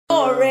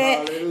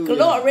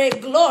Glory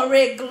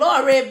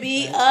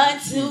be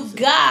unto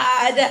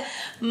God.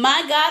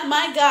 My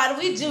God,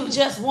 we do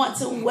just want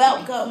to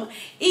welcome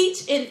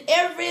each and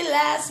every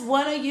last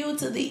one of you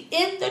to the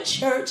In the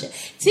Church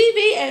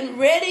TV and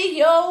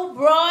radio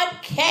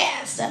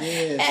broadcast.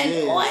 Tonight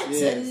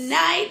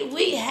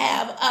we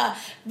have a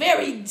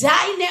very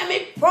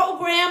dynamic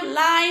program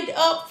lined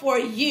up for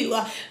you.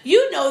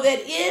 You know that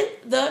in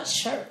the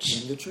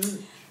church,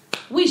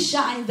 we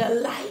shine the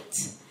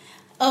light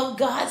of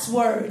God's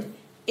word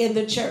in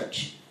the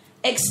church,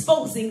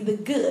 exposing the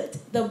good,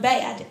 the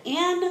bad,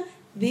 and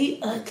the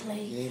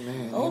ugly.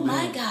 Amen. Oh,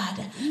 my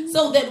God.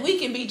 So that we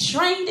can be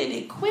trained and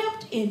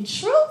equipped in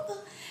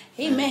truth.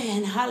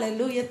 Amen.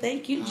 Hallelujah.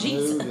 Thank you,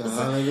 Jesus.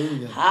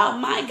 Hallelujah. Oh,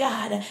 my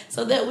God.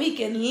 So that we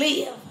can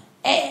live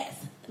as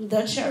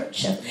the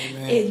church.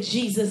 Amen. In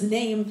Jesus'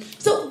 name.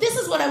 So this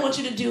is what I want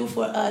you to do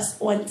for us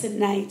on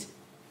tonight.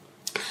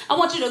 I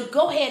want you to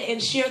go ahead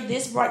and share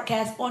this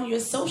broadcast on your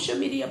social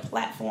media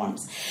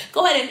platforms.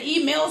 Go ahead and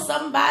email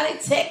somebody,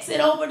 text it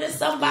over to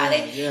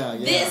somebody.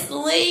 This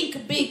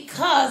link,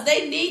 because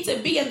they need to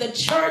be in the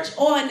church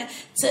on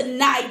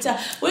tonight.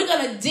 We're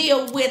going to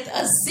deal with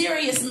a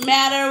serious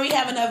matter. We're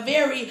having a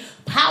very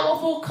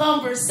powerful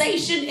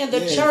conversation in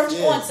the church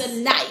on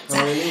tonight.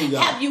 Hallelujah.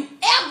 Have you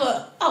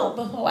ever,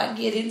 before I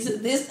get into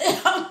this,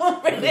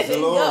 I'm ready to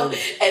go.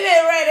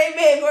 Amen, right,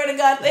 amen, glory to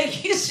God.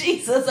 Thank you,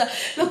 Jesus.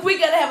 Look, we're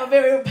going to have a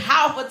very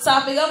powerful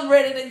topic. I'm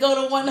ready to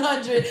go to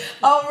 100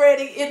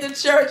 already in the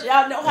church.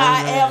 Y'all know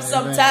how I am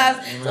sometimes.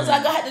 So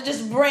I'm going to have to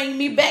just bring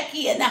me back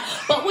in now.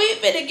 But we're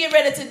going to get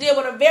ready to deal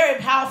with a very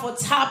powerful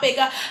topic.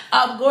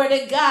 Glory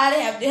to God.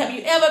 Have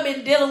you ever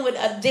been dealing with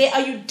a dead?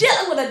 Are you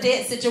dealing with a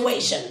dead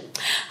situation?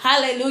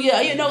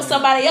 Hallelujah. You know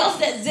somebody else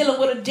that's dealing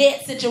with a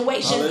dead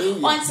situation.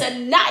 Hallelujah. On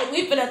tonight,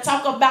 we're going to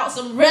talk about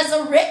some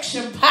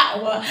resurrection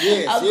power.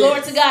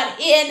 Glory to God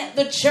in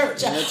the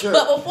church.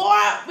 But before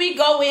we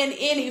go in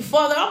any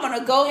further, I'm going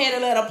to go ahead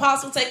and let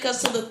Apostle take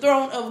us to the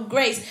throne of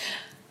grace.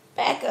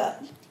 Back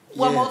up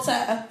one more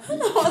time.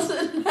 On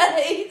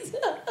tonight.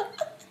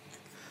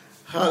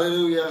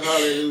 Hallelujah,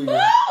 hallelujah.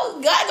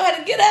 Oh, God, go ahead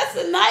and get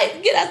us tonight.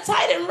 Get us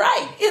tight and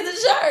right in the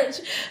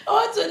church.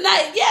 On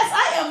tonight, yes,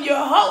 I am your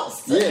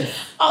host,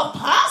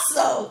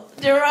 Apostle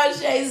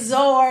Deroche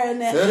Zorn.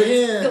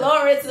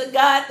 Glory to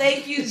God.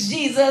 Thank you,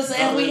 Jesus.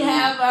 And we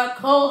have our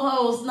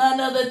co-host, none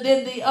other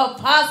than the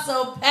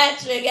Apostle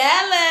Patrick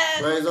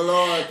Allen. Praise the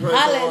Lord. Praise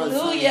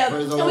Hallelujah.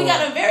 The Lord. And we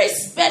got a very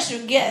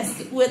special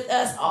guest with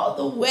us all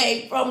the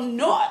way from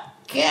North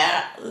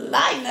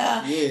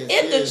Carolina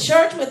in the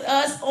church with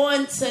us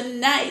on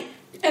tonight.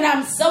 And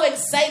I'm so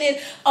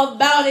excited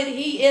about it.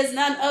 He is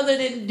none other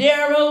than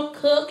Daryl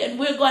Cook, and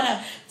we're going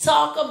to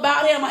talk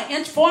about him.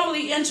 I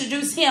formally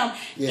introduce him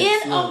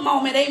in a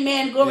moment.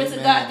 Amen. Glory to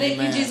God. Thank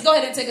you, Jesus. Go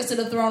ahead and take us to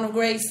the throne of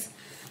grace.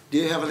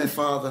 Dear Heavenly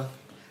Father,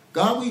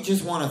 God, we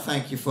just want to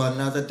thank you for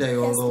another day,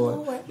 oh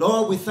Lord.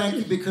 Lord, we thank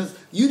you because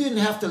you didn't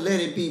have to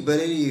let it be, but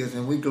it is,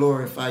 and we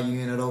glorify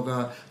you in it, oh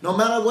God. No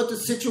matter what the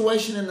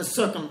situation and the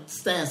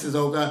circumstances,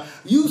 oh God,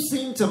 you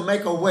seem to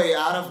make a way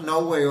out of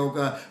no way, oh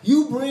God.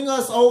 You bring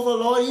us over,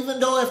 Lord, even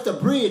though if the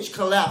bridge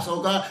collapses,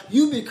 oh God,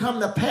 you become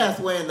the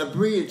pathway and the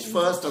bridge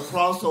for us to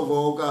cross over,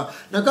 oh God.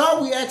 Now,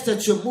 God, we ask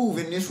that you move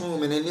in this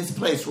room and in this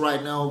place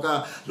right now, oh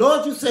God.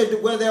 Lord, you said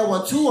that where there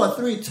were 2 or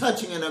 3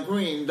 touching and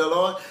agreeing, the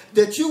Lord,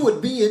 that you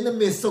would be in the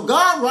midst. So,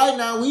 God, right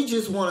now, we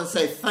just want to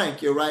say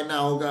thank you right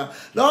now, oh God.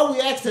 Lord,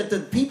 we ask that the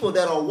people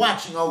that are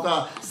watching, oh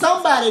God,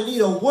 somebody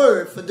need a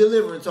word for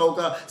deliverance, oh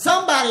God.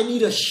 Somebody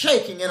need a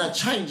shaking and a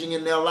changing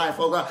in their life,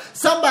 oh God.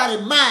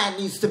 Somebody's mind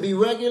needs to be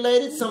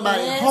regulated.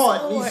 Somebody's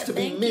heart needs to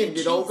be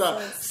mended, oh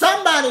God.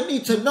 Somebody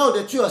needs to know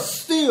that you are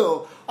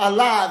still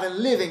alive and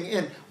living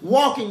and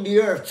walking the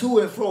earth to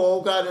and fro,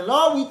 oh God. And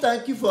Lord, we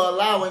thank you for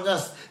allowing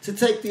us to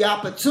take the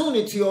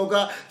opportunity, oh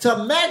God,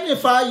 to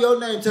magnify your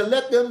name, to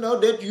let them know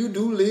that you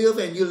do live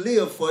and you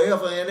live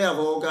forever and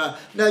ever, oh God.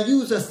 Now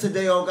use us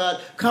today, oh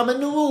God. Come in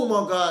the room,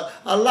 oh God.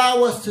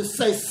 Allow us to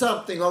say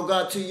something, oh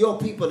God, to your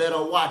people that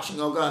are watching,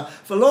 oh God.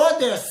 For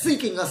Lord, they're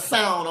seeking a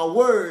sound, a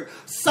word,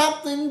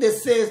 something that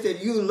says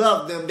that you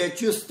love them,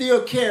 that you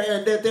still care,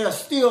 and that there's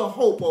still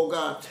hope, oh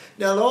God.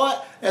 Now, Lord,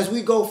 as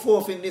we go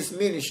forth in this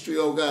ministry,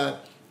 oh God,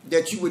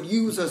 that you would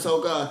use us,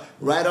 oh God,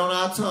 right on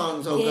our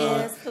tongues, oh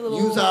God.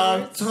 Lord. Use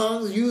our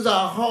tongues, use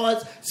our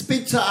hearts,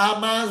 speak to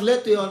our minds.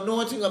 Let the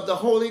anointing of the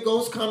Holy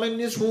Ghost come in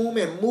this room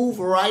and move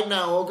right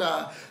now, oh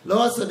God.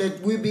 Lord, so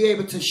that we'll be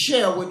able to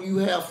share what you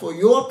have for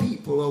your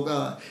people, oh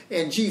God.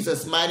 In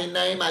Jesus' mighty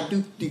name, I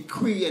do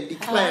decree and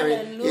declare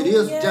it. It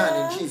is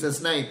done in Jesus'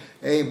 name.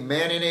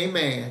 Amen and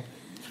amen.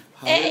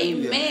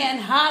 Hallelujah. Amen.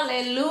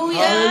 Hallelujah.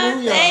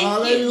 Hallelujah. Thank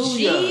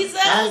Hallelujah. you,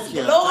 Jesus. Thank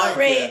you.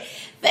 Glory.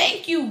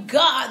 Thank you,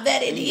 God,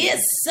 that it is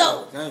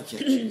so. Thank you,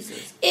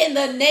 Jesus. In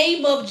the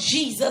name of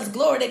Jesus.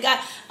 Glory to God.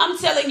 I'm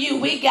telling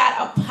you, we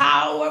got a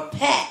power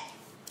pack.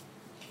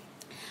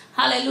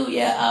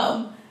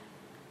 Hallelujah.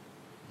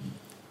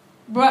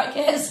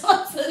 Broadcast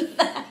on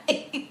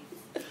tonight.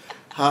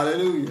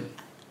 Hallelujah.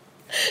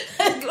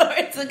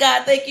 Glory to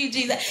God. Thank you,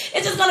 Jesus.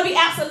 It's just going to be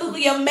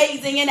absolutely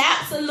amazing and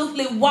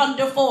absolutely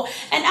wonderful.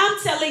 And I'm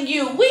telling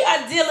you, we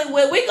are dealing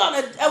with, we're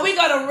going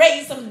to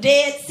raise some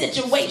dead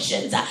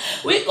situations.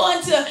 We're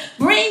going to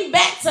bring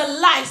back to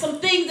life some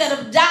things that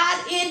have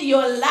died in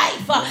your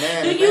life.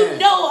 Do you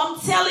know, I'm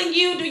telling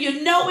you, do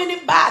you know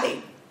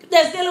anybody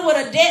that's dealing with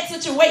a dead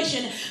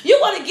situation? You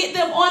want to get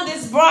them on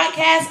this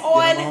broadcast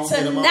on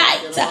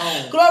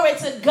tonight. Glory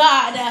to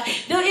God.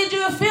 Do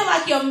you feel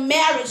like your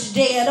marriage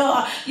dead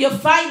or your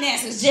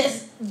finances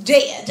just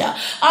dead?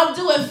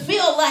 Do it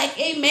feel like,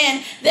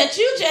 amen, that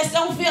you just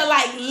don't feel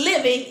like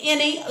living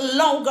any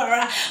longer?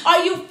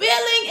 Are you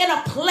feeling in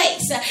a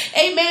place,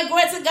 amen,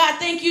 glory to God,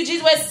 thank you,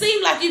 Jesus, where it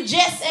seems like you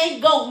just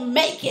ain't gonna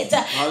make it?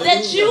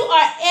 That you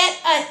are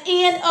at an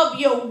end of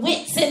your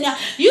wits and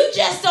you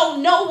just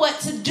don't know what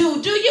to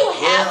do. Do you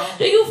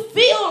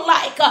feel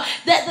like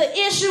that the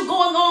issue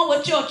going on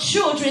with your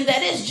children,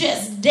 that it's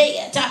just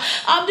dead?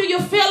 Do you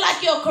feel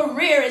like your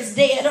career is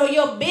dead, or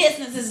your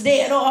business is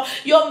dead, or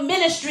your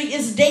ministry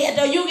is dead,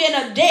 or you're in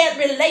a dead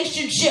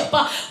relationship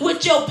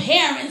with your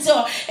parents,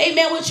 or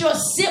amen, with your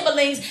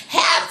siblings?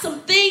 Have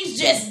some things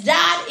just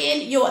died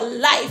in your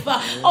life?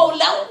 Oh,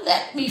 don't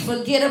let me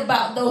forget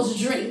about those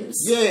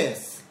dreams.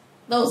 Yes.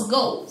 Those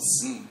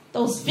goals.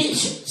 Those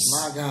visions.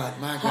 My God,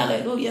 my God.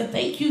 Hallelujah.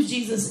 Thank you,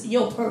 Jesus.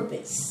 Your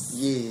purpose.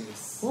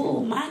 Yes.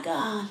 Oh, my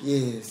God.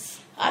 Yes.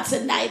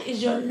 Tonight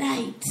is your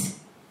night.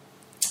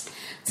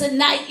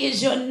 Tonight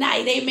is your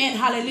night. Amen.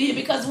 Hallelujah.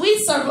 Because we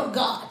serve a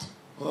God.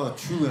 Oh,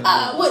 true.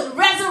 With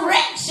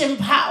resurrection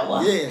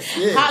power. Yes,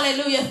 yes.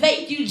 Hallelujah.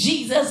 Thank you,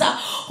 Jesus.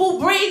 Who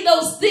bring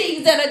those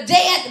things that are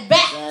dead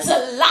back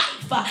to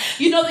life.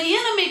 You know, the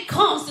enemy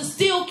comes to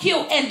steal,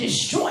 kill, and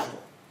destroy.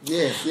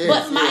 Yes, yes.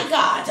 But my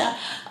God,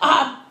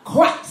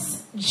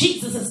 Christ,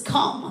 Jesus has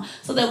come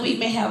so that we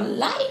may have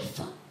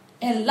life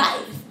and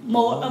life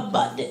more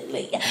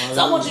abundantly.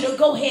 So I want you to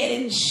go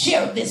ahead and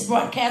share this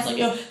broadcast on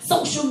your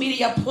social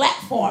media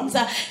platforms.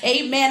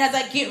 Amen. As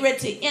I get ready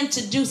to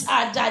introduce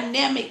our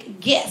dynamic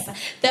guest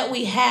that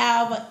we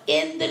have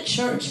in the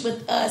church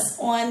with us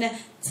on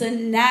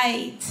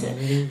tonight.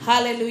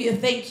 Hallelujah.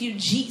 Thank you,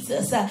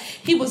 Jesus.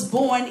 He was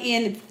born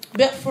in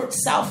Bedford,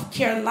 South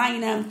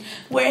Carolina,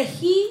 where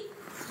he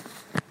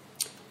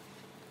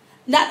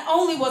not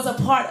only was a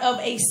part of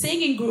a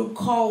singing group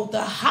called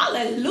the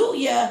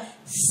Hallelujah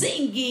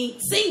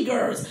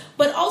Singers,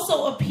 but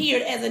also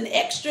appeared as an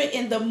extra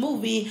in the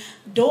movie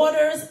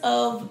Daughters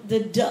of the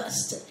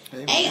Dust.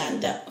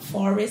 Amen. And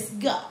Forrest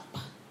Gump.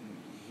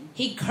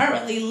 He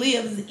currently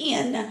lives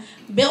in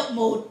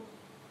Biltmore,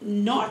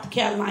 North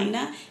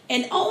Carolina,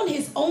 and owns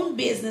his own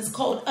business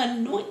called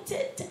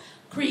Anointed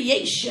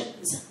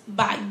Creations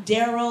by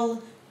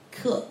Daryl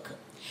Cook,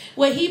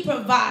 where he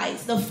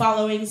provides the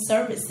following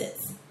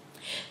services: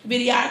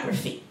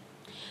 videography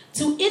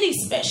to any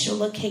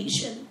special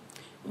occasion,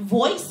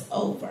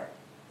 voiceover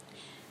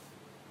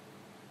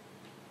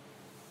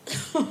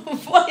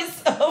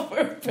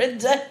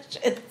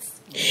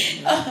productions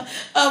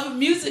of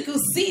musical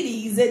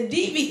CDs and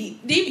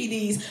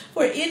DVDs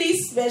for any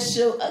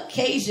special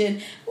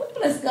occasion. We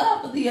bless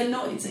God for the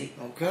anointing.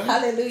 Okay.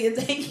 Hallelujah.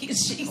 Thank you,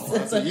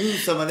 Jesus.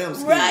 Use some of them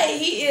skills. Right.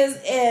 He is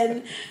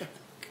an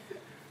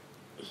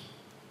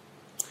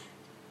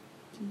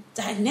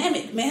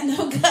dynamic man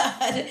of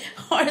God,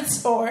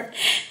 orator,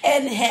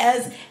 and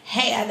has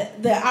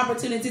had the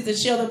opportunity to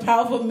share the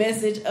powerful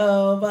message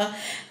of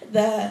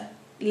the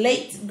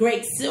late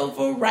great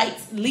civil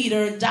rights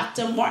leader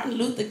Dr. Martin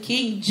Luther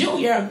King Jr.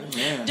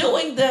 Amen.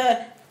 Doing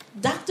the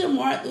Dr.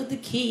 Martin Luther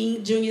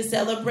King Jr.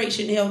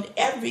 celebration held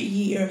every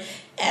year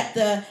at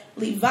the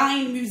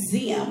Levine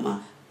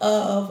Museum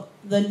of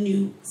the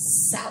New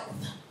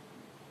South.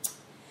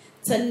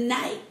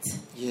 Tonight,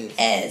 yes,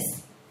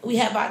 as we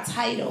have our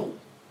title,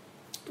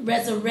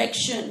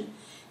 Resurrection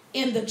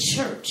in the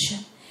Church.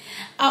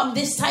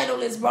 This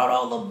title is brought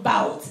all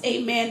about,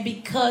 amen,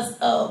 because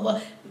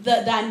of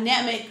the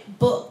dynamic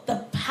book,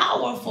 the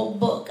powerful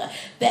book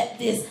that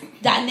this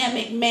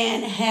dynamic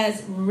man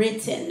has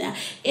written.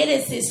 It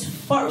is his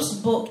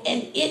first book,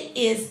 and it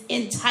is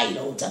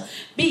entitled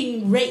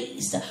Being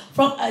Raised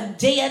from a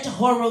Dead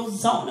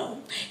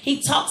Horizontal.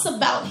 He talks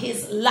about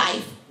his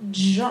life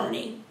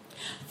journey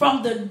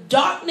from the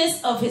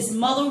darkness of his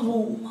mother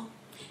womb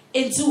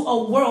into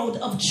a world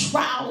of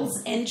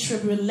trials and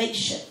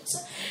tribulations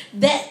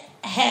that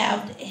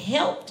have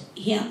helped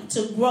him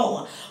to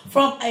grow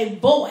from a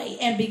boy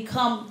and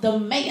become the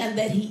man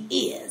that he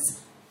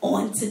is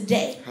on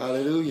today.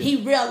 Hallelujah. He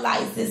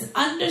realizes,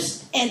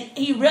 understands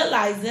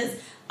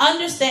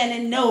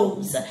and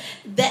knows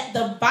that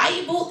the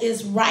Bible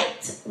is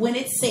right when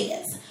it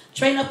says,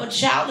 train up a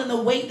child in the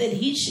way that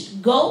he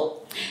should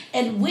go,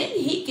 and when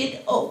he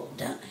get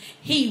old,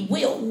 he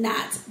will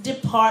not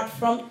depart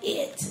from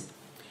it.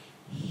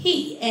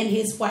 He and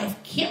his wife,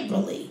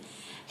 Kimberly,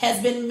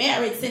 has been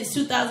married since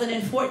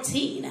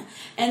 2014,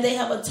 and they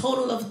have a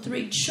total of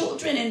 3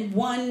 children and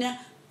 1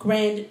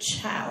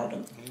 grandchild.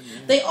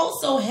 Amen. They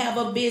also have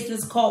a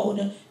business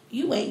called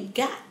You Ain't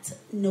Got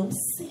No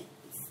Sense.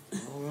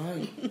 All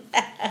right.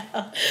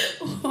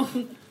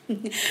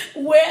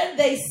 where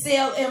they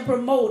sell and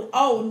promote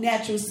all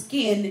natural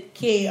skin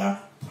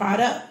care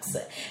products,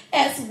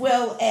 as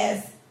well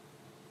as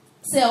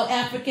sell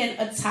African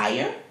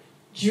attire,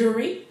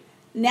 jewelry,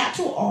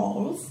 natural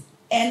oils,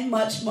 and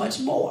much, much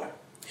more.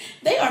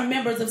 They are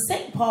members of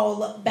St.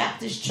 Paul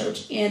Baptist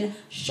Church in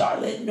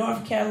Charlotte,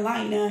 North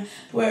Carolina,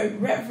 where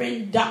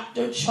Reverend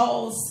Dr.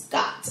 Charles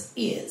Scott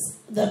is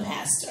the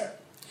pastor.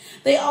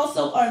 They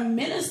also are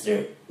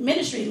ministry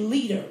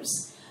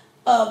leaders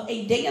of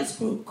a dance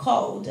group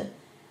called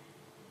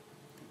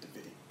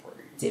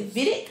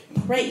Davidic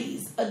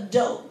Praise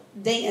Adult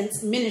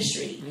Dance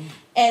Ministry,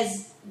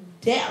 as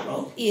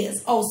Daryl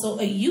is also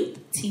a youth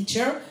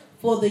teacher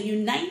for the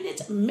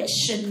United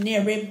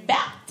Missionary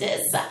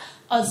Baptist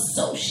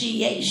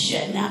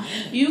Association.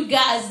 You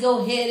guys go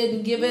ahead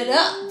and give it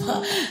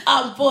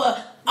up for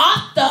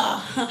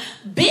author,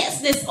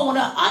 business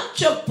owner,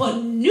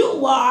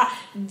 entrepreneur,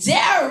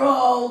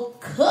 Daryl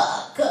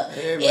Cook.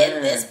 Amen.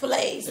 In this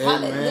place.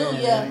 Amen.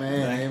 Hallelujah.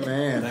 Amen.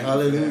 Amen.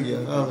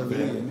 Hallelujah.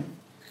 Hallelujah.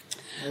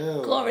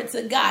 Glory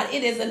to God.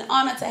 It is an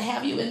honor to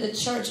have you in the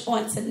church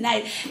on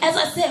tonight. As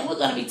I said, we're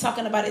going to be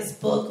talking about his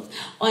book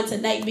on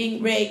tonight,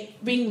 being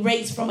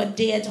raised from a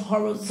dead to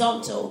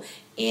horizontal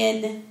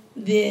in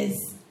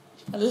this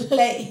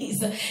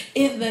place,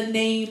 in the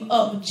name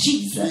of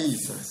Jesus.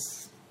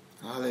 Jesus.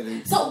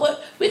 Hallelujah. So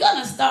we're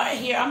going to start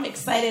here. I'm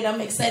excited.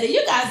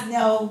 You guys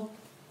know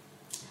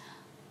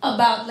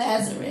about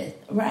Lazarus,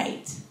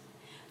 right?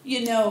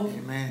 You know.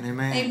 Amen.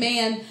 Amen.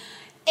 Amen.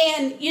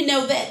 And you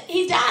know that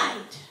he died.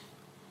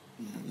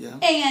 Yeah.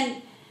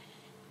 And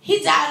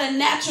he died a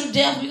natural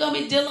death. We're going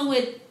to be dealing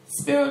with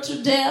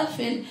spiritual death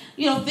and,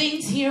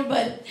 things here.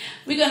 But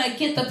we're going to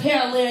get the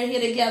parallel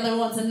here together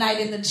on tonight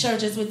in the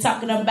church as we're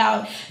talking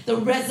about the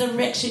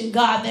resurrection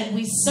God that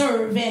we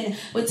serve. And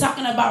we're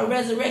talking about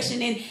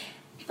resurrection. And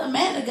the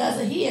man of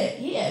God, he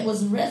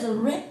was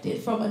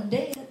resurrected from a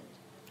dead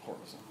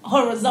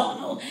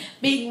horizontal,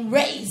 being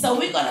raised. So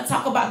we're going to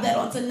talk about that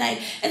on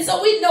tonight. And so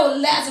we know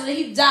Lazarus,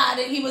 he died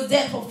and he was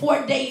dead for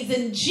 4 days,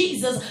 and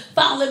Jesus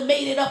finally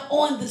made it up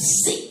on the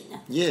scene.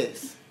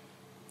 Yes.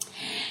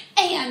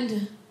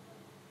 And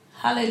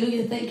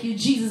hallelujah, thank you,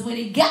 Jesus. When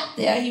he got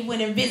there, he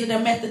went and visited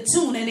him at the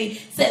tomb, and he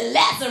said,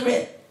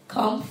 Lazarus,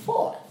 come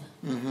forth.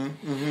 Mm-hmm,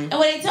 mm-hmm. And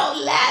when he told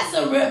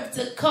Lazarus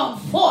to come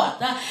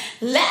forth,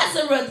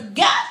 Lazarus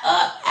got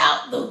up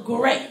out the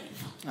grave.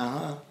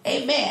 Uh-huh.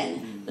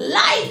 Amen.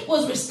 Life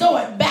was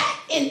restored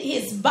back in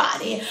his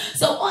body.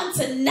 So on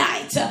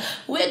tonight,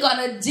 we're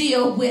going to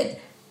deal with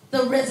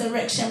the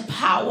resurrection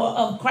power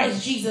of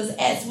Christ Jesus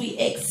as we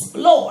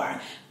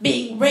explore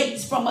being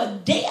raised from a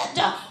dead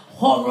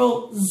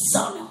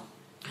horizontal.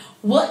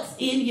 What's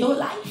in your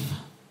life?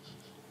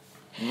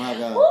 My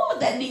God. Oh,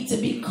 that needs to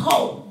be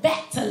called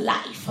back to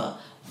life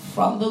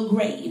from the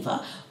grave.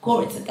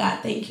 Glory to God.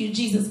 Thank you,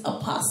 Jesus.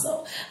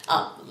 Apostle.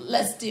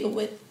 Let's deal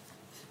with.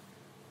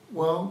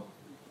 Well,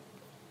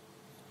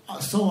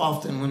 so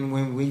often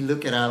when we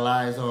look at our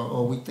lives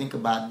or we think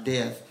about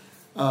death,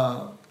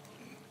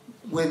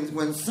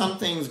 when some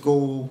things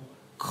go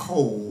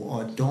cold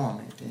or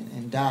dormant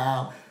and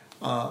die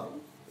out,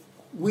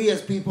 we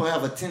as people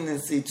have a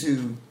tendency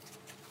to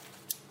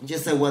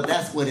just say, well,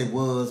 that's what it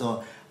was,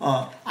 or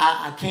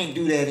I can't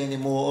do that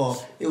anymore, or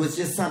it was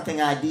just something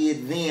I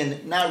did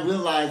then, not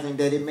realizing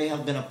that it may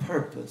have been a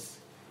purpose.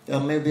 There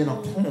may have been a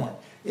point.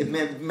 It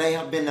may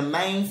have been the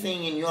main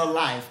thing in your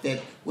life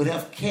that would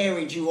have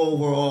carried you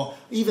over or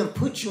even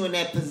put you in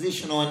that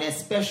position or in that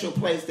special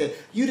place that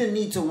you didn't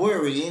need to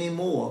worry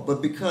anymore. But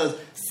because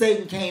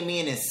Satan came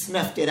in and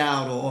snuffed it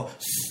out or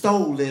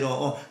stole it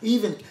or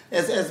even,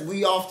 as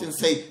we often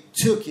say,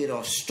 took it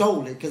or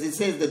stole it, because it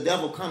says the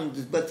devil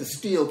comes but to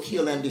steal,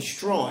 kill, and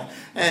destroy.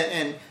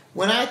 And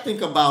when I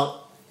think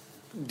about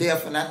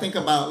death and I think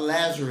about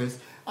Lazarus,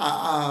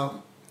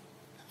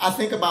 I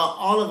think about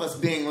all of us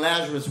being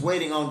Lazarus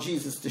waiting on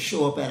Jesus to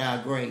show up at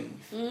our grave.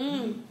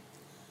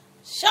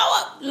 Show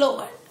up,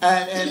 Lord.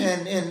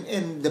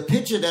 And the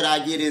picture that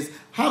I get is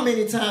how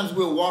many times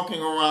we're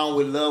walking around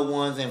with loved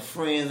ones and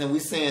friends and we're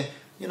saying,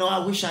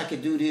 I wish I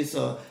could do this,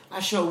 or I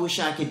sure wish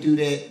I could do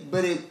that.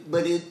 But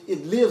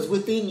it lives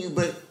within you,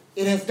 but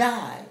it has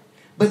died.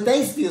 But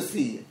they still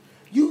see it.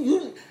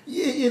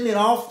 Isn't it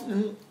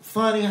often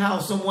funny how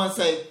someone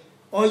say,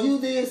 are you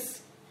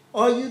this?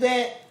 Are you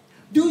that?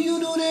 Do you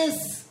do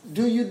this?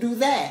 Do you do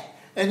that?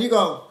 And you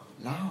go,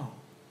 no,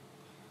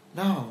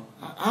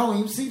 I don't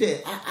even see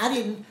that. I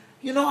didn't,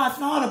 I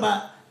thought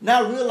about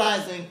not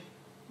realizing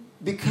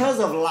because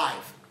of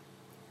life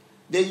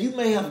that you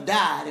may have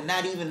died and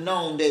not even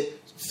known that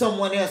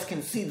someone else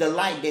can see the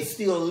light that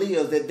still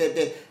lives,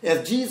 that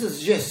if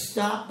Jesus just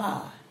stopped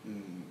by,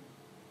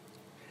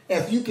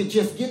 if you could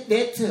just get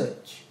that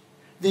touch,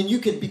 then you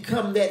could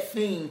become that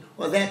thing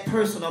or that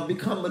person or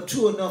become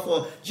mature enough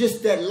or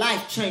just that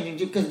life changing.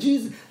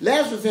 Because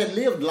Lazarus had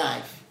lived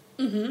life.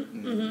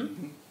 Mm-hmm.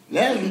 Mm-hmm.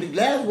 Lazarus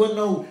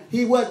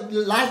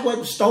life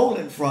wasn't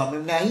stolen from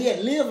him. Now he had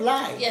lived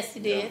life. Yes,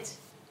 he did.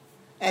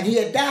 And he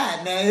had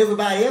died. Now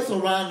everybody else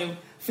around him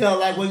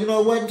felt like, well, it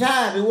wasn't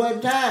time. It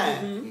wasn't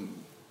time. Mm-hmm.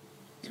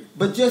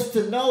 But just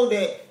to know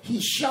that he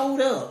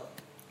showed up.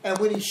 And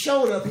when he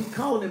showed up, he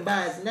called him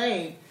by his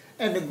name.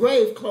 And the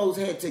grave clothes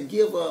had to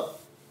give up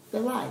the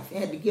life,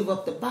 had to give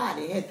up the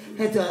body,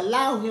 had to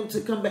allow him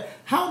to come back.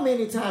 How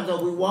many times are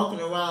we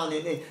walking around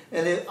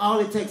and all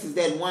it takes is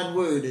that one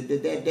word,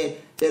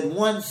 that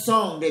one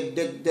song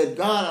that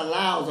God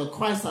allows, or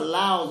Christ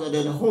allows, or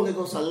that the Holy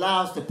Ghost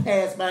allows to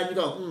pass by, and you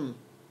go,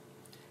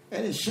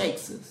 and it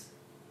shakes us.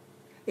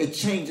 It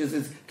changes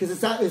us, because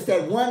it's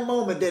that one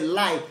moment that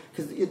life,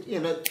 because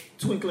in a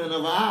twinkling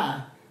of an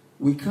eye,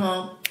 we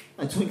come,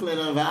 a twinkling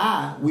of an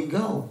eye, we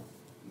go.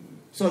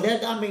 So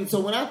so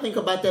when I think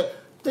about that,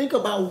 think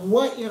about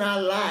what in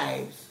our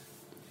lives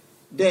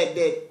that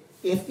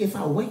if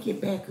I wake it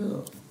back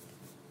up,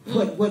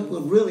 what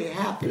would really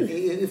happen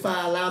if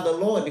I allow the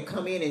Lord to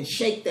come in and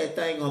shake that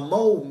thing or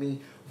mold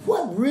me?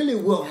 What really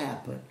will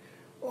happen?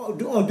 Or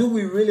do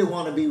we really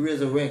want to be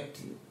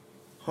resurrected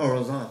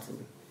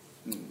horizontally?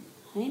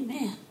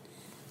 Amen.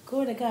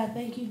 Glory to God.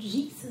 Thank you,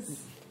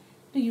 Jesus.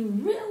 Do you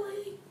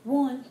really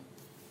want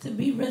to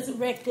be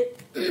resurrected?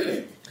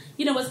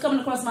 You know what's coming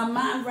across my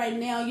mind right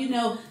now? You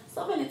know,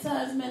 so many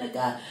times, men of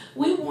God,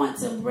 we want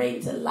to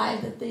bring to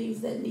life the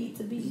things that need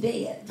to be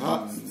dead.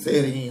 Say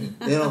it again.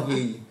 They don't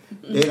hear you.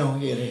 They don't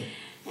hear that.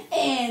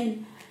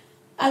 And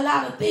a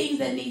lot of things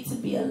that need to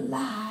be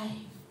alive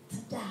to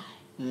die.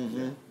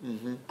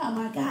 Oh,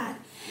 my God.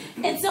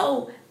 And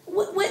so,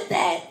 with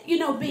that,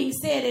 being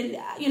said,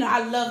 and,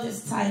 I love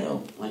this title.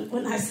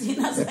 When I see it,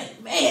 I was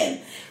like, man,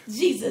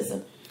 Jesus.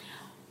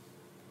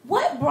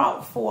 What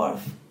brought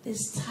forth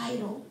this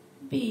title,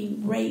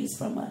 being raised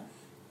from a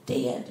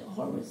dead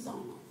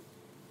horizontal?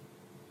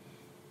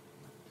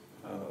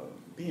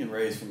 Being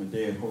raised from a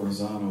dead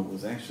horizontal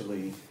was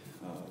actually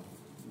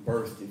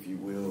birthed, if you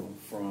will,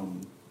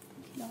 from...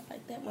 You don't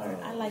like that word?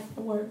 I like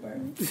the word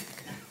birth.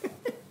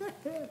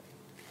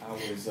 I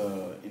was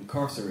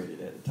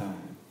incarcerated at the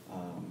time,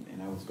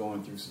 and I was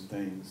going through some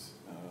things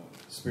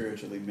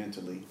spiritually,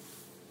 mentally.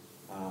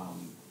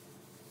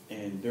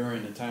 And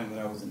during the time that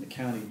I was in the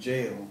county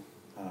jail,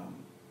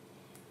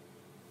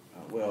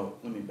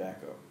 let me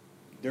back up.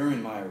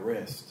 During my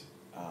arrest,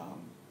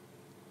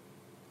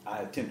 I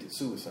attempted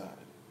suicide.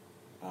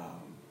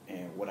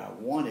 And what I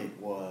wanted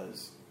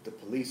was the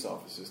police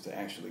officers to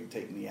actually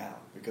take me out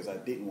because I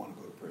didn't want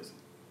to go to prison.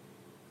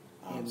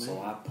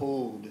 So I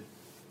pulled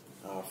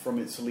from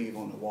its sleeve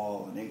on the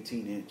wall an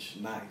 18-inch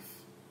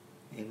knife.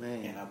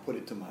 Amen. And I put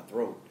it to my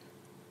throat.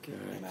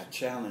 Correct. And I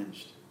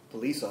challenged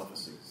police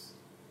officers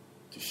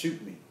to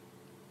shoot me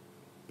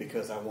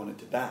because I wanted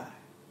to die.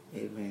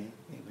 Amen.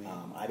 Amen.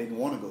 I didn't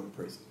want to go to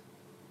prison.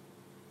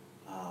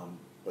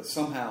 But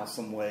somehow,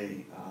 some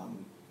way,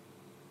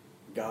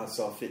 God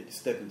saw fit to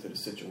step into the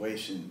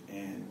situation.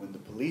 And when the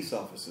police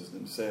officers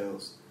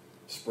themselves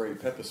sprayed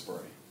pepper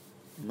spray,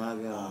 my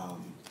God.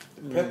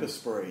 The pepper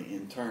spray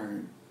in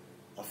turn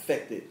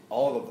affected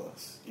all of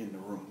us in the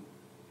room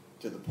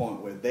to the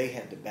point where they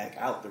had to back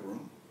out the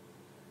room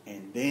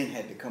and then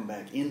had to come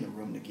back in the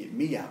room to get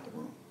me out the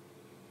room.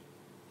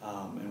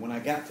 And when I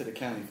got to the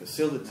county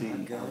facility,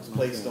 I was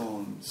placed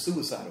on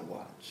suicidal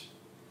watch.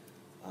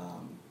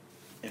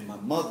 And my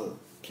mother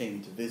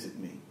came to visit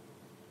me.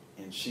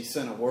 And she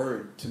sent a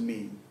word to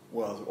me.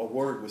 Well, a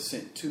word was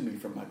sent to me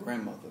from my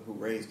grandmother who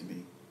raised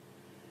me.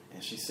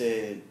 And she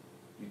said,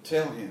 you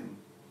tell him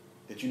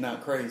that you're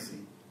not crazy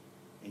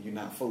and you're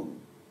not fooled.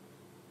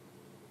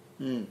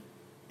 And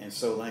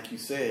so, like you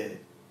said,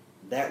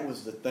 that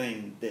was the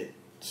thing that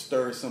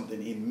stirred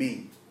something in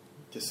me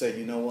to say,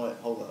 you know what,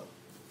 hold up.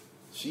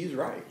 She's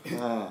right.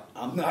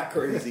 I'm not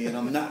crazy and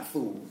I'm not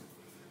fooled.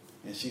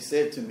 And she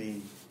said to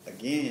me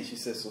again, she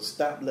said, so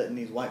stop letting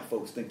these white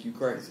folks think you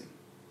crazy.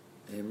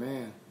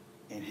 Amen.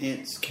 And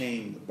hence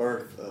came the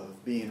birth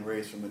of being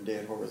raised from a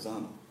dead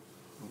horizontal.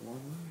 One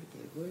word,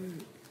 that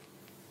word.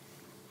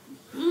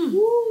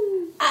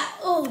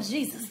 Oh,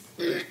 Jesus.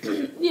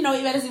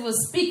 Even as he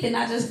was speaking,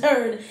 I just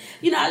heard,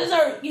 you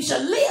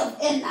shall live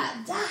and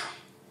not die.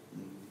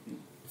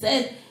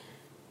 Said,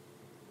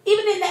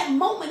 even in that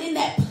moment, in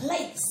that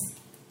place,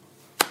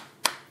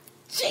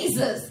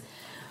 Jesus,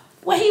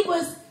 where he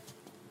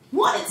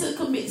wanted to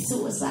commit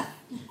suicide,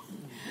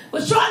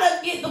 was trying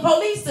to get the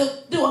police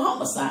to do a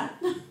homicide.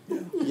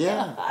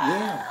 Yeah.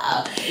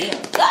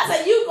 God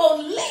said, you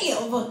going to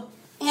live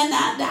and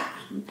not die.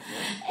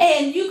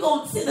 And you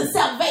going to see the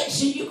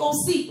salvation. You going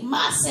to seek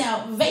my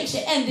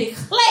salvation and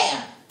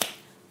declare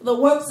the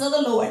works of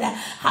the Lord.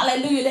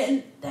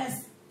 Hallelujah.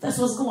 That's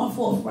what's going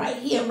forth right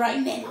here, right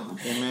now.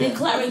 Amen.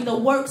 Declaring the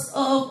works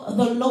of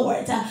the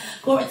Lord.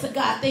 Glory to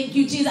God. Thank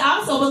you, Jesus. I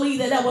also believe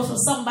that was for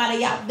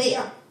somebody out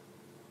there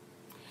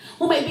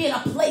who may be in a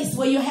place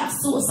where you have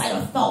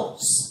suicidal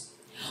thoughts,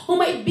 who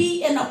may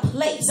be in a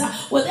place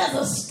where there's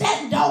a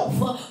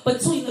standoff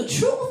between the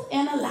truth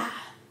and a lie.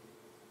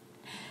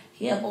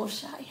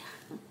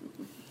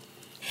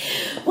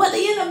 Where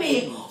the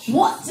enemy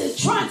wants to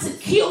try to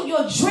kill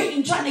your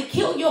dream, trying to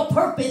kill your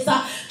purpose,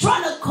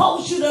 trying to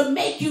cause you to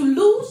make you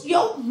lose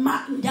your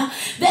mind.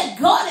 That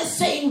God is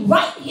saying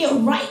right here,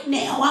 right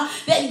now,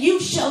 that you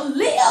shall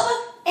live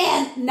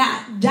and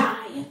not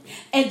die.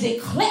 and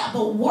declare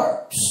the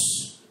works,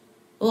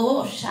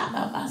 oh,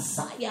 Shabbat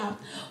Messiah,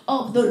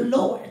 of the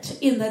Lord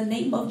in the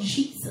name of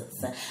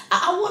Jesus.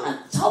 I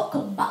want to talk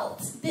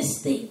about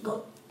this thing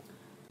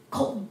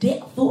called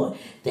death, or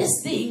this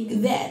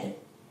thing that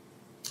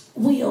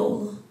we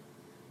know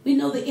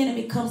the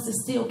enemy comes to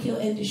steal, kill,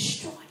 and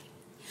destroy.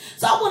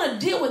 So I want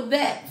to deal with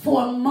that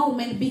for a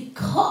moment,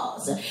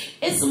 because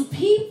in some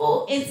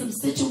people, in some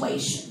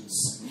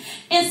situations,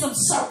 in some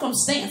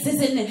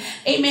circumstances, and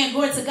amen,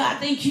 glory to God,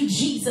 thank you,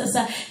 Jesus,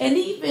 and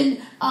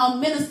even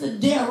Minister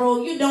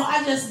Darrell,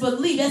 I just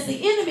believe as the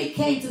enemy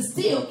came to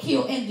steal,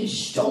 kill, and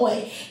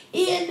destroy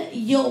in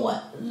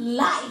your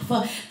life,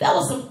 there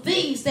were some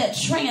things that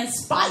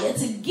transpired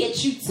to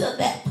get you to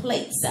that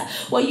place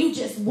where you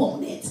just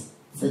wanted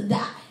to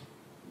die.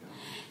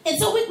 And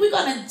so we're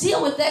going to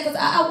deal with that, because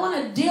I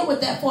want to deal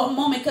with that for a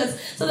moment,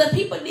 so that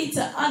people need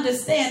to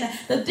understand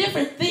the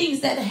different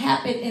things that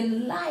happen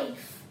in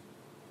life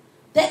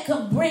that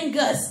can bring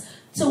us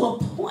to a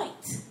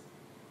point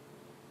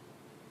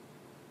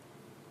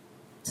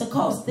to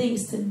cause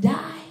things to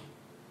die,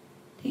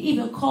 to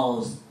even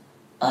cause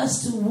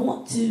us to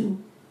want to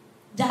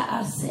die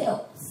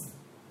ourselves,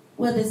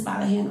 whether it's by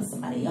the hand of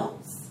somebody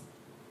else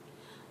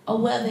or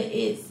whether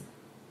it's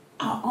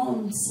our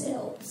own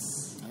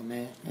selves.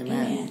 Amen.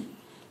 Amen.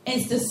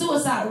 And the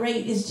suicide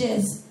rate is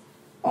just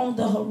on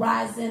the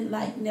horizon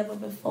like never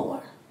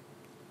before.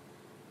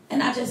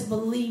 And I just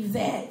believe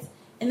that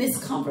in this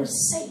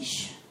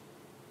conversation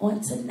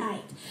on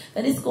tonight,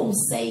 that it's going to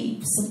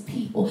save some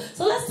people.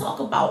 So let's talk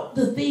about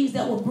the things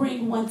that will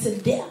bring one to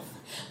death,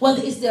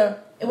 whether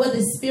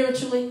it's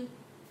spiritually,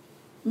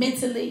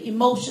 mentally,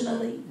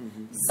 emotionally,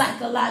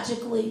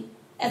 psychologically,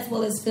 as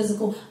well as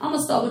physical. I'm going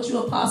to start with you,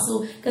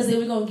 Apostle, because then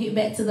we're going to get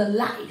back to the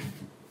life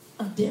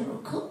of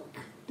Darrell Cook.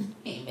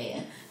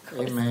 Amen.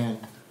 Amen.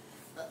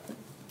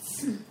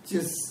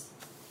 Just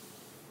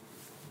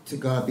to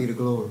God be the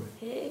glory.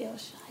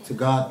 To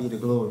God be the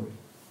glory.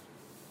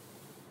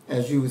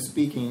 As you were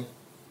speaking,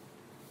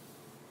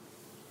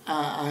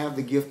 I have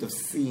the gift of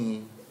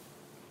seeing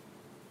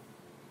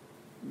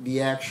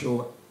the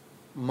actual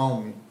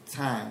moment,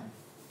 time,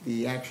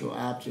 the actual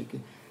object.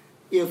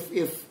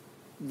 If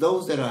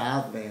those that are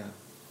out there,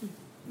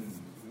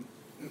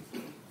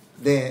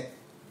 that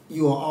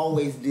you are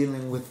always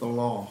dealing with the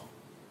law.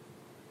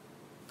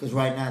 Because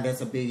right now,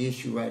 that's a big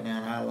issue right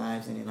now in our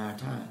lives and in our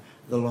time.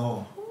 The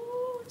law.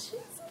 Oh, Jesus.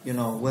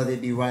 Whether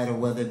it be right or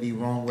whether it be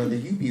wrong, whether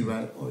you be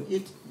right or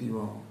it be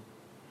wrong.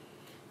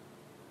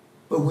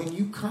 But when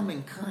you come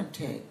in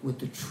contact with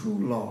the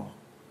true law,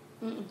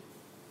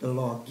 the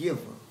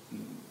lawgiver,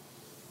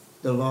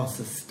 the law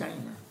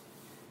sustainer,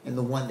 and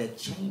the one that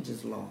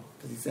changes law.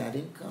 Because he said, I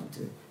didn't come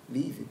to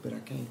leave it, but I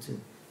came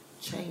to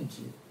change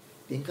it.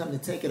 Didn't come to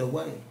take it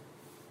away.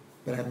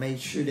 But I made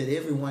sure that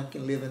everyone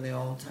can live in their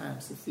own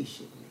time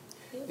sufficiently.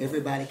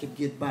 Everybody can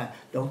get by.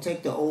 Don't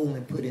take the old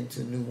and put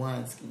into new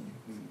wineskin.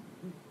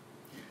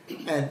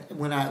 And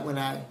when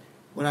I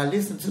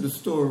listen to the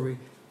story,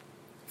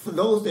 for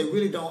those that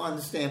really don't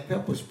understand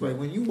pepper spray,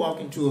 when you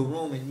walk into a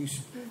room and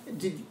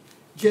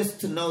just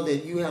to know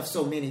that you have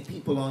so many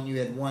people on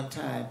you at one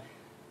time,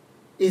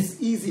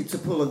 it's easier to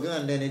pull a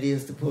gun than it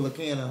is to pull a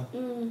can of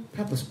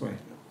pepper spray.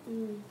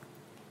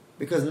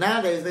 Because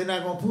nowadays they're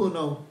not gonna pull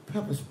no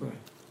pepper spray.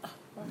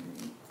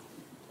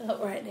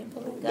 Right, they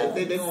pull a gun.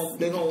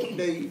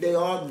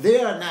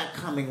 They are not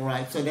coming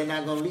right, so they're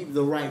not gonna leave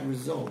the right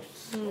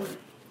results.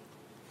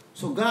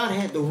 So God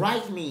had the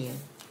right men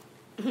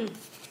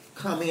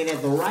come in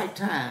at the right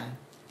time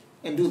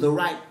and do the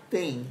right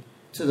thing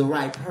to the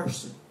right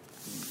person.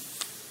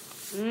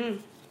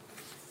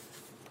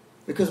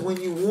 Because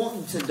when you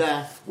want to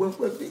die, what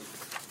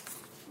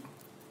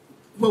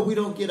we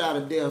don't get out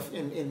of death,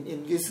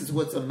 and this is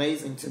what's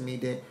amazing to me,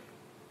 that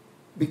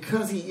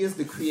because he is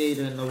the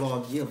creator and the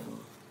lawgiver,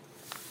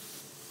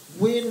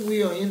 when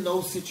we are in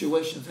those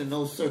situations and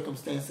those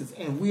circumstances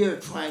and we are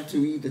trying to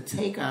either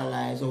take our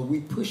lives or we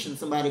pushing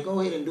somebody, go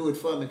ahead and do it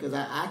for me because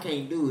I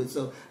can't do it.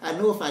 So I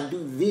know if I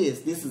do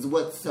this is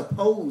what's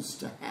supposed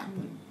to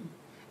happen.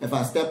 If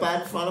I step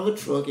out in front of a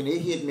truck and it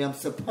hit me, I'm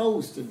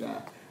supposed to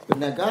die. But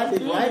now God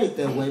didn't write it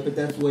that way, but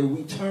that's the way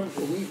we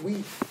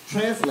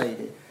translate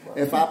it.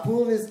 If I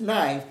pull this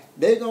knife,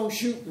 they're going to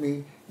shoot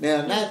me.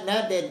 Now, not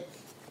that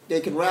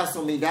they can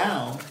wrestle me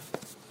down.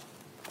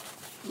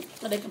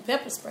 But they can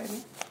pepper spray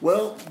me.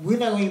 Well, we're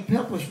not going to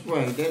pepper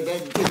spray.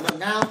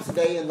 Now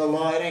today in the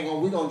law,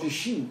 we're going to just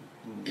shoot.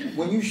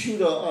 When you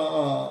shoot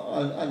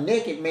a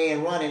naked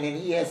man running and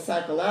he has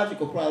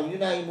psychological problems, you're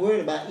not even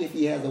worried about if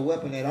he has a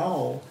weapon at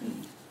all.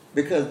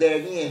 Because there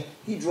again,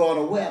 he drawed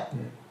a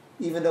weapon.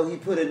 Even though he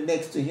put it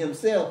next to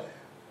himself,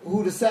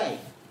 who to say?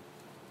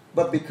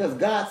 But because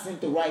God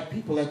sent the right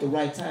people at the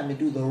right time to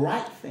do the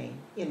right thing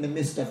in the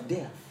midst of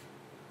death,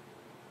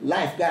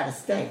 life got to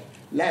stay.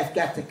 Life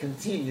got to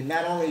continue.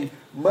 Not only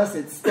must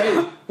it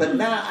stay, but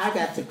now I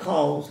got to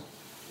cause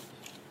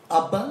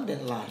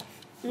abundant life.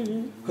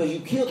 Because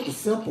you killed the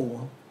simple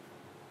one.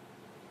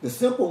 The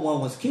simple one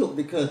was killed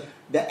because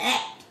the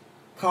act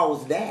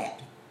caused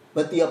that.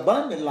 But the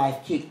abundant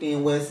life kicked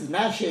in where it says,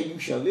 not shall you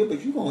shall live, but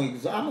I'm going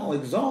to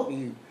exalt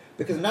you.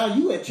 Because now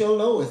you at your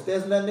lowest.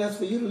 There's nothing else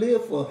for you to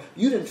live for.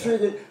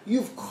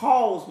 You've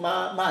caused my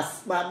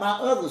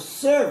other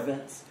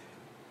servants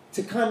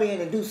to come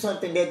in and do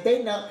something that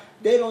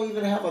they don't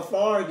even have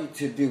authority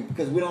to do,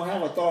 because we don't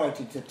have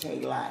authority to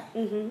take life.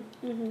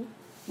 Mm-hmm. Mm-hmm.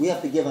 We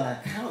have to give an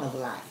account of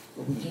life,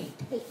 but we can't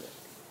take it.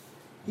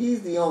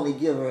 He's the only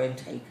giver and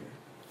taker.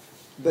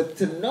 But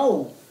to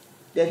know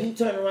that he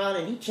turned around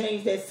and he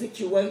changed that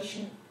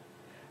situation,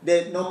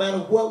 that no matter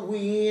what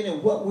we're in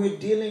and what we're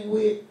dealing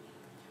with,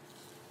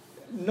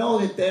 know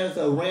that there's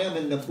a ram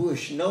in the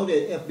bush. Know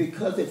that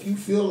because if you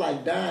feel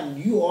like dying,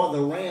 you are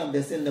the ram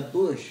that's in the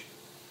bush.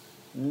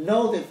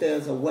 Know that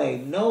there's a way.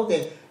 Know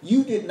that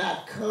you did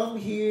not come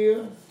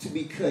here to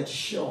be cut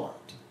short.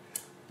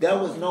 There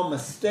was no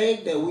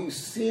mistake that we're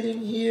sitting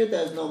here.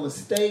 There's no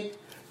mistake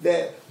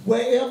that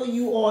wherever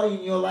you are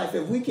in your life,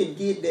 if we can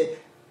get that,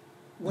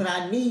 when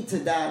I need to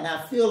die and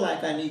I feel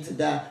like I need to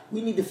die,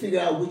 we need to figure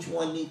out which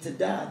one needs to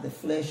die, the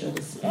flesh or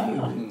the spirit.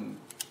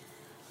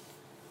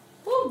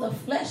 Oh, the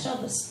flesh or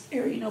the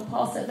spirit. You know,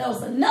 Paul said there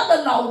was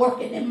another law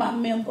working in my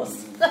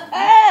members.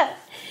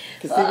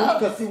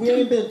 Because we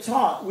ain't been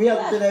taught. We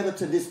haven't been able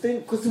to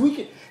distinguish.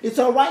 Because it's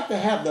all right to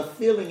have the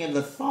feeling and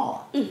the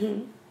thought.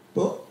 Mm-hmm.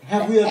 But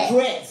have we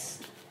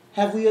addressed?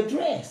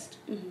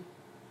 Mm-hmm.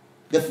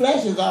 The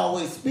flesh is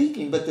always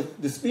speaking,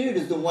 but the spirit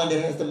is the one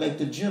that has to make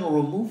the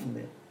general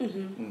movement.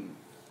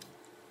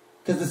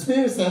 Because the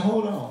spirit said,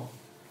 hold on.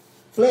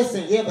 Flesh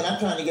said, yeah, but I'm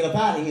trying to get up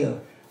out of here.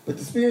 But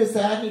the spirit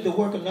said, I need to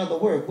work another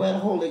work. Where the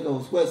Holy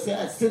Ghost? Where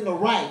it's in the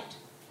right.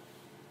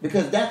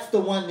 Because that's the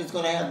one that's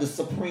going to have the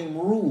supreme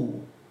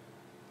rule.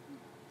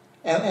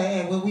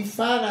 And when we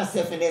find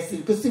ourselves in that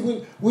situation, because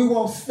see, we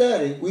won't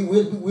study.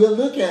 We'll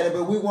look at it,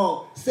 but we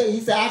won't say. He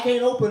said, I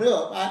can't open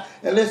up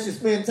unless you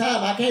spend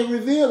time. I can't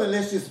reveal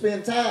unless you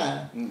spend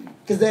time.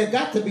 Because there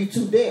got to be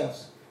two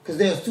deaths. Because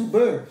there's two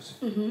births.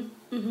 Mm-hmm.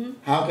 Mm-hmm.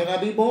 How can I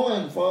be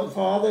born,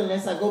 Father,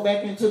 unless I go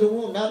back into the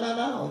womb?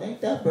 No. It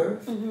ain't that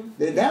birth.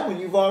 Mm-hmm. That one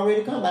you've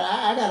already come. But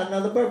I got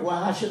another birth.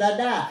 Well, how should I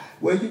die?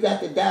 Well, you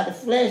got to die the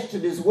flesh to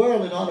this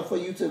world in order for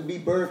you to be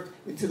birthed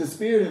into the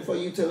spirit and for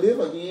you to live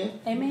again.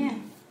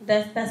 Amen.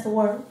 That's the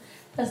word.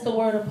 That's the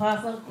word,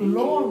 Apostle.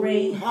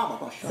 Glory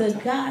to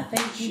God.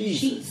 Thank you,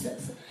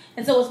 Jesus.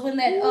 And so it's when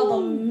that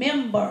other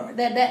member,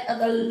 that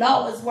other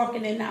law is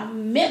working in our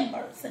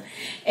members.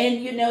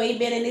 And, you know,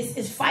 amen, and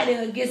it's fighting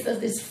against us,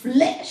 this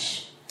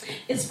flesh.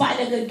 It's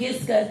fighting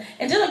against us.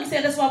 And just like you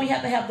said, that's why we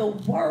have to have the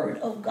word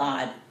of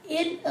God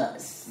in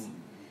us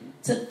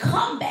to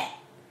combat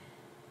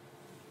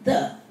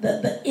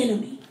the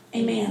enemy.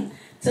 Amen.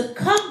 To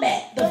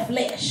combat the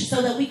flesh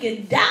so that we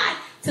can die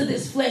to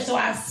this flesh so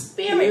our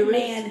spirit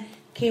man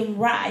can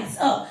rise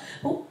up.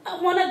 But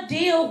I want to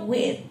deal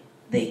with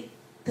the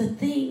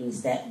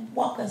things that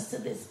walk us to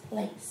this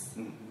place.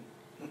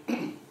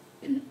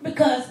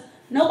 Because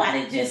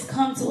nobody just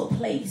come to a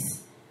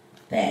place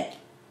that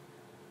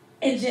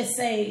and just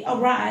say,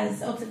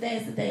 arise, oh, today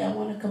is the day I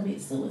want to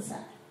commit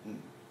suicide.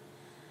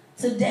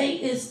 Today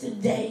is the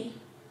day.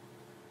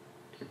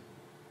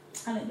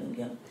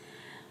 Hallelujah.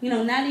 You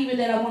know, not even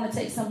that I want to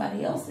take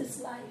somebody else's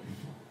life.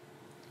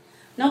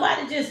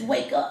 Nobody just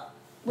wake up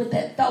with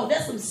that thought.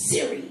 That's some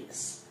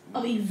series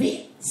of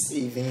events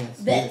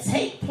that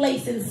take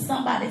place in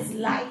somebody's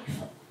life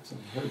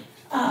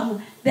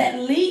that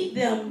lead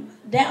them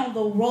down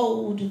the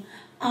road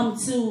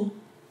to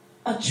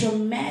a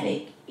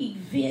traumatic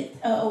event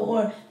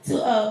or to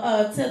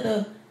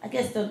the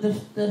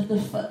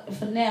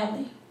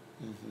finale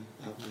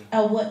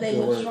of what they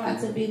were trying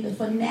to be, the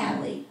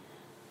finale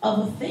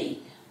of a thing.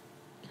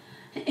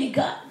 And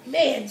God,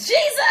 man,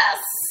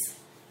 Jesus.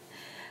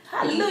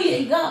 Hallelujah.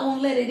 And God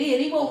won't let it in.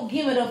 He won't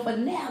give it a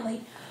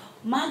finale.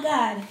 My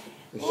God.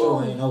 The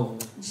show ain't over.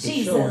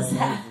 Jesus.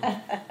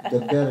 The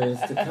better is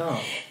to come.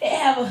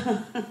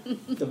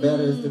 The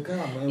better is to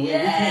come. And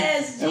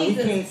yes, Jesus. And we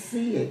can't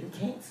see it. We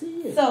can't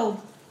see it. So,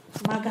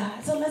 my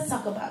God. So let's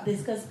talk about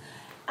this. Because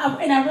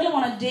I really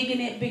want to dig in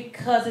it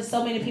because there's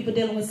so many people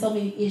dealing with so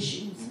many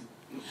issues.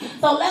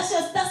 So let's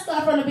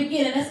start from the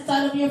beginning. Let's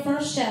start of your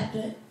first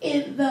chapter.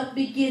 In the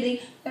beginning.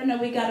 I know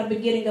we got a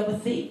beginning of a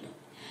thing.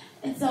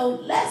 And so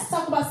let's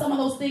talk about some of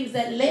those things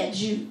that led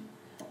you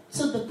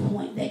to the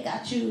point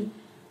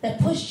that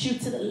pushed you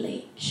to the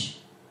ledge.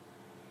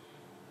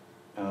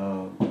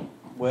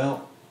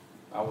 Well,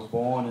 I was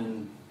born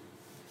in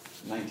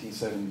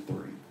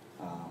 1973.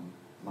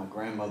 My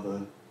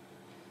grandmother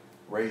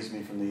raised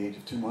me from the age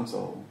of 2 months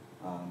old,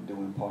 due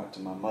in part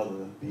to my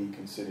mother being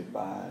considered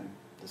by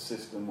the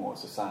system or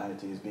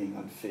society as being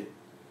unfit.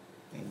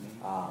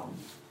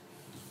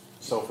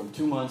 So from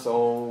 2 months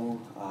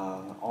old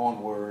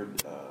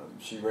onward,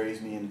 she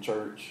raised me in the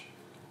church,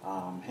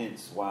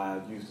 hence why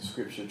I use the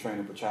scripture, train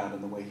up a child in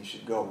the way he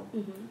should go.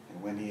 Mm-hmm.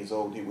 And when he is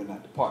old, he will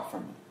not depart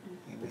from it.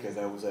 Mm-hmm. Because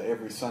that was a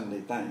every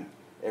Sunday thing.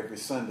 Every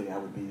Sunday I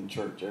would be in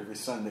church. Every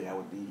Sunday I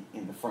would be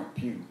in the front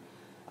pew.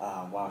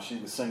 While she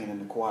was singing in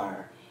the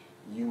choir,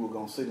 you were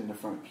going to sit in the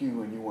front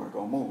pew and you weren't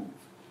going to move.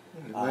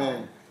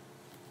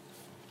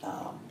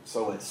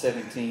 So at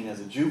 17, as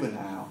a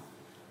juvenile,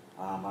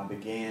 I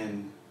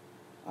began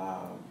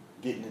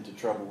getting into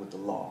trouble with the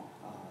law.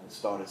 It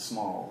started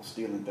small,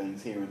 stealing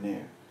things here and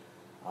there.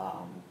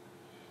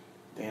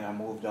 Then I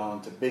moved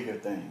on to bigger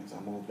things. I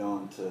moved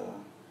on to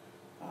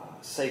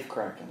safe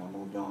cracking. I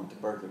moved on to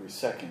burglary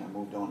second. I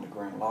moved on to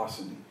grand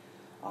larceny.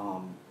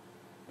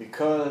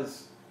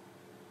 Because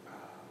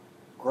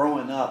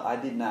growing up, I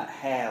did not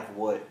have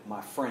what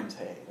my friends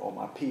had or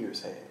my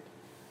peers had.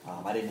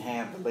 I didn't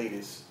have the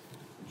latest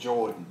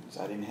Jordans.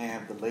 I didn't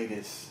have the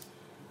latest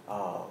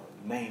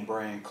name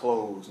brand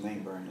clothes,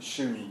 name brand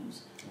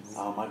shoes.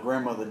 My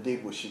grandmother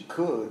did what she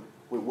could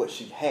with what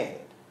she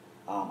had.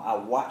 I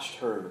watched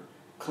her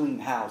clean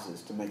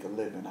houses to make a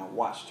living. I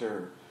watched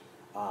her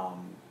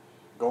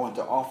go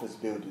into office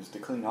buildings to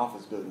clean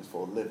office buildings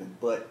for a living.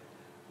 But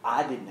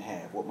I didn't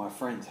have what my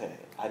friends had.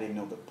 I didn't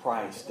know the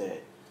price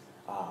that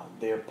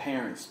their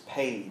parents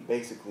paid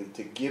basically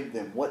to give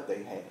them what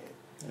they had.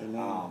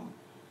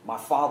 My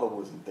father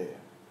wasn't there.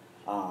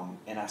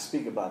 And I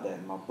speak about that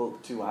in my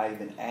book too. I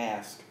even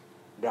ask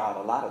God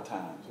a lot of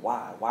times,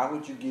 why? Why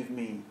would you give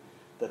me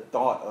the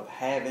thought of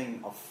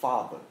having a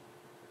father,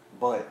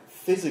 but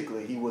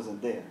physically he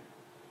wasn't there?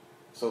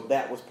 So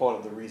that was part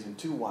of the reason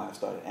too why I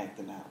started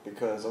acting out.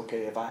 Because,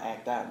 okay, if I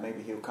act out,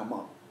 maybe he'll come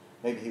up.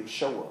 Maybe he'll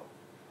show up.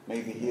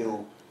 Maybe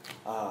he'll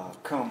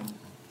come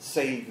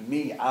save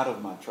me out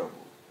of my trouble.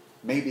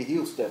 Maybe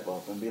he'll step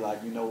up and be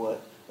like, you know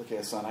what? Look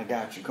here, son, I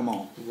got you. Come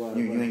on.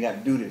 You ain't got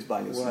to do this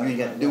by yourself. You ain't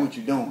got to do what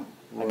you're doing.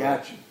 I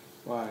got you.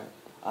 Right.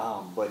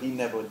 But he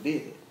never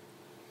did.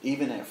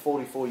 Even at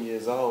 44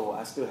 years old,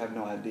 I still have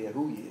no idea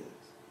who he is.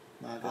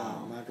 My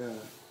God, my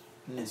God.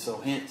 And so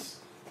hence,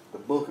 the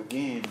book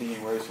again,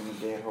 Being Raised from the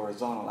Dead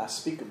Horizontal, I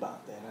speak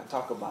about that. I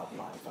talk about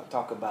life. I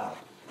talk about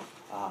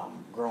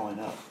growing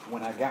up.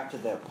 When I got to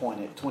that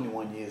point at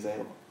 21 years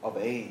of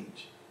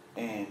age,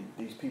 and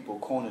these people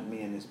cornered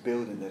me in this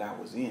building that I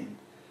was in,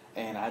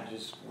 and I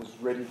just was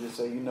ready to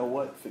say, you know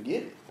what,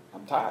 forget it.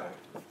 I'm tired.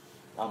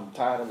 I'm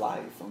tired of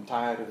life. I'm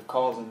tired of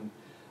causing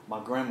my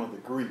grandmother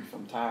grief.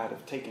 I'm tired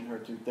of taking her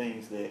through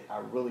things that I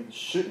really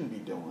shouldn't be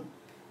doing.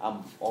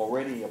 I'm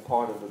already a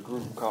part of a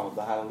group called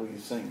the Hallelujah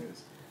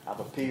Singers. I've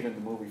appeared in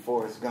the movie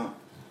Forrest Gump.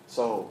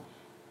 So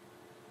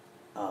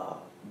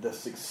the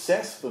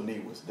success for me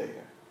was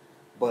there,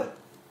 but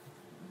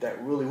that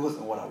really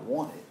wasn't what I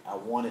wanted. I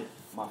wanted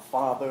my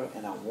father,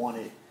 and I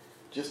wanted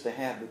just to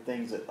have the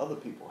things that other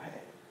people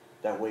had.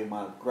 That way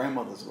my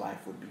grandmother's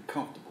life would be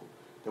comfortable.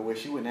 That way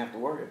she wouldn't have to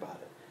worry about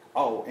it.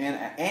 Oh, and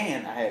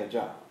I had a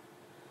job.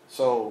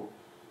 So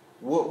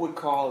what would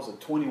cause a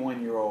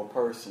 21-year-old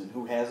person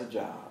who has a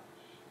job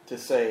to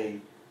say,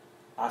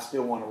 I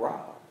still want to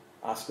rob,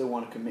 I still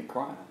want to commit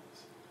crimes?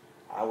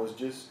 I was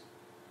just,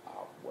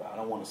 well, I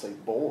don't want to say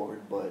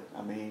bored, but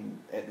I mean,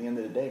 at the end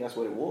of the day, that's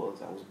what it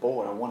was. I was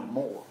bored. I wanted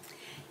more.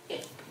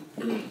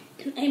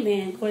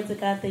 Amen. Glory to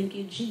God. Thank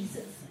you,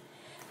 Jesus.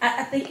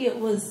 I think it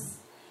was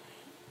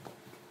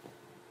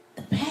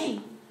the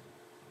pain.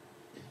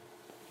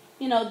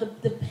 You know,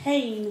 the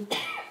pain,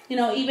 you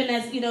know, even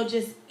as, you know,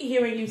 just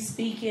hearing you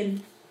speak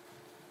and,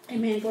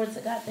 amen, glory to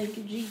God, thank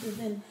you, Jesus,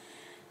 and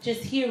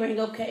just hearing,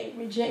 okay,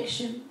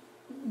 rejection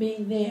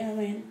being there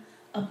and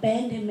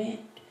abandonment,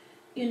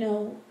 you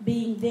know,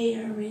 being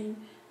there and,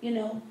 you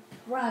know,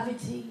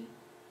 poverty,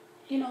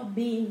 you know,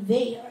 being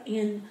there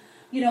and,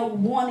 you know,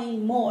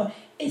 wanting more.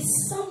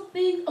 It's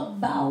something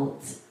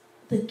about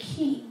the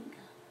King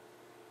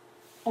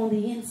on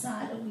the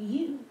inside of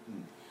you.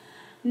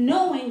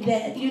 Knowing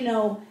that, you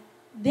know,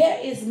 there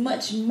is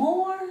much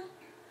more,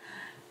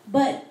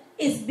 but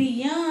it's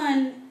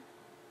beyond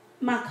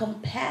my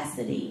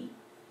capacity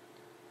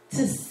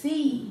to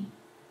see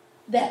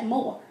that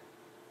more.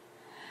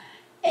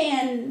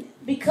 And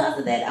because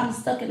of that, I'm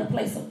stuck in a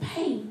place of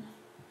pain.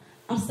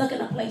 I'm stuck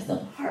in a place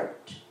of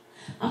hurt.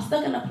 I'm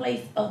stuck in a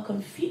place of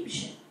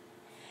confusion.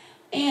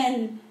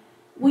 And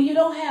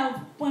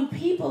when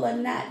people are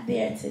not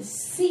there to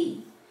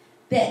see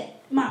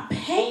that my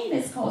pain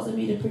is causing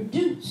me to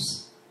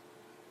produce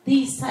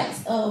these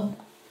types of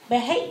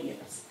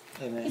behaviors.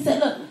 Amen. He said,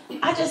 look,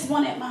 I just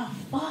wanted my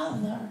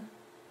father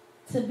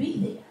to be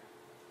there.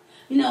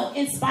 You know,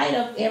 in spite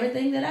of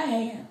everything that I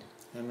had.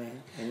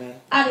 Amen.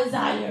 Amen. I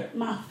desired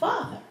my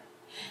father.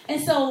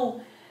 And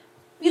so,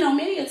 you know,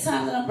 many of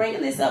times, and I'm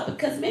bringing this up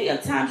because many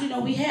of times, you know,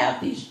 we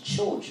have these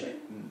children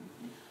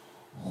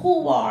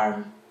who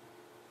are,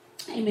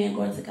 amen,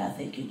 glory to God,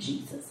 thank you,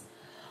 Jesus,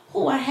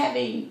 who are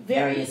having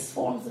various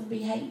forms of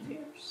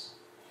behaviors.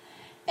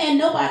 And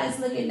nobody's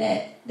looking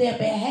at their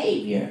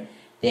behavior.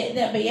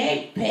 Their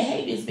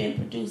behavior is being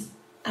produced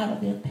out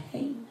of their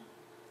pain.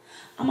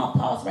 I'm going to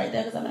pause right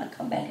there because I'm going to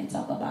come back and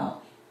talk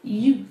about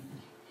youth.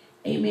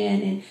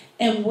 Amen.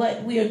 And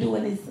what we are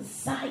doing in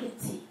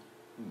society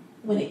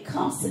when it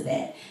comes to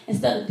that,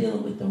 instead of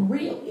dealing with the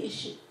real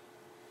issue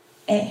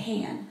at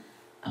hand.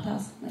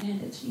 Apostle, I'm going to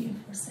hand it to you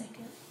for a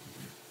second.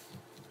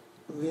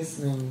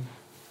 Listening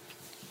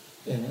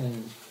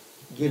and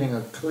getting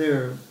a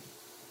clear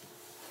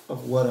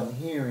of what I'm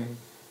hearing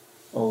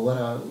or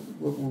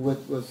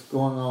what was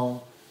going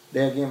on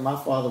there again, my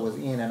father was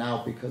in and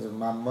out because of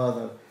my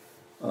mother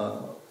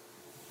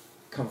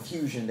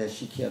confusion that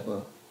she kept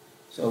up.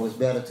 So it was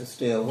better to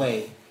stay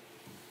away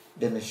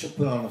than to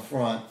put on the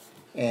front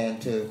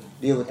and to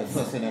deal with the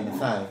fussing and the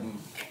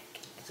fighting.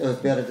 So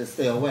it's better to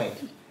stay away.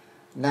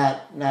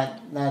 Not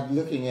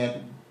looking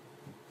at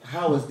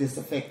how is this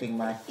affecting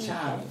my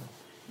child,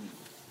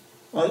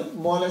 or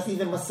more or less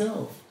even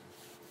myself.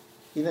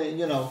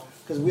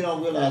 Because we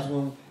don't realize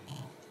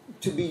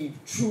to be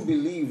true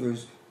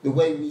believers, the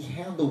way we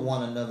handle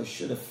one another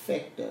should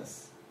affect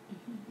us.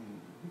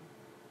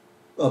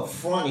 Up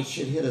front, it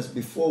should hit us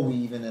before we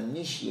even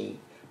initiate,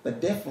 but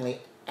definitely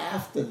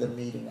after the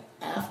meeting,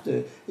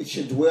 after, it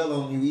should dwell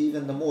on you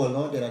even the more.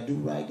 Lord, did I do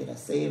right? Did I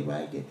say it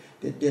right?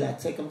 Did I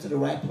take them to the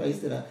right place?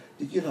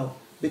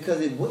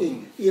 Because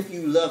if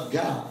you love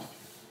God,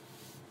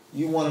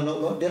 you want to know,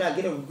 Lord, did I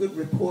get a good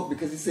report?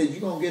 Because he said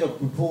you're going to get a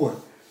report.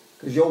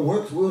 Because your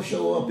works will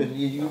show up, and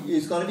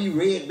it's going to be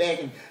read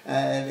back.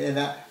 And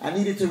I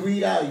needed to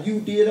read out, you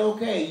did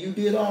okay. You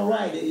did all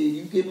right.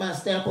 You get my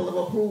stamp of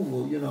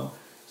approval,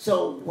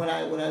 So when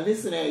I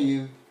listen at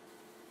you,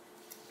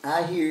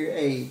 I hear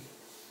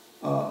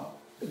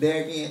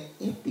there again,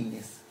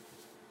 emptiness.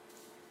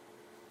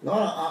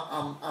 Lord,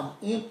 I'm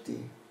empty.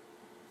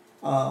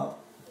 I'm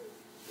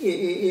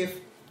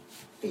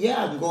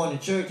going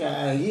to church.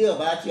 I hear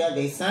about you.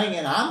 They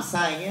singing. I'm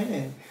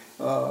singing,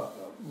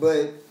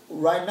 but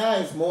right now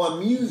it's more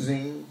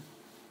amusing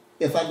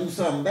if I do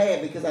something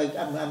bad because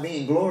I'm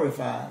being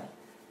glorified,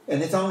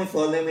 and it's only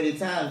for a limited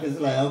time because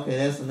it's like, okay,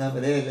 that's enough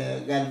of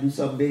that. I got to do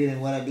something bigger than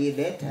what I did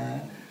that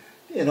time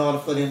in order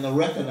for them to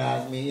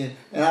recognize me.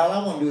 And all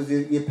I want to do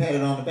is get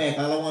patted on the back.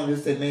 All I want to do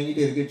is say, man, you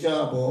did a good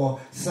job,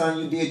 or son,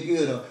 you did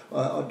good,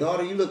 or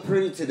daughter, you look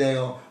pretty today,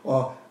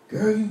 or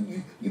girl,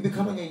 you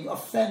becoming a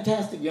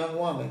fantastic young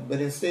woman. But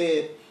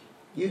instead,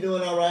 you're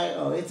doing all right,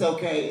 or it's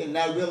okay, and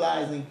not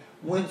realizing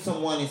when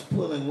someone is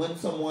pulling, when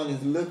someone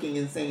is looking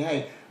and saying,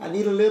 hey, I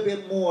need a little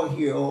bit more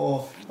here,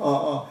 or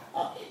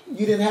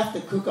you didn't have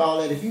to cook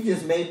all that. If you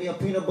just made me a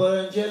peanut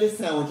butter and jelly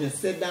sandwich and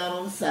sit down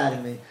on the side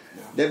of me,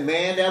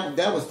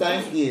 that was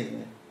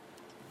Thanksgiving.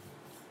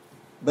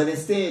 But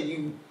instead,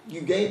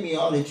 you gave me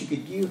all that you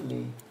could give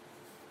me,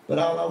 but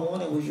all I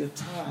wanted was your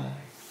time.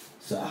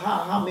 So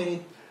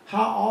how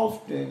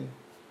often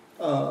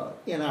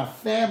in our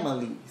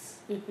families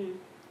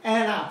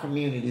and our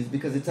communities,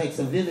 because it takes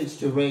a village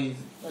to raise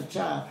a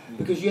child,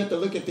 because you have to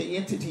look at the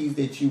entities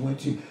that you went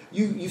to.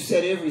 You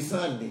said every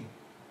Sunday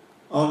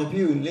on the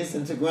pew,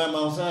 listen to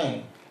Grandma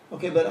sing.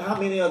 Okay, but how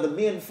many of the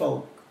men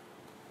folk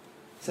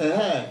say,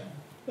 hey,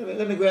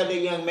 let me grab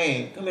that young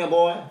man. Come here,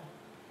 boy.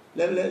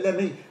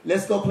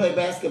 Let's go play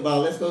basketball.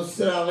 Let's go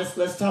sit down.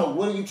 Let's talk.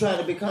 What are you trying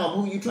to become?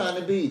 Who are you trying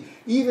to be?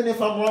 Even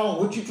if I'm wrong,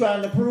 what you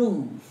trying to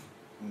prove?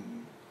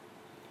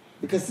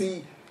 Because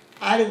see,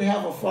 I didn't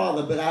have a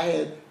father, but I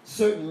had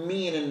certain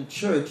men in the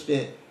church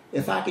that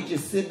if I could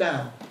just sit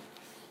down,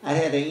 I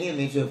had an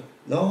image of,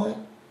 Lord,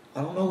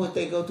 I don't know what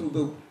they go through,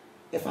 but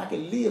if I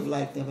could live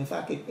like them, if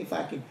I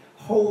could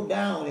hold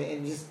down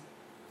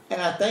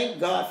and I thank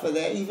God for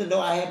that, even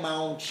though I had my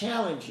own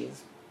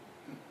challenges.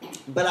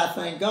 But I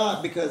thank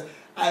God because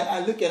I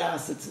look at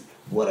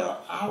what are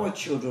our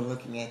children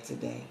looking at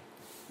today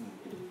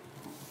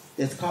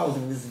that's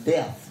causing this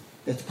death,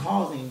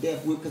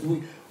 because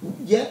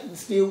yet and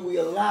still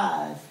we're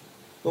alive,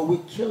 but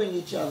we're killing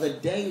each other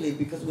daily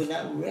because we're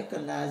not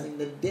recognizing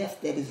the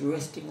death that is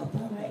resting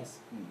upon us.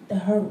 The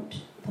hurt,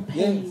 the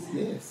pain.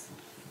 Yes.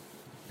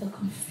 The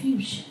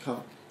confusion.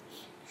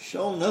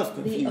 Show enough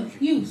confusion. The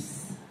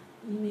abuse.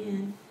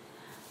 Amen.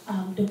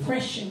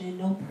 Depression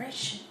and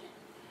oppression.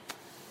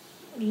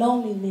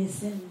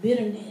 Loneliness and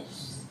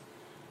bitterness.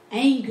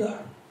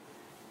 Anger.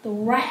 The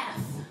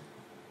wrath.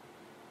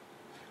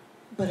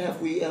 But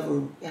have we ever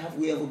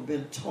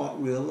been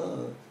taught real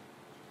love?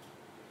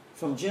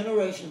 From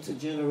generation to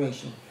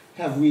generation,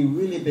 have we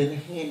really been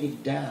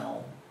handed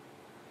down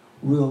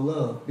real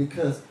love?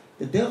 Because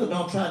the devil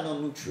don't try no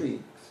new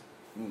tricks.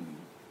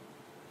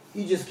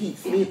 He just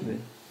keeps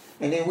flipping.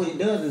 And then what he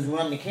does is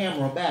run the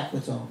camera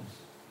backwards on us.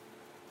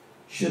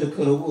 Shoulda,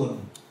 coulda, woulda.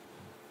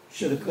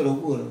 Shoulda, coulda,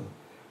 woulda.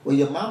 Well,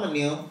 your mama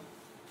knew,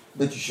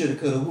 but you shoulda,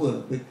 coulda,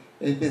 woulda. But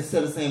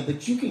instead of saying,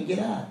 but you can get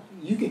out.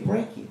 You can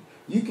break it.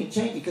 You can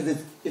change it because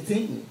it's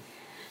in you.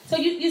 So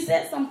you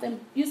said something.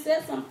 You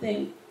said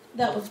something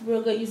that was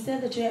real good. You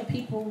said that you had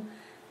people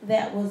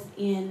that was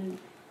in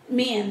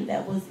men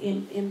that was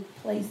in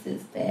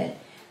places that,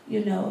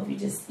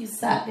 if you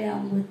sat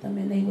down with them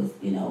and they was,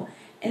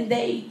 and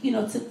they,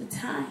 took the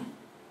time,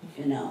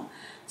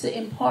 to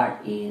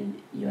impart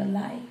in your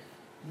life.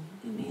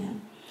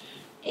 Amen.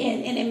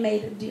 And it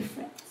made a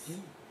difference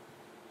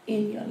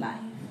in your life.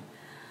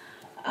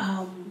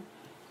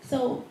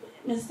 So,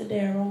 Mr.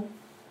 Darrell,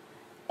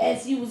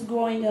 as you was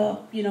growing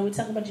up, we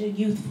talk about your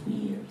youthful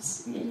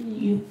years and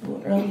you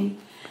were early,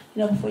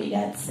 before you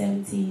got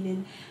 17,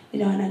 and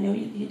and I know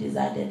you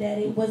desired that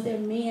daddy. Was there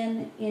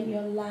men in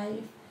your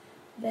life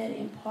that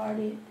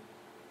imparted,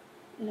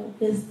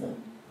 wisdom?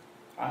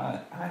 I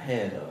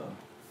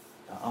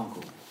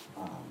uncle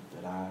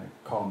that I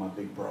call my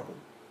big brother.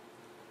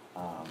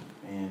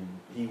 And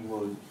he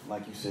would,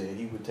 like you said,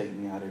 he would take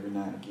me out every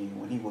now and again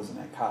when he wasn't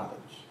at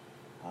college.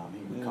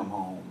 He would come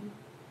home,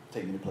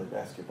 take me to play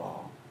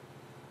basketball.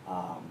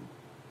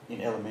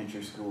 In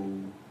elementary school,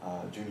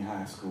 junior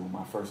high school,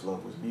 my first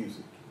love was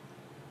music.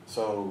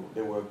 So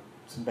there were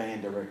some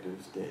band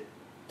directors that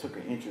took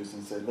an interest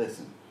and said,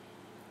 listen,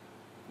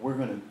 we're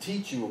going to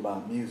teach you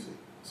about music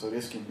so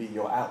this can be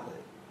your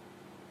outlet.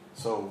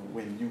 So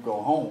when you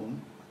go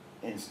home,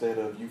 instead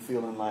of you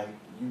feeling like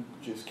you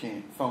just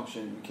can't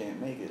function, you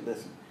can't make it,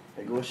 listen,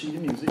 hey, go a sheet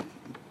of music,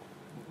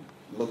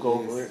 look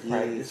over it,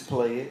 practice,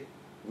 play it,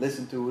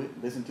 listen to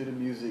the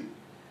music.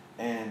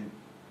 And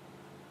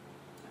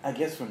I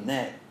guess from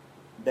that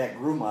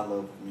grew my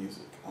love of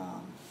music.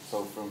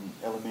 So from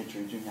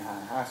elementary, junior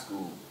high, high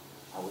school,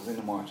 I was in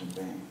the marching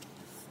band.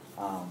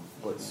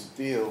 But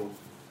still,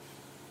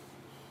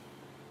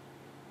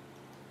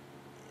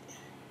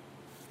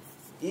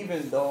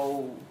 even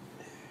though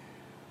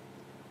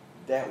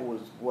that was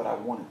what I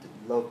wanted to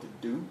love to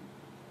do,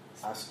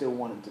 I still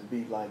wanted to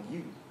be like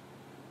you.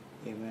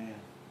 Amen.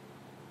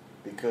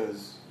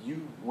 Because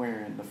you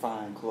wearing the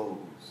fine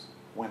clothes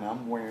when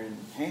I'm wearing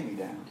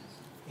hand-me-downs.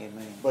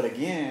 Amen. But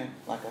again,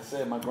 like I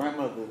said, my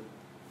grandmother,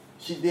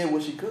 she did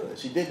what she could.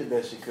 She did the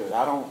best she could.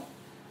 I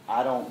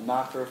don't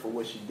knock her for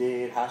what she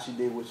did, how she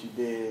did what she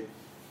did,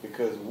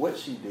 because what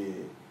she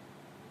did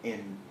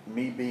in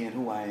me being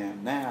who I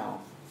am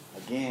now,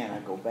 again, I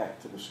go back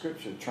to the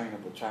scripture, train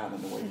up a child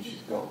in the way you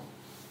should go.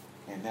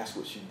 And that's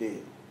what she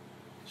did.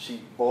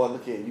 Boy,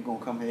 look here, you're going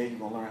to come here, you're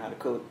going to learn how to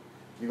cook,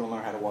 you're going to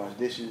learn how to wash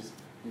dishes,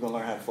 you're going to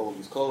learn how to fold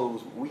these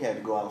clothes. We had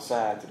to go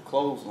outside to the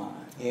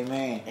clothesline.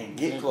 Amen. And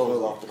get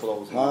clothes off the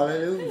clothesline.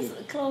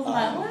 Hallelujah.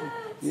 Clothesline, what?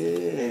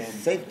 Yeah,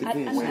 safety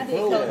pins. I did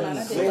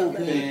clothesline.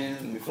 Safety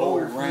pins,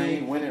 before it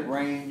rained, when it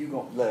rained, you're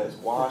going to let us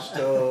wash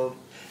tub,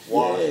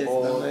 wash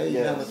board.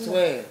 Yes, number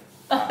 12.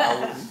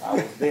 I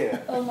was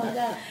there. Oh my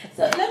God.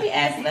 So I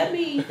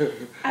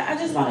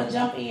just want to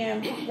jump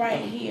in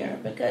right here,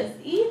 because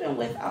even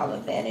with all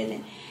of that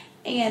and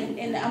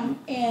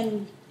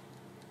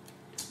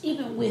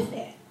even with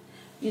that,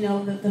 you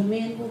know, the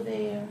men were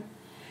there,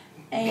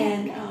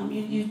 and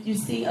you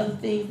see other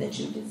things that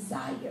you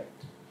desired,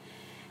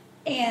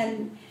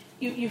 and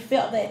you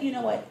felt that, you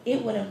know what,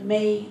 it would have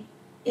made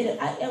it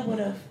would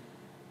have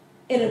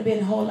been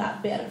a whole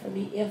lot better for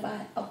me if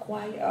I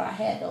acquired or I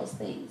had those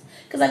things.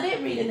 Because I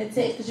did read in the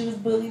text, because you was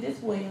bullied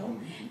as well.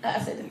 I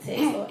said the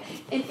text, or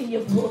in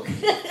your book.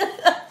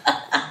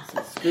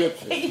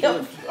 Scripture. In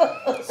your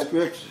book.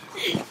 Scripture.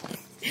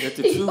 Let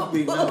the truth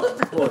be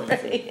known.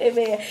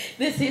 Amen.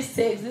 This is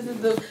text. This is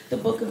the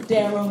book of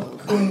Darryl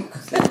Cook.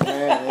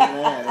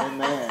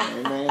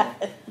 Amen.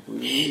 We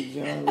read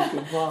John, Luke,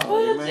 and Paul.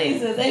 Oh, amen.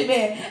 Jesus,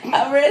 amen.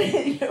 I read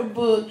in your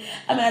book.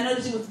 I mean, I know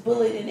that you was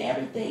bullied and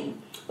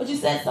everything. But you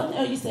said something,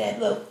 or you said,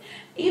 look,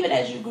 even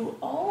as you grew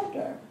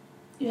older,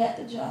 you had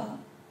the job.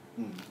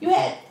 You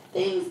had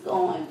things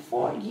going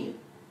for you.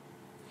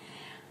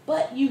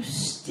 But you were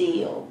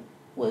still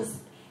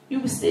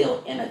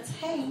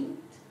entertained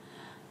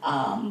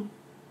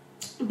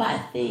by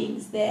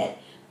things that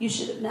you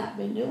should have not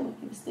been doing.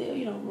 You were still,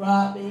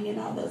 robbing and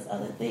all those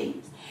other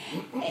things.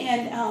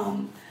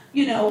 And,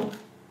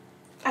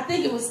 I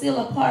think it was still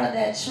a part of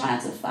that trying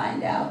to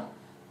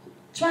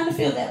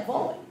fill that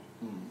void.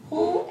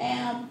 Who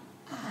am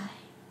I?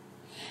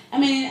 I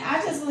mean,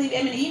 I just believe,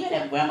 even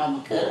if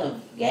grandmama could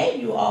have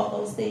gave you all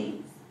those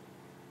things,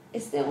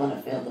 it still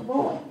wouldn't fill the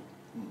void.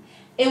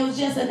 It was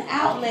just an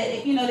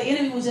outlet. The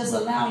enemy was just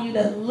allowing you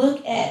to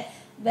look at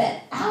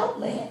that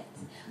outlet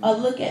or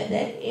look at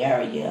that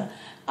area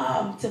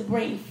to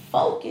bring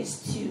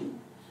focus to,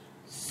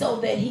 so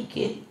that he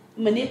could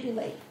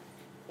manipulate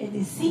and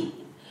deceive,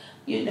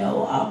 you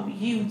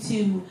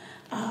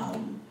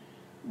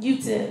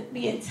to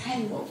be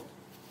entangled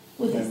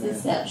with his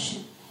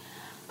deception,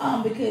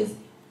 because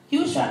he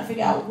was trying to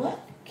figure out, what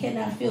can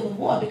I fill the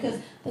void? Because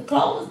the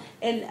clothes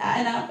and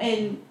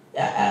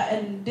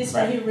this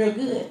right here real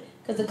good,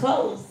 because the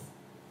clothes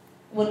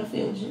wouldn't have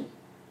filled you.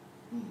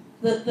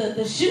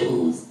 The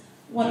shoes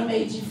wouldn't have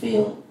made you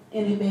feel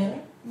any better.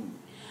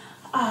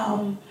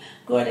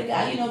 Glory to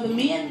God. The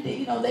men,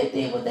 they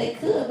did what they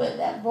could, but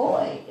that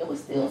void, it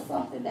was still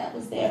something that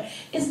was there.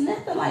 It's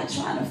nothing like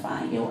trying to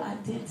find your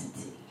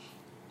identity.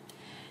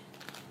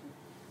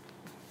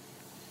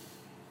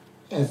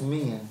 As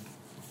men,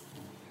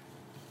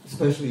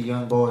 especially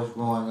young boys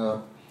growing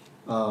up,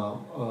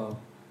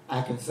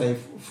 I can say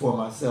for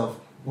myself,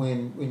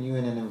 when you're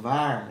in an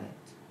environment,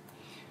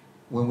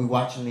 when we're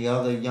watching the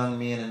other young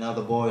men and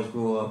other boys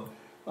grow up,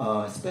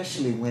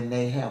 especially when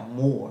they have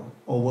more,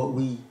 or what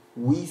we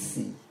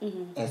see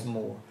as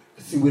more.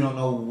 See, we don't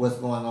know what's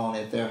going on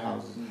at their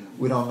houses.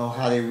 We don't know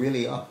how they're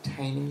really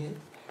obtaining it.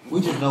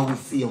 We just know we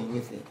see them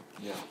with it.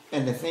 Yeah.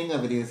 And the thing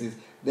of it is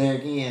there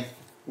again,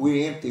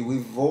 we're empty, we're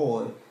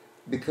void,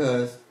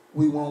 because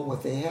we want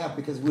what they have,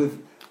 because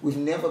we've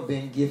never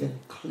been given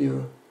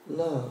clear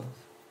love.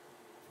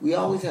 We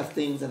always have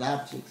things and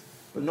objects,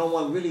 but no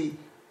one really,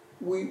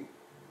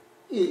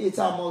 it's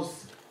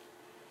almost,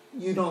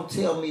 you don't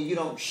tell me, you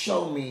don't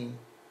show me.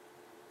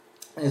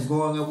 As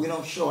growing up, we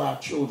don't show our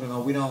children,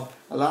 or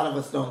a lot of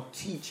us don't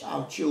teach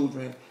our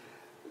children.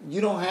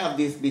 You don't have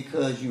this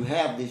because you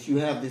have this. You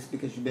have this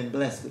because you've been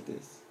blessed with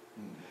this.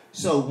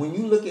 So when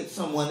you look at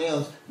someone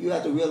else, you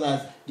have to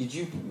realize,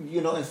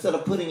 instead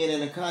of putting it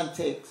in a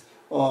context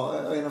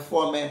or in a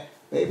format,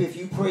 baby, if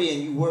you pray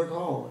and you work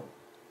hard,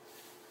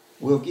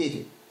 we'll get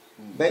it.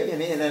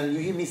 And you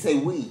hear me say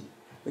we,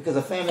 because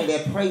a family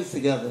that prays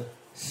together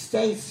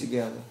stays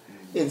together.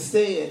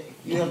 Instead,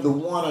 you have the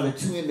one or the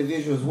two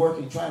individuals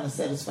working, trying to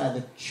satisfy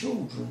the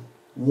children's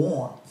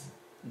wants,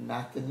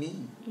 not the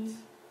needs.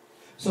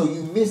 So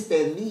you miss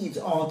their needs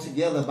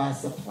altogether by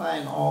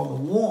supplying all the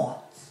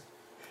wants.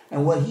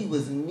 And what he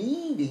was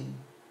needing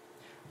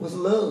was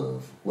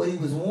love. What he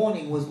was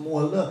wanting was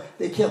more love.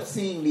 They kept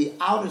seeing the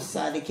outer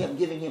side. They kept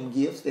giving him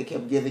gifts. They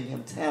kept giving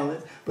him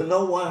talents. But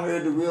no one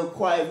heard the real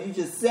cry of, you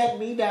just set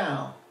me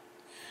down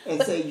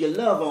and say you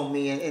love on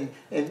me, and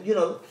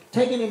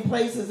taking him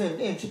places, and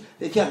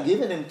they kept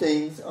giving him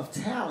things of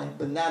talent,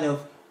 but not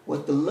of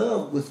what the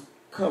love was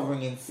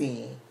covering and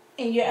seeing.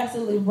 And you're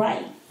absolutely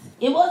right.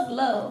 It was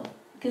love,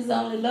 because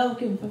only love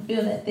can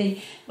fulfill that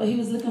thing. But he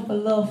was looking for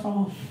love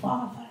from a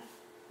father,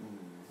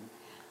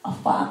 a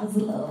father's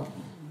love.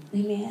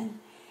 Amen.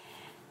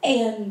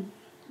 And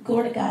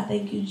glory to God,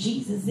 thank you,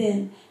 Jesus.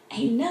 And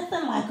ain't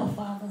nothing like a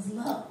father's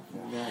love.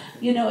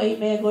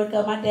 Amen. Glory to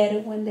God. My daddy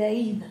wasn't there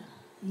either.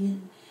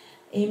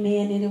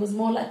 Amen. And it was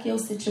more like your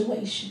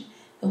situation.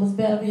 It was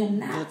better for him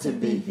not to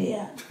be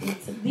there than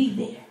to be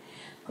there.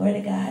 Glory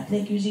to God.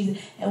 Thank you, Jesus.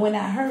 And when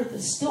I heard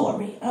the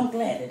story, I'm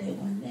glad that they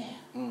weren't there.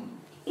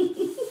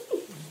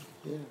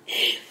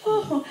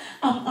 Oh,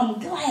 I'm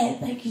glad.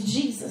 Thank you,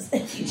 Jesus.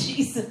 Thank you,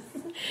 Jesus.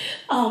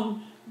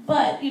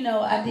 But,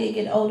 I did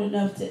get old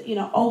enough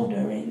to,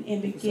 older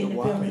and begin to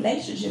build a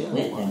relationship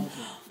with them.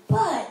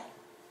 But,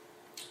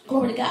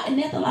 glory to God, and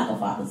nothing like a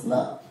father's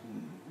love.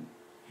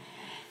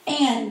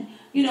 And,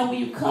 when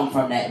you come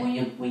from that,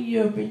 when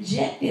you're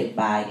rejected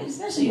by,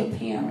 especially your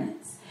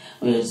parents,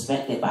 when you're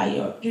rejected by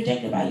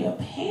your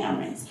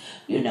parents,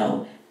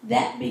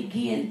 that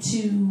begin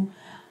to,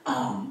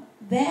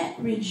 that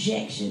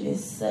rejection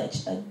is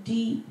such a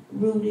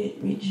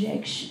deep-rooted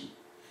rejection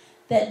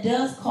that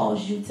does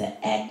cause you to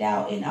act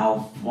out in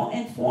all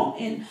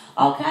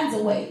kinds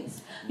of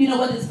ways.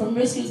 Whether it's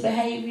promiscuous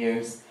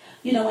behaviors,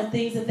 and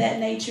things of that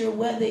nature,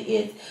 whether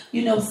it's,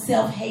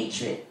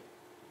 self-hatred,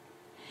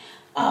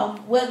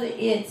 whether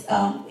it's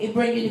it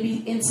brings you to be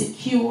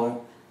insecure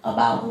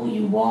about who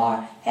you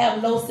are,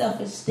 have low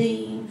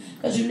self-esteem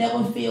because you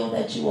never feel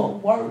that you are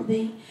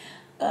worthy.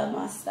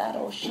 Well,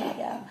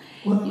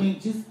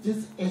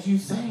 just as you're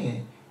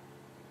saying,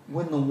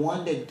 when the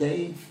one that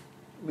gave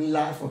me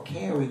life or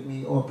carried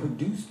me or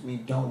produced me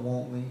don't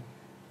want me,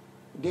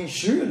 then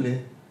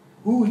surely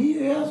who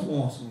else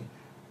wants me?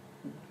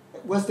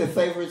 What's their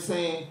favorite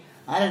saying?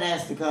 I didn't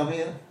ask to come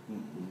here.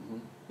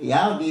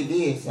 Y'all did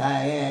this.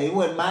 It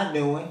wasn't my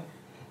doing.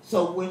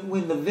 So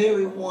when the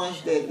very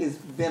ones that has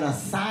been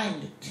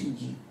assigned to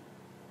you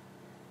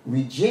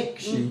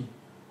rejects you,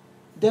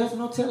 there's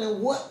no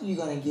telling what you're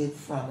going to get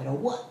from it or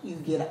what you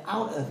get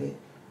out of it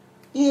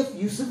if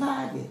you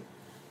survive it.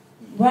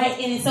 Right,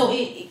 and so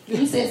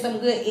you said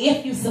something good,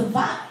 if you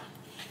survive.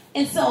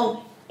 And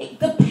so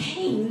the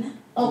pain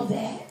of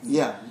that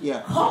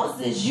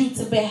causes you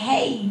to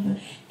behave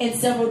in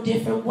several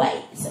different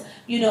ways.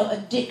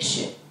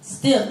 Addiction,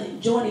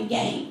 stealing, joining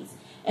gangs,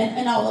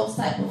 and all those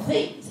type of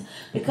things.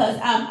 Because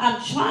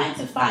I'm trying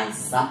to find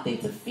something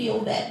to fill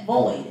that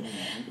void,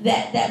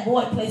 that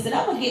void place. And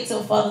I'm going to get to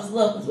a father's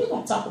love, because we're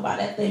going to talk about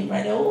that thing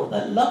right there. Oh,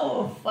 the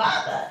love of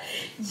Father,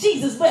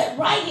 Jesus. But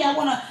right here, I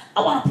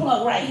want to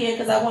plug right here,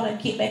 because I want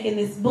to get back in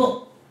this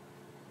book.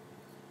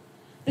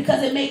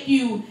 Because it make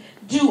you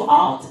do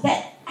all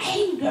that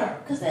anger,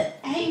 because that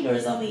anger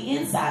is on the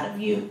inside of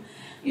you.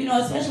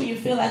 Especially when you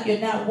feel like you're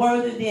not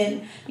worthy,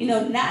 then,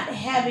 not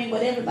having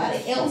what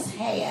everybody else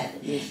had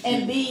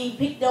and being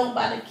picked on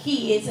by the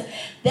kids,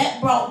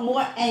 that brought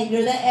more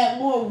anger, that added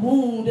more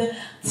wound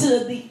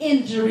to the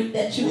injury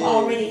that you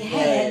already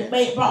had.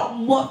 It brought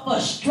more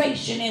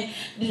frustration and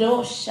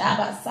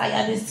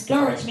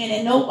discouragement,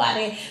 and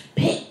nobody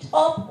picked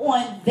up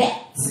on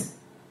that.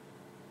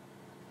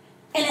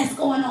 And that's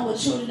going on with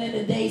children in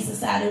today's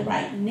society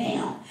right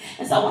now.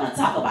 And so I want to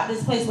talk about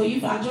this place where you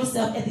found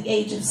yourself at the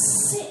age of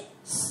 6.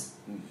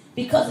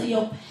 Because of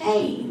your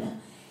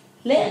pain,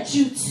 led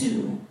you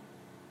to.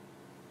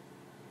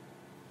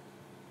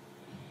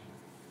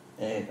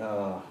 At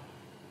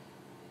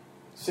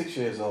 6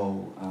 years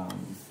old,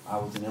 I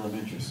was in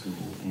elementary school,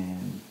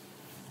 and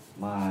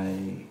my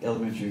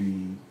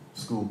elementary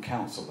school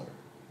counselor,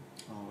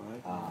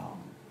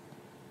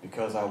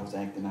 because I was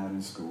acting out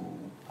in school,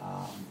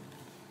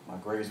 my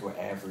grades were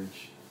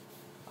average.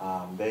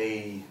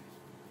 They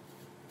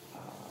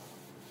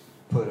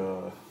put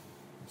a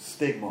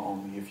stigma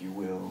on me, if you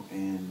will,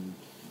 and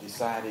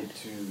decided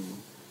to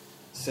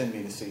send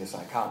me to see a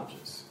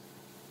psychologist,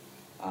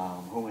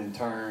 who in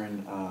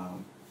turn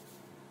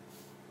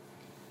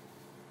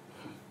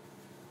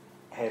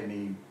had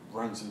me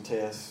run some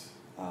tests,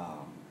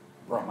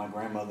 brought my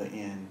grandmother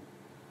in.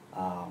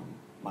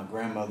 My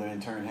grandmother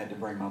in turn had to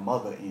bring my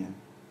mother in,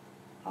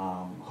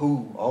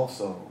 who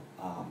also,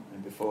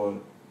 and before,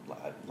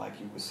 like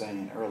you were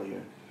saying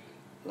earlier,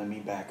 let me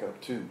back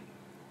up too.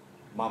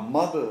 My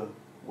mother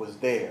was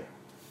there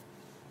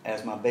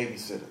as my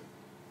babysitter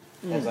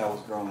as I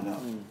was growing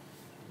up.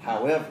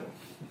 However,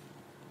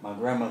 my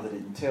grandmother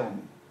didn't tell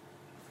me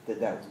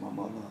that was my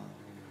mother.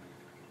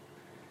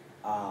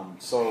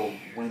 So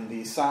when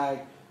the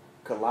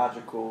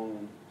psychological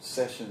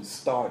session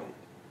started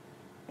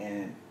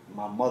and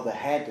my mother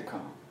had to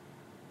come,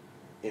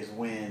 is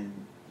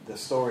when the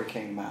story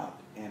came out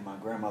and my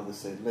grandmother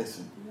said,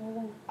 listen,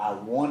 I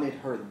wanted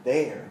her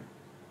there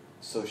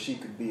so she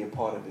could be a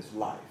part of his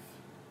life.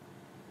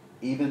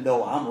 Even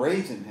though I'm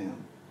raising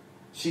him,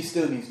 she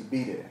still needs to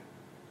be there.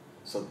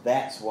 So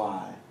that's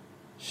why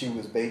she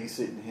was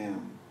babysitting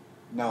him.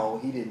 No,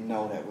 he didn't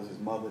know that was his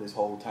mother this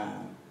whole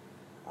time.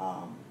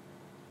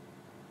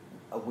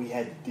 We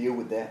had to deal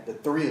with that. The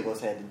three of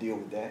us had to deal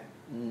with that.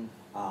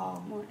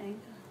 More anger.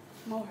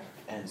 More.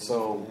 And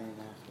so,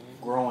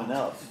 growing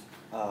up,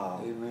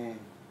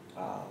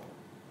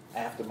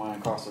 after my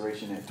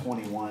incarceration at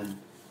 21,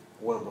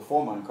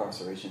 before my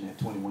incarceration at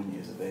 21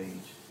 years of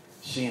age,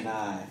 she and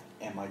I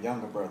and my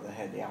younger brother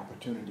had the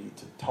opportunity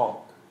to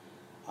talk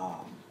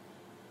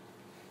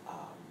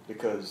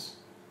because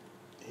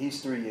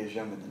he's 3 years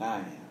younger than I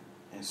am.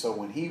 And so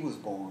when he was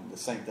born, the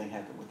same thing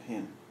happened with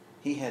him.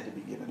 He had to be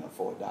given up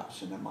for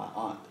adoption, and my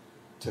aunt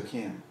took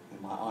him,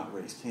 and my aunt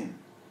raised him.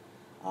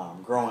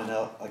 Growing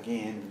up,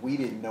 again, we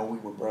didn't know we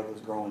were brothers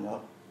growing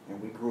up, and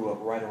we grew up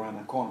right around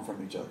the corner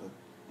from each other,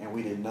 and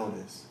we didn't know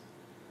this.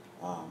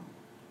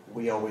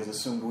 We always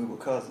assumed we were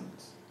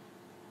cousins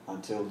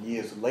until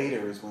years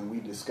later is when we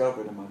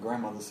discovered, and my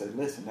grandmother said,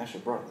 listen, that's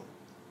your brother.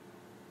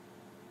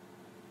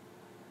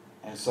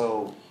 And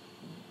so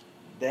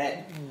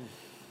that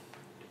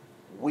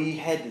we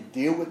had to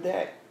deal with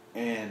that,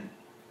 and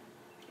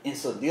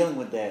so dealing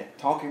with that,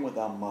 talking with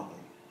our mother,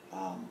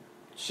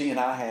 she and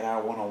I had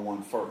our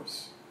one-on-one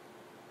first,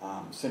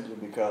 simply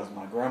because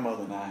my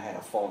grandmother and I had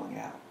a falling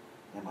out,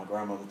 and my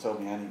grandmother told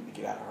me I needed to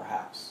get out of her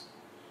house.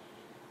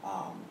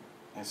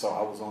 And so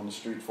I was on the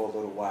street for a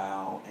little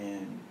while,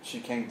 and she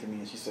came to me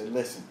and she said,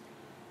 listen,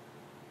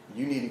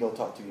 you need to go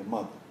talk to your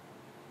mother.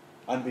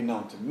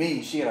 Unbeknown to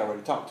me, she had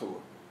already talked to her.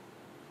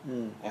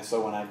 And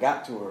so when I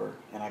got to her,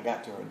 and I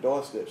got to her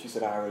doorstep, she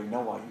said, I already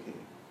know why you're here.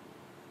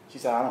 She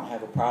said, I don't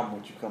have a problem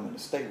with you coming to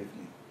stay with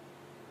me.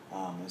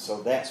 And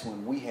so that's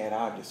when we had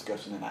our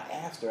discussion, and I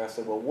asked her, I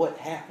said, well, what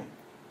happened?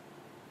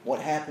 What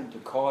happened to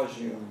cause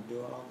you do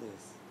all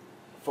this?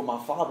 For my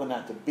father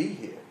not to be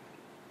here?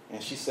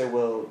 And she said,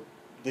 well,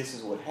 this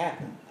is what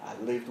happened. I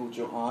lived with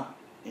your aunt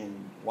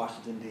in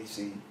Washington,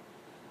 D.C.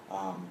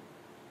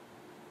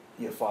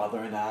 Your father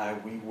and I,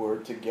 we were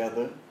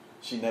together.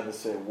 She never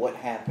said what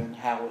happened,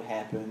 how it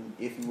happened,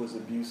 if he was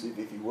abusive,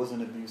 if he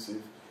wasn't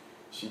abusive.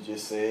 She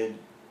just said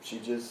she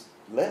just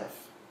left.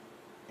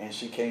 And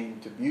she came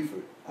to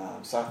Beaufort,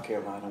 South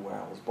Carolina, where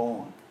I was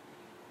born.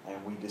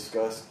 And we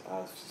discussed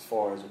as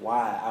far as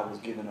why I was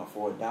given up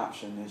for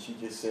adoption. And she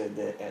just said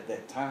that at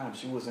that time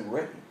she wasn't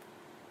ready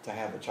to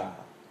have a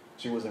child.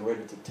 She wasn't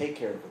ready to take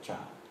care of a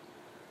child.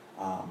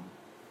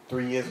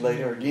 3 years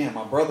later, again,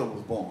 my brother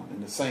was born,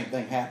 and the same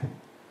thing happened.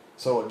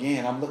 So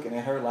again, I'm looking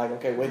at her like,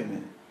 okay, wait a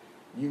minute.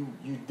 You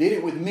did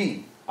it with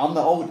me. I'm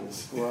the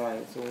oldest.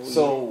 Right.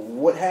 So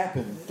what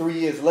happened 3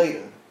 years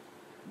later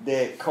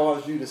that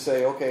caused you to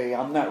say, okay,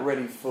 I'm not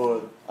ready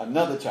for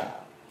another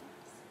child?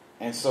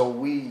 And so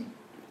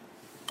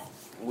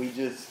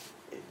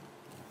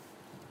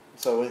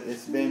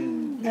it's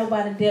been...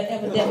 Nobody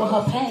ever dealt with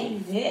her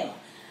pain. Yeah.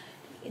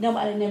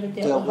 Nobody never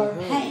dealt with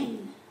her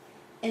pain.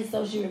 And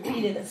so she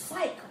repeated a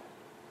cycle.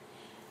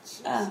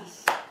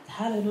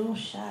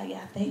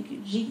 Hallelujah. Thank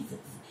you, Jesus.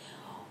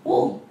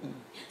 Woo.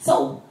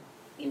 So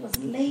he was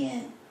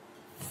laying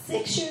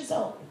 6 years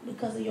old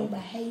because of your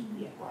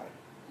behavior. Right.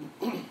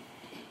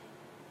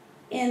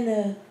 In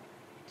the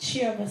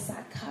chair of a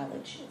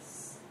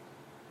psychologist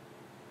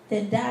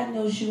that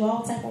diagnosed you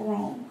all type of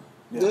wrong.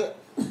 Yeah.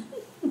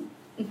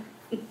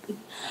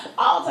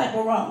 All type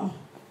of wrong.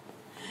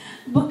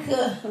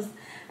 Because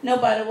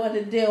nobody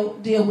wanted to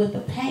deal with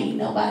the pain.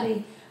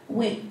 Nobody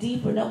went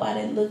deeper.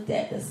 Nobody looked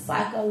at the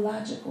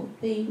psychological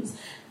things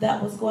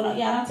that was going on.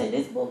 Yeah, I'll tell you,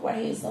 this book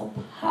right here is so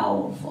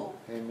powerful.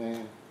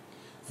 Amen.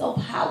 So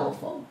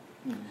powerful.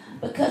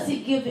 Because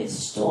he give his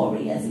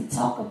story as he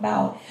talk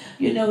about,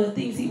 the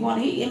things he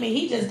wanted.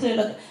 He just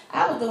clearly look.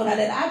 I was doing all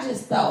that. I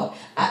just thought,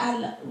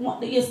 I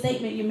want your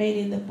statement you made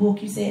in the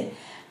book. You said,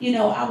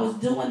 I was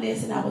doing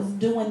this and I was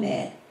doing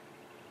that.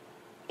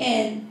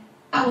 And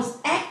I was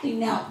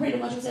acting out, pretty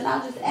much. You said, I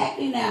was just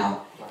acting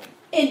out. Right.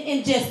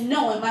 And just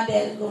knowing my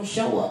dad is going to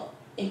show up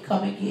and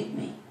come and get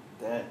me.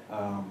 That,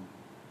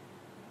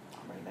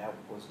 that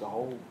was the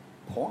whole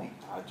point.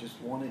 I just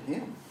wanted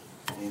him.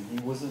 And he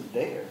wasn't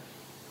there.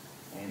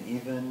 And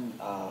even,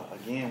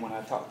 again, when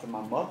I talked to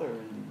my mother,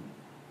 and,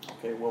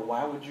 okay, well,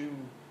 why would you,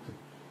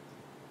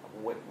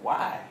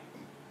 why?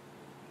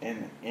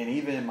 And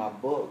even in my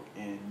book,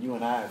 and you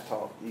and I have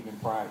talked even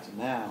prior to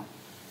now,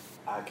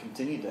 I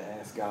continue to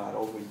ask God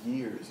over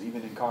years,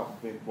 even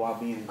while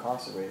being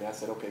incarcerated. I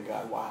said, okay,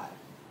 God, why?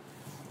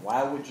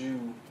 Why would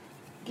you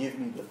give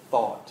me the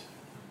thought,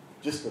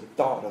 just the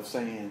thought of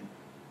saying,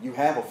 you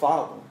have a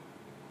father,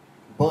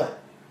 but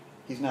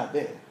he's not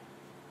there?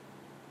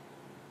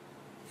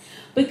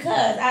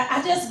 Because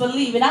I just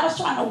believe, and I was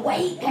trying to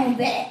wait on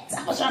that.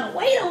 I was trying to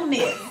wait on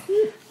this.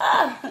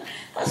 I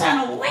was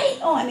trying to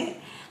wait on it.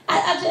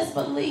 I just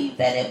believe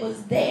that it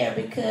was there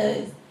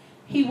because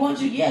he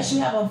wants you. Yes, you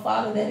have a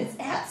father that is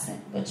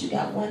absent, but you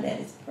got one that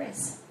is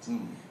present.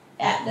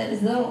 That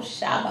is little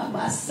Shabbat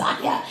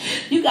Messiah.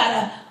 You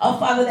got a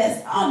father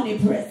that's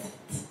omnipresent.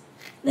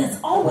 That's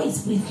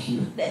always with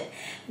you. That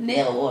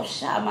never will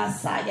Shabbat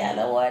Messiah.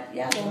 Lord,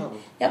 y'all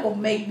gonna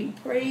make me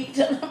preach.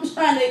 I'm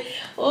trying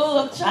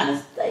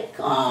to stay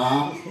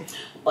calm.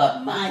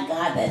 But my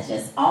God, that's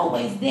just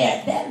always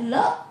there. That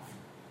love.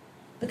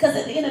 Because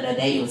at the end of the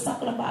day, you was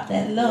talking about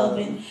that love,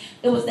 and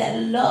it was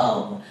that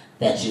love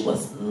that you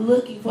was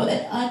looking for,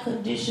 that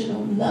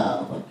unconditional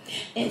love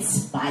in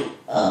spite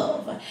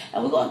of.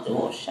 And we're going to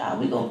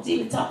we're going to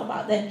even talk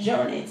about that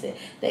journey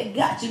that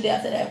got you there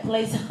to that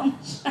place. I'm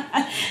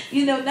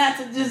trying, not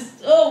to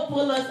just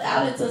pull us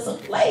out into some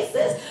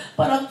places,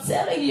 but I'm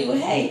telling you,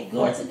 hey,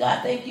 glory to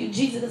God, thank you,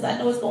 Jesus, because I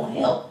know it's going to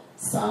help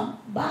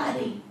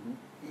somebody.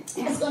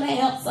 It's going to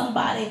help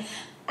somebody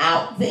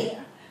out there.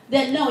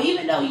 That no,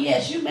 even though,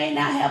 yes, you may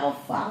not have a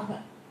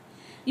father.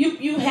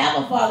 You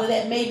have a father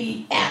that may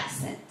be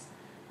absent,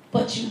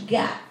 but you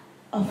got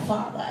a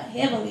father, a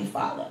heavenly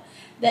father,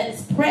 that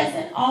is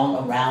present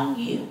all around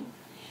you.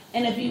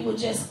 And if you would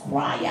just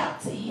cry out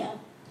to him,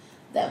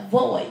 that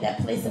void, that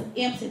place of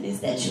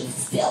emptiness that you're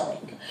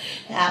feeling,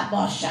 that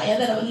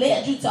have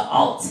led you to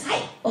all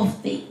type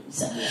of things,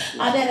 that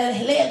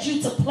have led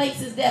you to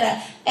places that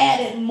are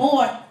added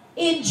more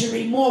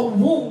injury, more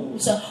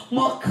wounds,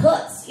 more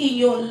cuts in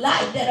your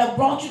life that have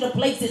brought you to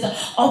places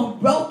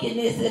of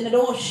brokenness and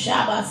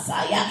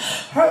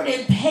hurt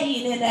and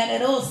pain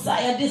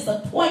and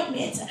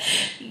disappointment.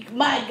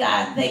 My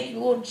God, thank you,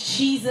 Lord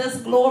Jesus.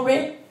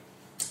 Glory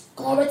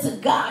to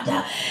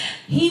God.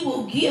 He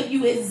will give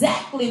you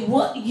exactly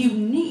what you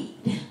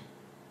need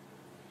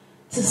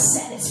to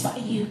satisfy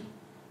you.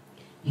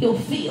 He'll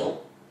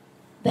fill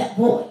that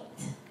void.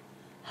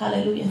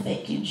 Hallelujah.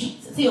 Thank you,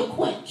 Jesus. He'll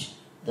quench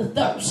the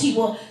thirst. He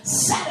will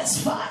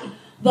satisfy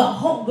the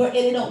hunger, and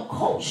it don't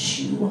cost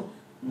you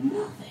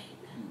nothing.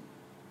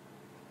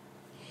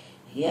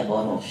 Yeah, boy,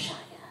 I'm going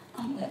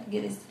to have to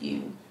get this to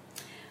you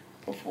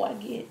before I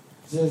get.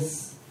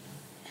 Just,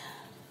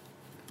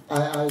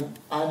 I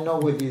know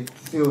what it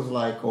feels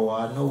like, or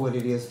I know what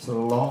it is to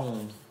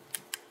long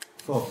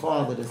for a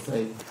father to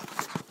say,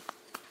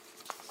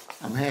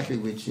 I'm happy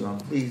with you, I'm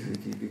pleased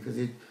with you, because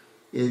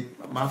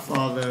my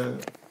father,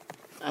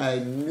 I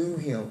knew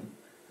him.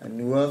 I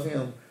knew of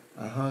him.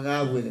 I hung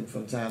out with him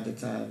from time to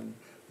time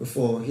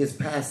before his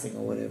passing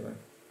or whatever.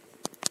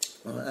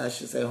 I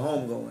should say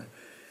homegoing.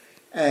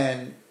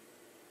 And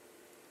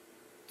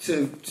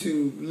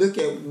to look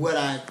at what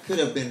I could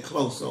have been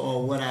closer,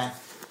 or what I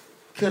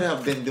could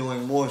have been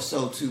doing more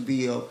so to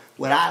be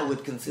what I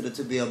would consider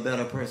to be a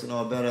better person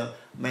or a better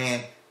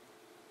man.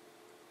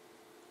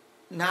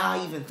 Now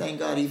I even thank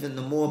God even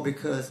the more,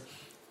 because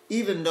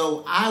even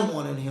though I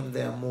wanted him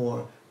there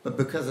more, but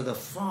because of the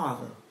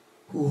Father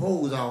who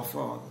holds our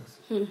fathers,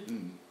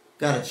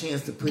 got a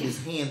chance to put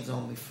his hands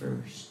on me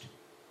first.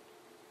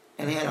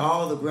 And had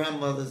all the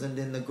grandmothers and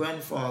then the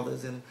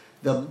grandfathers and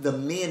the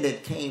men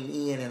that came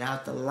in and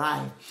out the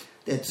life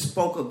that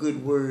spoke a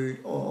good word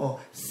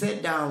or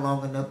sat down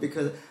long enough,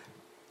 because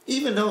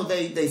even though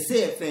they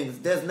said things,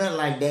 there's nothing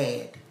like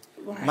Dad,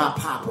 right, my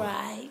papa.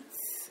 Right.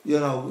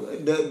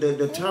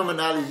 The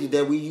terminology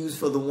that we use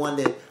for the one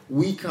that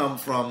we come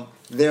from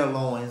their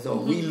loins, or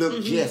we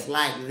look just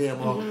like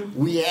them, or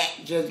we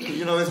act just,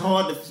 it's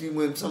hard to see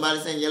when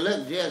somebody's saying you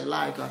look just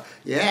like her,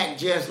 you act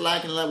just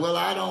like, and like, well,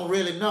 I don't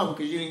really know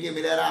because you didn't give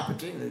me that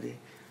opportunity.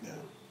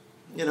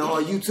 Yeah.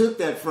 Or you took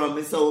that from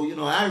me, so,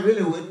 I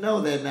really wouldn't know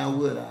that now,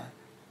 would I?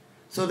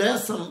 So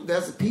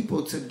there's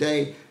people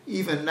today,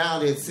 even now,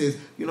 that says,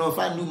 if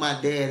I knew my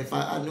dad, if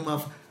I knew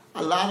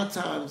a lot of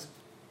times,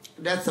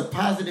 that's a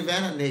positive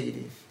and a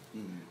negative.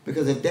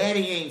 Because if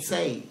daddy ain't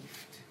saved,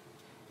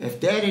 if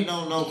daddy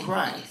don't know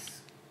Christ,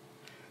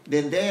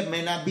 then dad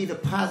may not be the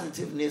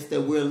positiveness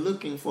that we're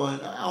looking for.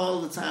 And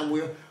all the time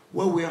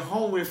what we're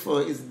hungry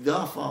for is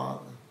the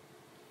Father.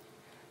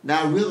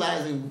 Now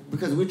realizing,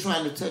 because we're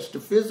trying to touch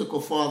the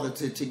physical Father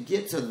to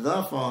get to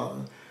the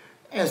Father,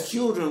 as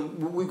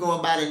children, we're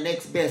going by the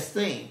next best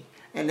thing.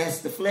 And that's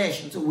the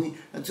flesh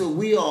until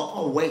we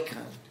are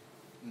awakened.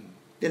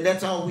 Then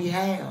that's all we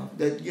have.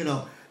 That,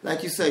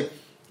 like you say,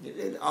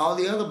 all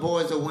the other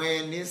boys are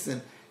wearing this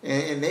and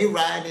they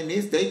riding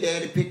this, they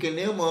daddy picking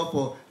them up,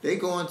 or they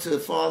going to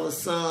father,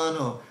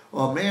 son,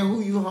 or man, who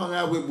you hung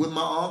out with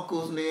my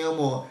uncles and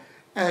them,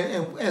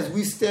 and as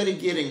we steady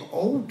getting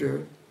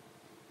older,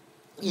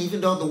 even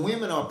though the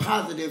women are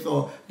positive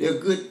or they're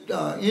good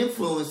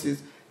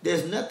influences,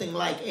 there's nothing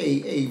like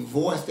a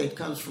voice that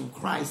comes from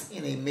Christ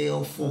in a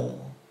male form.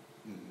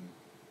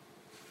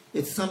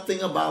 It's something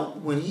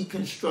about when he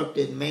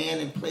constructed man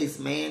and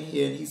placed man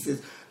here, and he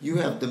says, you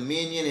have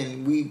dominion,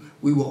 and we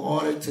were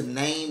ordered to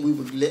name, we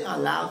were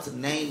allowed to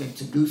name and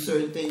to do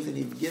certain things, and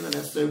he's given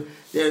us certain.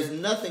 There's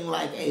nothing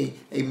like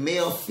a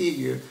male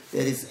figure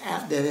that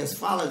has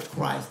followed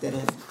Christ, that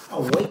has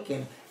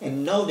awakened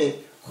and know that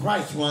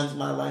Christ runs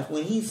my life.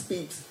 When he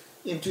speaks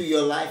into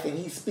your life, and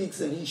he speaks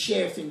and he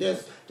shares, and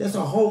there's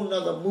a whole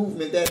nother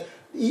movement that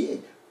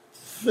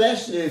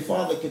fleshly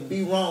father could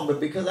be wrong, but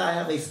because I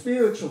have a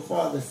spiritual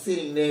father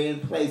sitting there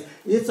in place,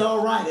 it's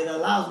all right. It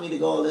allows me to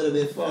go a little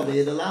bit further.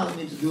 It allows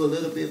me to do a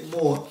little bit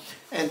more.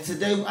 And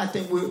today, I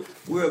think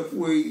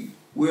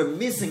we're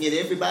missing it.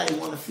 Everybody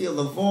want to fill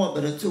the void,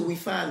 but until we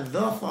find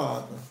the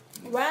Father,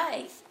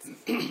 right,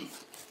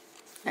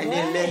 and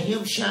then let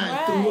Him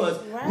shine through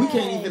us, we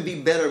can't even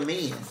be better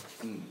men.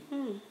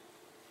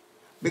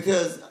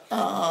 Because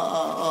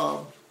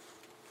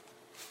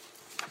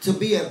to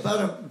be a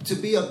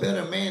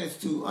better man is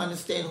to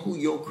understand who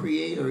your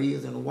Creator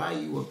is and why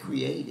you were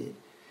created,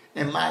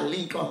 and my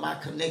link or my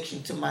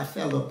connection to my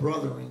fellow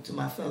brethren, to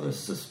my fellow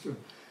sister,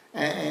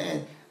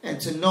 and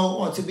to know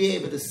or to be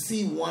able to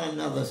see one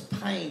another's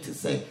pain, to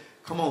say,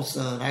 "Come on,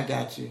 son, I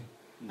got you.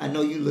 I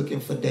know you're looking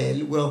for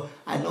daddy. Well,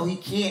 I know he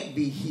can't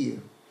be here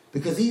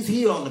because he's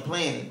here on the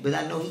planet, but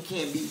I know he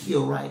can't be here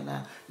right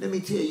now. Let me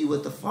tell you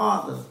what the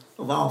Father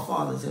of all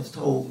fathers has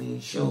told me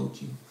and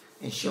showed you,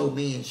 and showed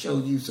me and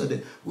showed you, so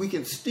that we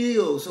can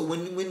still, so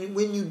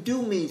when you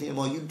do meet him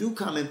or you do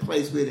come in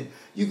place with him,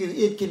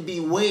 it can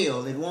be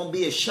well. It won't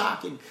be as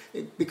shocking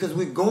because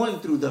we're going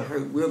through the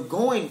hurt, we're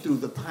going through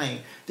the pain,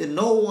 that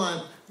no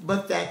one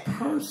but that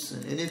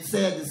person. And it's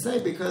sad to say,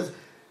 because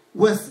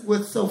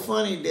what's so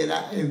funny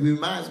that it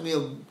reminds me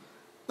of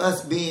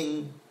us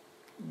being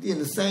in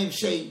the same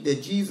shape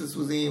that Jesus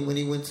was in when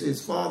he went to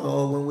his Father,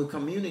 or when we're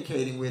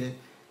communicating with him.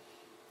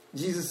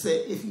 Jesus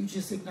said, if you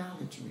just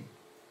acknowledge me,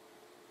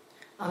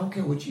 I don't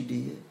care what you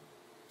did.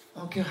 I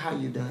don't care how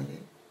you done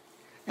it.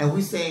 And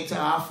we're saying to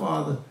our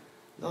Father,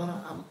 Lord,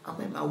 I'm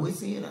at my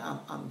wit's end.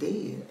 I'm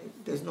dead.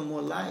 There's no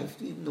more life.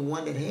 Even the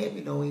one that had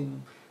me don't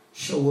even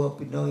show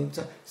up and don't even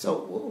talk. So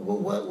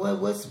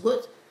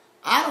what?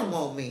 I don't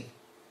want me.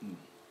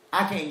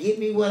 I can't get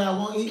me what I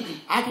want.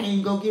 I can't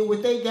even go get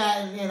what they got,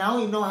 and I don't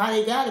even know how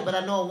they got it, but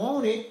I know I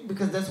want it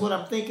because that's what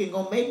I'm thinking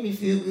gonna make me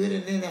feel good.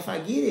 And then if I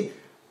get it,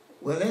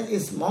 well,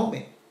 it's a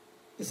moment.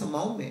 It's a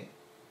moment,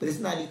 but it's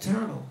not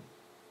eternal.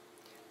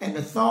 And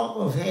the thought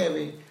of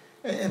having,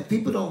 and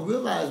people don't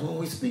realize when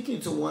we're speaking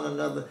to one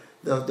another,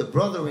 the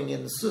brethren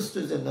and the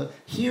sisters, and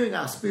hearing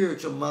our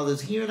spiritual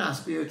mothers, hearing our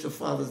spiritual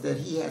fathers that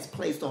he has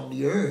placed on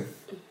the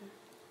earth.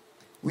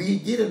 We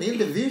get an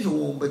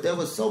individual, but there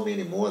were so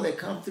many more that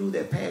come through,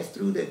 that pass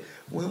through, that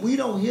when we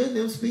don't hear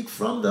them speak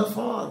from the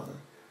Father,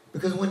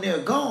 because when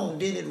they're gone,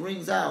 then it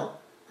rings out,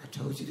 I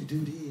told you to do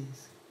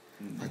this.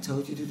 I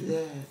told you to do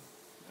that.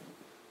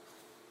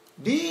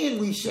 Then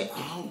we say,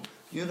 oh,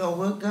 you know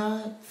what,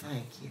 God?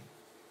 Thank you.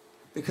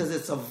 Because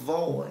it's a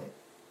void.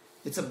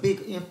 It's a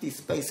big empty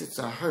space. It's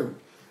a hurt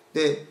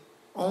that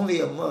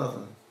only a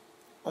mother,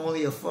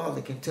 only a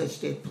father can touch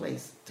that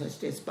place, touch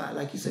that spot.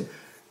 Like you said,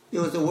 it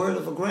was the word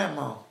of a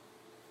grandma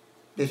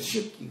that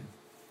shook you.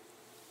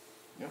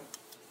 Yep.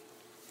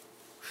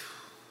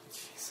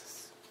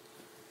 Jesus.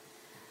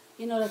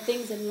 You know, the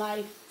things in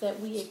life that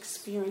we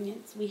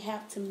experience, we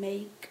have to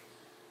make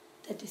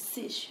the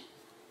decision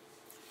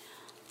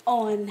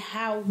on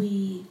how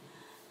we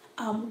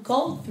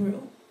go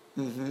through,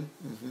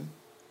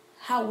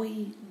 how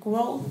we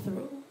grow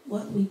through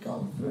what we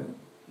go through.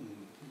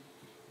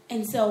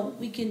 And so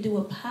we can do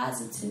it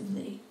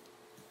positively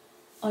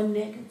or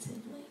negatively.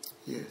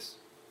 Yes.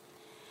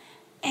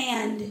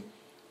 And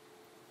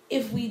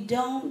if we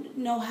don't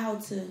know how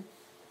to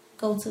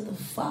go to the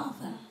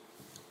Father,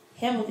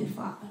 Heavenly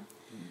Father,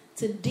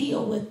 to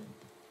deal with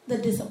the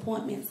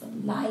disappointments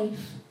of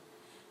life,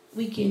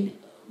 we can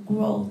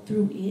grow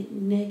through it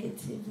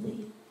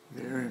negatively.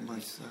 Very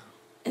much so.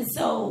 And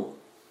so,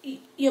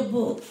 your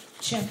book,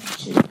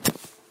 chapter 2,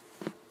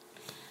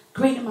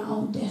 Creating My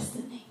Own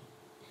Destiny.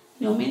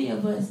 You know, many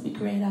of us, we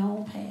create our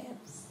own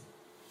paths.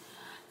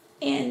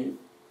 And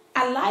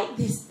I like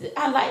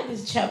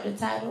this chapter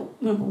title,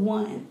 number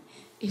 1,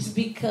 is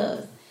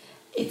because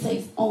it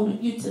takes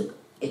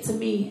to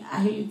me, I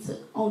hear you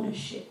took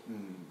ownership.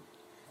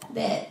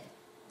 That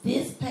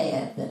this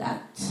path that I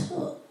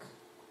took,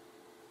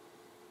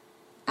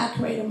 I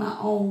created my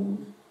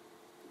own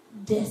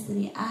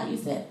destiny. You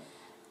said,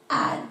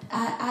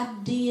 I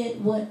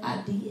did what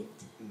I did.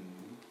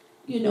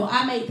 You know,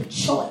 I made the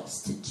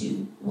choice to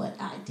do what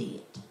I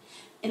did.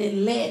 And it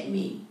led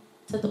me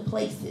to the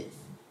places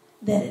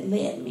that it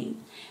led me.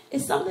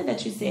 It's something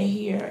that you said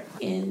here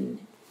in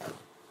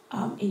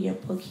your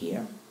book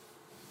here.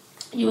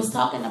 You was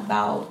talking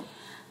about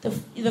the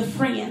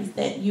friends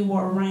that you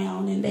were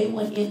around, and they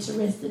weren't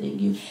interested in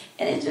you.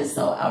 And it's just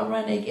so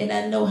ironic, and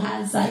I know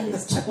hindsight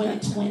is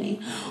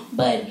 20/20,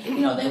 but you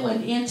know, they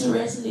weren't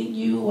interested in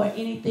you or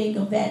anything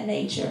of that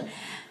nature.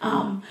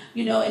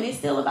 You know, and it's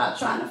still about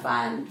trying to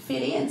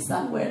fit in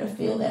somewhere to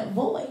fill that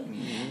void.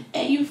 Mm-hmm.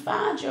 And you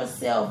find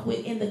yourself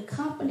in the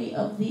company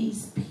of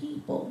these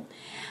people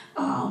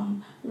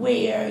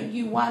where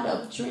you wind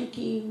up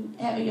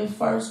having your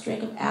first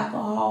drink of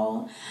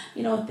alcohol,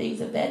 you know, things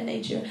of that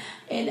nature.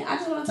 And I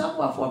just want to talk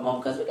about for a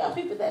moment, because we got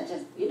people that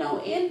just, you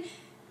know,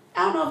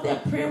 I don't know if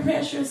they're peer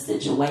pressure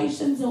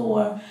situations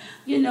or,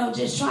 you know,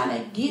 just trying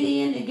to get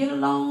in to get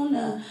along,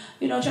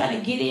 you know, trying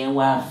to get in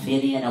where I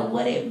fit in or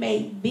what it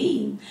may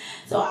be.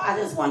 So I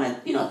just want to,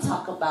 you know,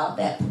 talk about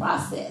that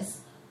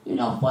process, you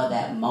know, for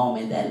that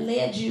moment that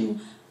led you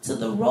to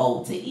the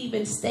road to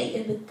even stay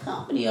in the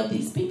company of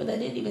these people that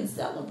didn't even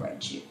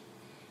celebrate you.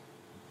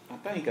 I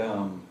think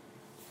the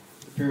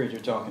period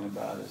you're talking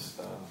about is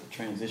the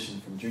transition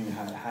from junior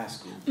high to high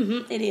school.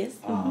 Mm-hmm, it is.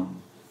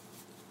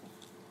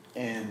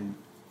 And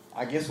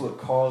I guess what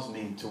caused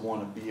me to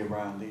want to be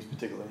around these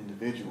particular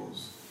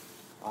individuals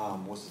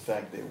was the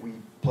fact that we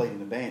played in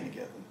the band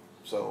together.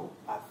 So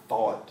I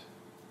thought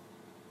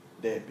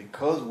that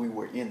because we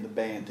were in the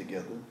band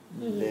together,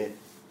 that,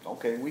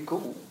 okay, we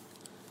cool.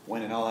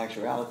 When in all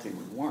actuality,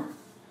 we weren't.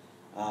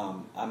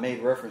 I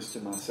made reference to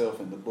myself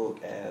in the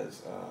book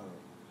as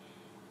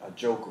a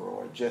joker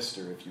or a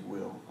jester, if you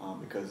will,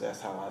 because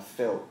that's how I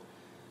felt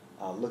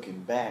looking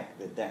back,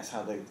 that's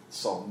how they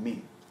saw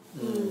me.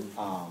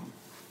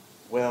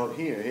 Well,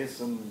 here's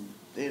something,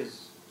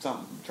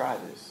 try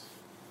this.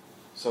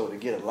 So to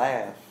get a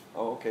laugh,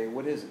 okay,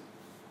 what is it?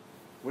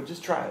 Well,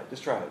 just try it.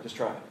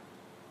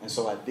 And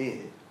so I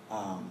did,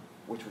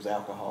 which was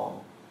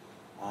alcohol.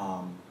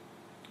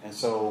 And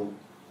so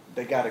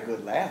they got a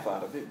good laugh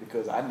out of it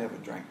because I never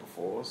drank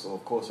before. So,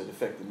 of course, it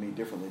affected me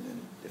differently than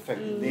it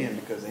affected them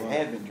because they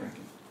had been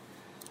drinking.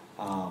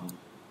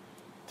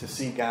 To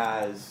see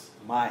guys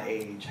my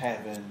age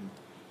having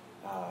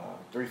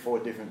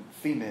 3-4 different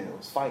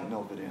females fighting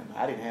over them.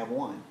 I didn't have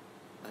one.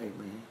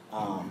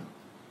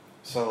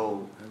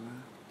 So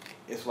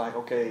it's like,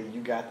 okay,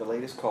 you got the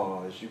latest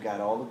cars, you got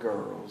all the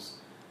girls.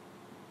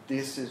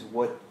 This is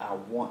what I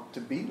want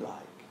to be like.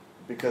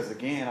 Because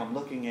again, I'm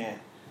looking at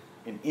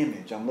an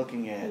image. I'm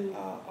looking at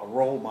a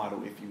role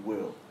model, if you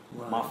will.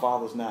 Right. My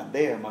father's not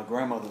there. My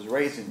grandmother's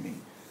raising me.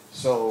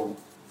 So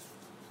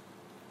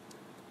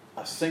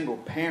a single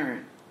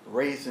parent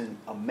raising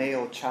a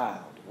male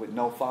child with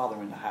no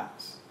father in the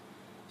house.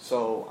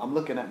 So I'm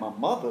looking at my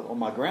mother or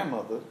my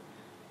grandmother,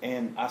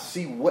 and I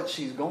see what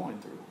she's going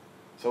through.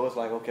 So it's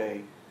like,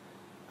 okay,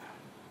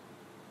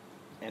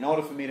 in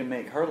order for me to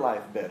make her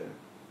life better,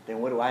 then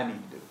what do I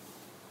need to do?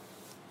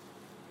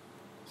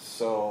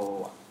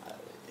 So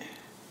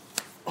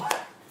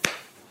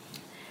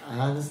I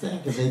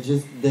understand,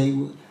 because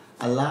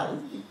a lot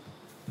of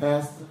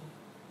pastor,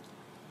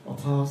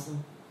 apostle,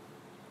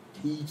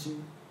 teacher,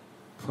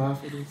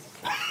 prophetess,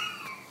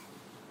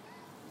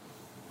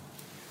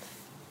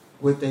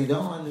 what they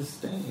don't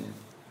understand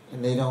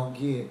and they don't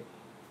get,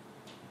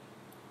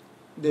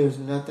 there's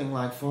nothing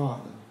like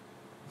Father.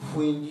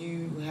 When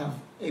you have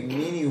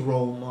many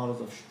role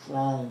models of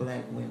strong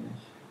black women,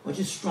 or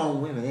just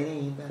strong women, they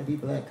ain't even got to be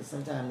black, because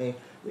sometimes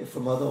they're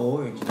from other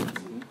origins.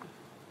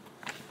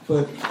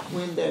 But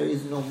when there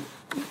is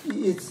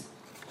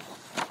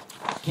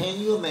can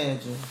you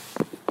imagine,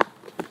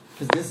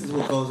 because this is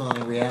what goes on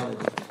in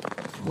reality,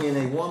 when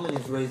a woman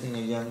is raising a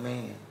young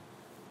man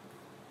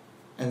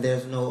and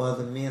there's no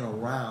other men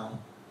around,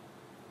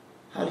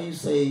 how do you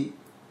say,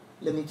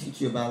 let me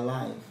teach you about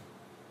life?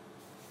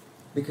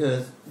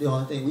 Because the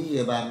only thing we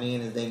hear about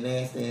men is they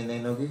nasty and they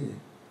no good.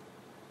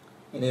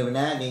 And every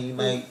now and then you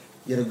might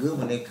get a good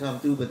one, they come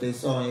through, but they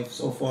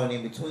so far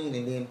in between,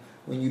 and then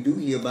when you do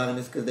hear about them,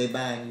 it's because they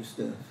buying you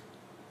stuff.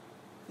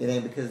 It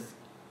ain't because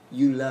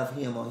you love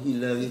him or he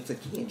loves you. It's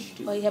against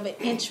you. Or you have an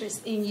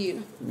interest in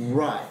you.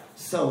 Right.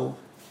 So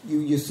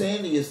you're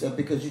saying to yourself,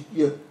 because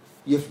you're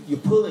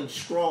pulling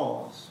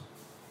straws.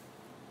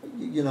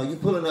 You know, you're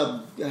pulling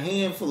up a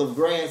handful of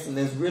grass, and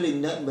there's really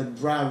nothing but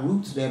dry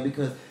roots there,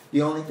 because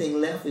the only thing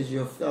left is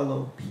your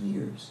fellow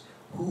peers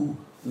who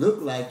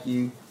look like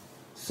you,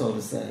 so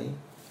to say.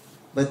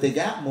 But they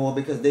got more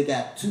because they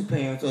got two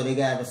parents or they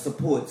got a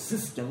support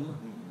system.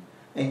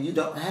 And you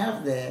don't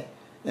have that.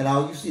 And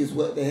all you see is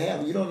what they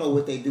have. You don't know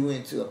what they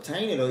doing to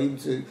obtain it, or even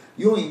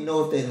you don't even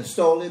know if they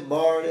stole it,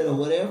 borrowed it, or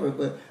whatever.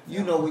 But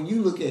you know, when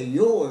you look at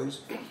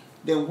yours,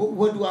 then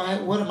what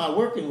am I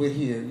working with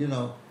here? You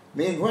know,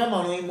 me and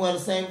grandma don't even wear the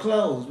same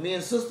clothes. Me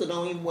and sister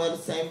don't even wear the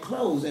same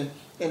clothes. And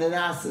in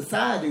our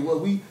society, what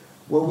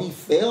we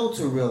fail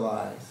to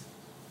realize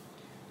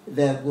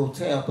that will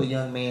tear up a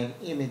young man's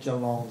image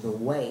along the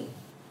way.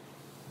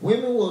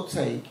 Women will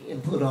take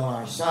and put on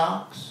our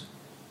socks.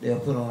 They'll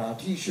put on our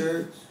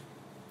T-shirts.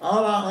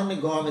 All our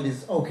undergarment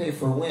is okay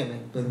for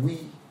women, but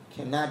we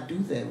cannot do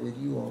that with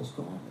you all's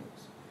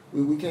garments.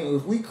 We can't.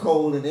 If we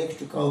cold and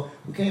extra cold,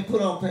 we can't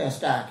put on a pair of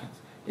stockings,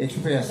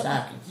 extra pair of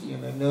stockings. You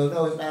know,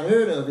 no, it's not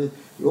heard of it.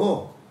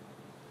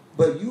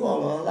 But you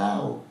all are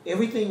allowed.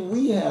 Everything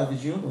we have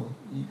is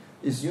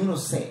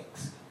unisex.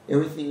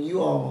 Everything you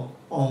all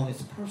own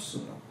is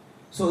personal.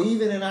 So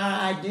even in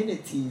our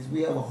identities,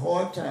 we have a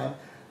hard time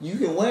You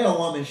can wear a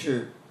woman's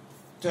shirt,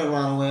 turn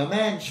around and wear a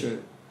man's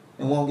shirt,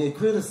 and won't get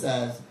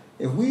criticized.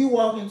 If we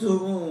walk into a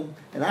room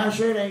and our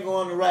shirt ain't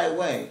going the right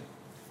way,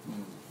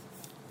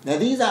 now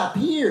these are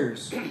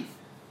peers.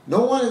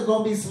 No one is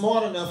going to be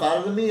smart enough out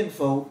of the men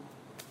folk.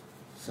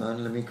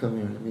 Son, let me come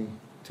here. Let me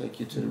take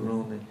you to the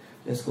room and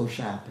let's go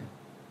shopping.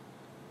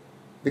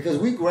 Because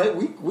we great,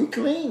 we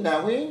clean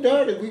now. We ain't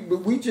dirty.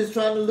 We just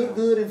trying to look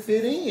good and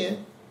fit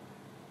in.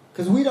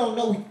 Because we don't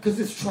know. Because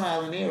it's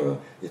trial and error.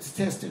 It's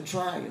test and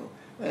trial.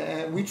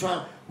 And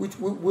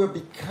we're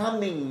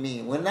becoming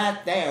men. We're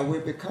not there. And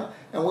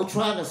we're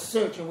trying to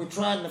search and we're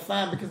trying to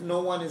find, because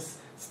no one is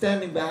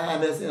standing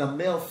behind us in a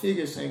male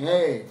figure saying,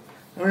 hey,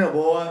 come here,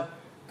 boy.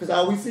 Because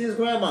all we see is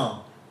grandma.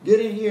 Get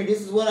in here.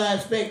 This is what I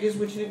expect. This is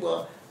what you need.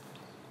 Well,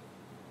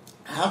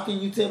 how can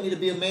you tell me to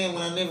be a man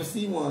when I never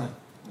see one?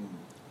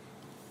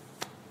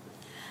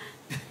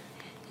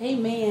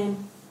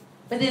 Amen.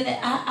 But then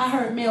I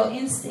heard male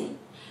instinct.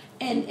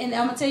 And I'm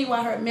going to tell you why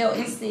I heard male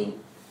instinct.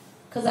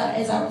 Because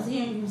as I was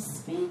hearing you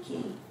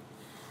speaking,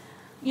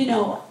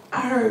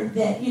 I heard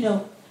that,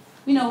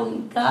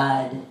 when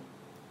God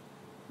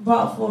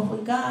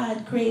when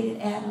God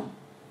created Adam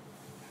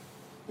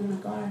in the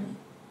garden.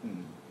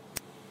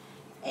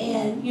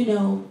 And,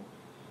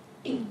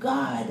 in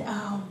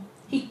God,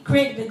 he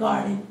created the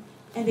garden,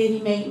 and then he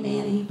made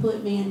man, and he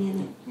put man in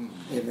it.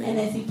 Amen. And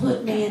as he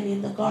put man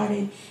in the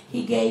garden,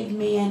 he gave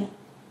man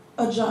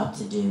a job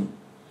to do.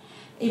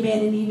 Amen.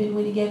 And even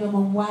when he gave him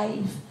a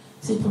wife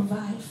to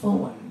provide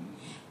for.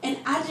 And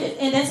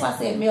that's why I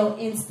said male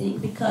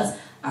instinct, because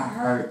I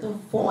heard the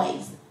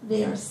voice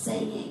there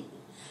saying,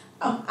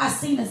 I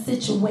seen a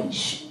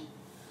situation.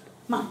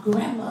 My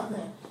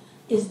grandmother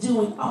is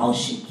doing all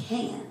she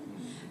can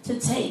to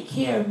take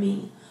care of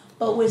me,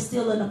 but we're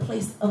still in a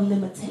place of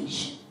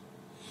limitation.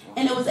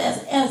 And it was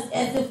as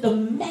if the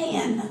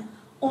man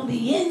on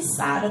the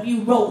inside of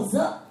you rose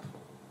up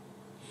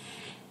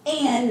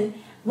to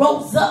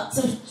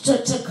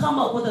come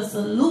up with a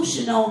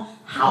solution on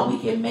how we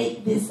can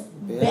make this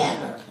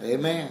better.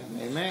 Amen.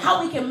 Amen.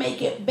 How we can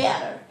make it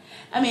better.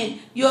 I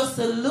mean, your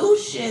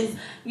solutions,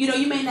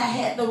 you may not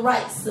have the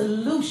right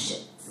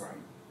solutions. Right.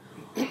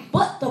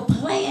 But the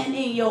plan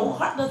in your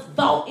heart, the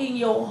thought in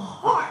your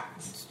heart,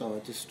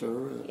 started to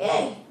stir up.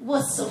 Yeah,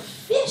 was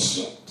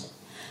sufficient.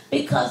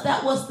 Because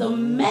that was the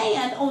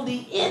man on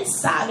the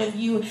inside of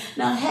you.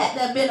 Now, had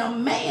there been a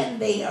man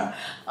there,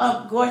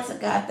 glory to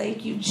God,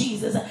 thank you,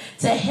 Jesus,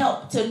 to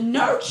help to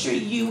nurture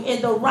you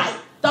in the right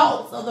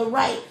thoughts or the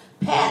right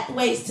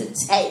pathways to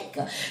take,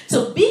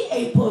 to be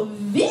a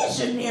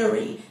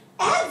provisionary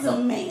as a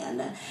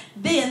man,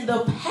 then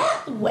the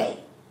pathway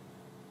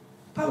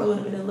probably would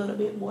have been a little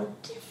bit more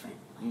different.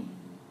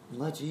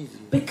 Much easier.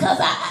 Because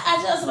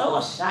I just,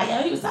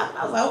 Shia, he was talking,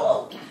 I was like,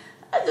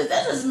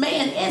 that's just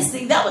man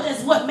instinct. That was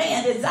just what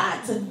man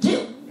designed to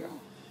do.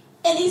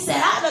 And he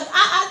said,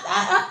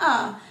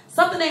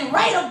 something ain't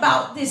right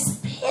about this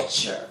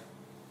picture.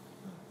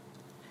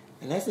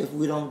 And that's if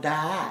we don't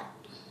die.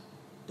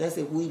 That's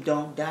if we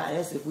don't die.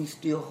 That's if we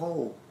still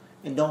whole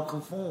and don't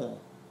conform.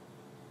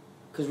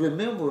 Because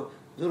remember,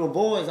 little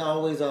boys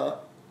always are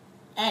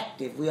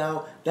active. We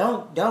all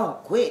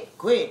don't quit,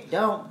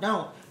 don't.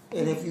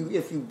 And if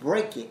you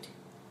break it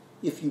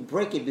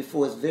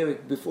before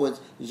it's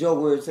your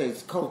word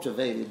says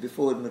cultivated,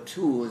 before it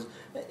matures,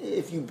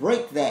 if you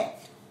break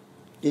that,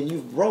 then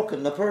you've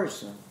broken the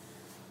person.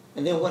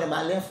 And then what am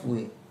I left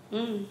with?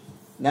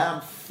 Now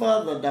I'm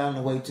further down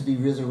the way to be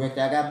resurrected.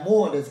 I got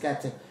more that's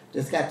got to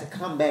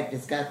come back,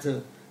 that's got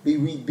to be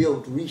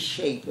rebuilt,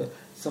 reshaped.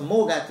 Some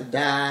more got to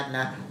die.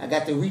 Now I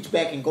got to reach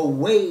back and go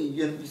way.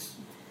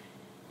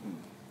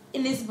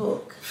 In this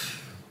book.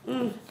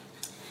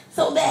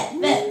 So that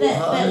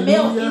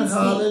male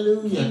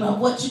instinct came up.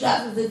 What you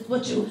got is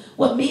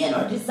what men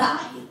are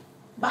designed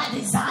by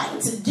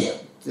design to do.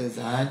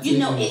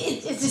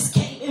 It just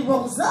came, it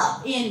rose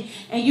up and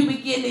you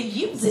begin to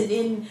use it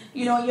in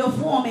your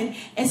form.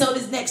 And so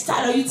this next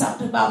title, you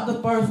talked about the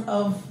birth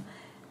of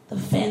the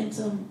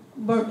phantom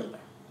burglar.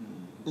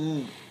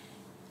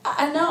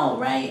 I know,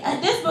 right?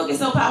 And this book is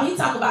so powerful. He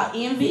talked about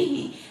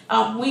envy.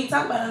 We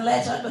talked about in the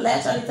last chapter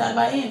he talked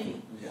about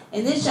envy. Yeah.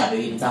 In this chapter,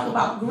 he even talked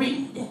about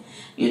greed.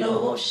 He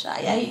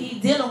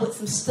dealing with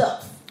some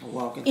stuff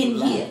in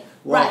here.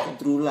 Walking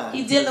through life.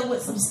 He dealing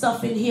with some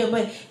stuff in here.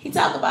 But he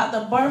talked about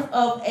the birth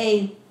of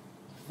a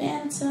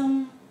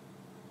phantom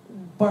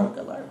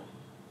burglar.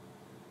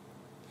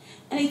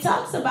 And he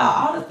talks about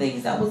all the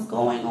things that was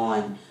going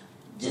on,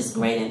 just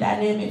great and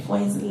dynamic for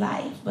his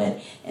life. But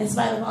in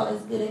spite of all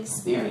his good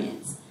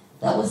experience,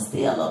 there was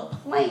still a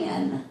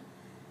plan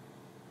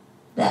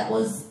that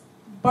was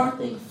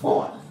birthing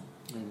forth.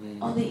 Amen.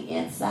 On the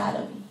inside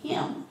of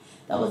him.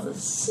 There was a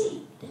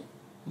seed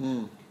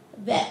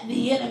that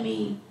the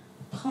enemy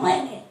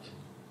planted,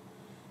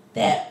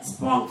 that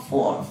sprung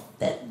forth,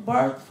 that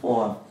birthed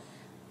forth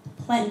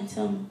the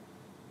phantom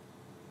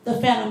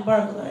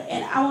burglar.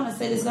 And I want to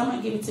say this, I'm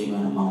going to give it to you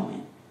in a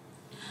moment.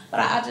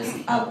 But I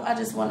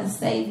just want to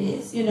say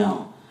this,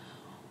 and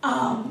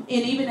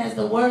even as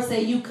the word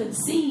said, you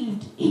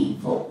conceived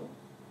evil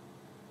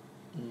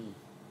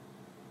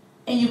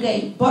and you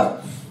gave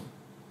birth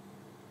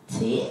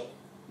to it.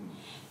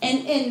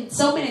 And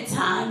so many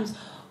times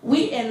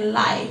we in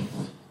life,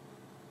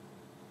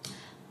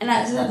 and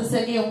I just have to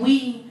say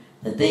again,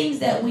 the things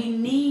that we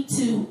need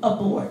to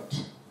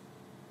abort,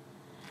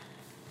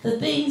 the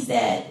things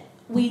that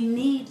we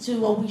need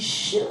to or we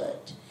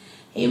should,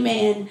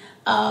 amen,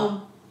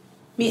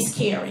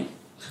 miscarry.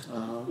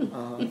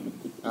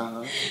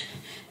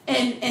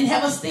 And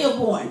have a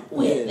stillborn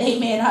with,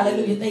 amen,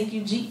 hallelujah, thank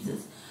you,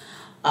 Jesus.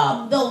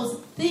 Those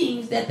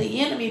things that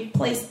the enemy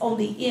placed on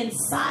the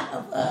inside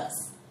of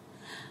us.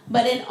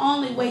 But the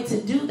only way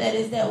to do that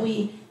is that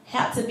we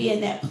have to be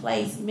in that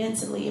place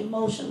mentally,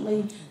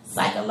 emotionally,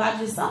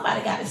 psychologically.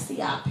 Somebody got to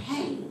see our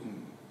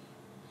pain.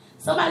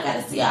 Somebody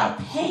got to see our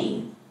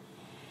pain.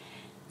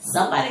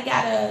 Somebody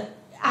got to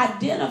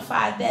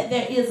identify that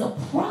there is a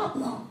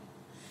problem.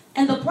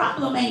 And the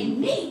problem ain't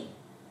me.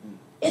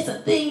 It's the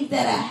things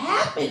that have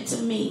happened to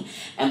me.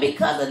 And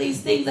because of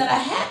these things that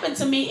have happened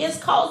to me, it's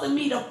causing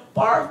me to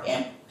birth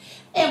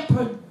and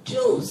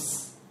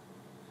produce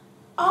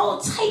all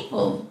type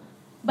of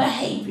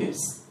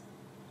behaviors.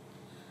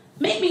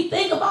 Make me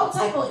think of all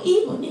type of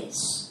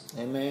evilness.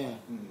 Amen.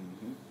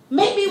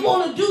 Make me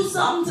want to do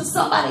something to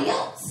somebody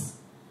else.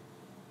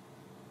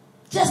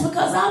 Just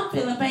because I'm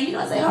feeling pain. You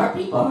know, I say hurt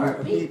people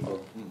hurt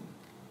people.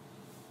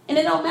 And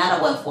it don't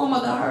matter what form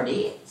of the hurt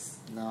is.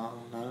 No.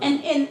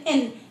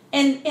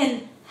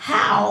 And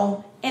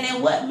how and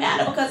in what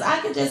manner, because I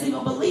could just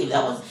even believe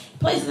that was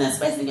placing that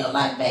space in your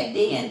life back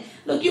then.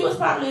 Look, you was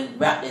probably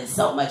wrapped in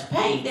so much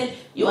pain that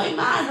you ain't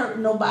mind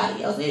hurting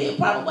nobody else. It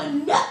probably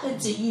wasn't nothing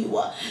to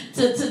you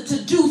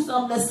to do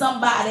something to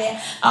somebody.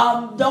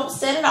 Don't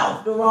set it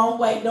off the wrong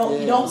way.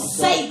 Don't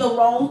say the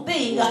wrong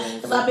thing,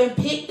 because I've been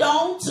picked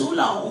on too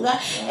long.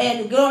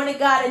 And glory to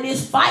God, and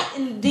this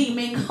fighting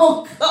demon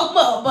gonna come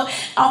up.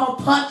 I'm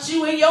gonna punch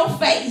you in your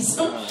face.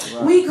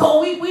 Right. We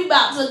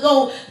about to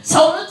go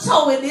toe to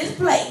toe in this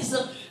place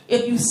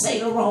if you say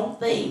the wrong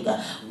thing.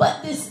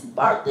 But this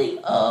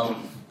birthing of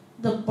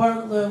the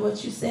burglar,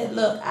 what you said,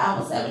 look, I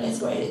was having this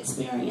great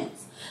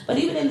experience. But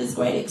even in this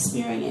great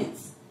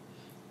experience,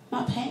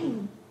 my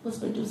pain was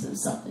producing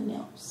something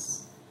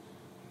else.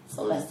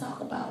 So let's talk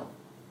about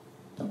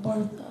the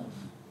birth of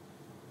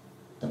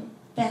the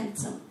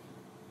phantom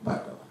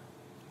burglar.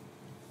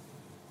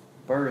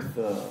 Birth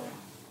of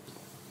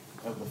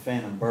the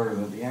phantom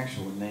burglar, the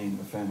actual name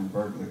of phantom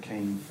burglar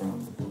came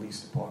from the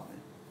police department.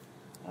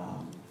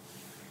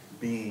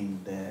 Being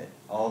that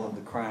all of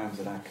the crimes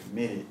that I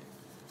committed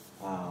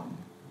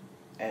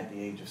at the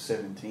age of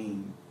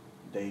 17,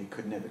 they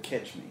could never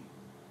catch me.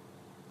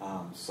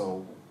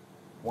 So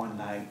one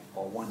night,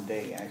 or one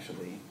day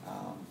actually,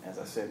 as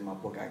I said in my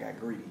book, I got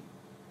greedy.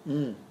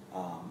 And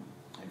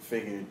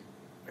figured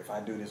if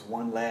I do this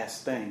one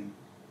last thing,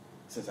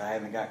 since I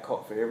haven't got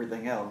caught for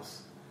everything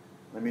else,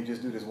 let me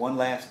just do this one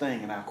last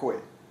thing and I'll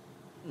quit.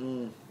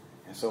 And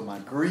so my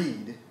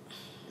greed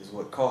is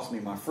what cost me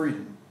my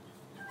freedom.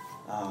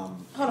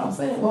 Hold on,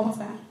 say that one more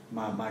time.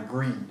 My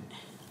greed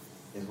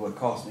is what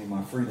cost me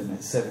my freedom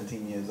at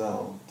 17 years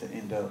old to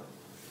end up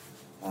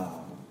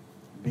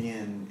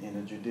being in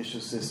a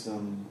judicial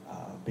system,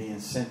 being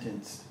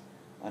sentenced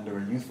under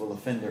a Youthful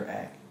Offender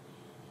Act.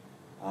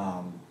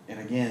 And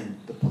again,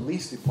 the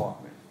police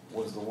department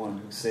was the one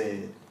who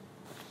said,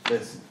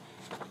 listen,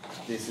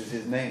 this is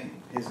his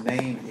name. His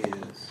name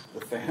is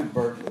the Phantom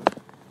Burglar,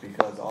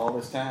 because all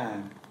this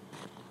time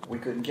we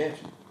couldn't catch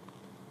him.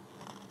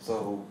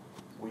 So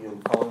we'll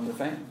call him the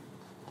Phantom.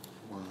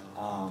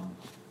 Wow.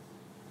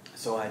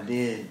 So I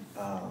did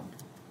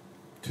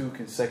 2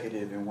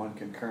 consecutive and 1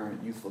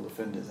 concurrent Youthful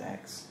Offenders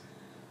Acts.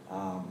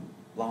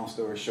 Long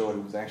story short,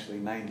 it was actually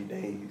 90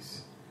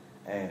 days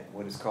at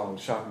what is called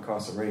shock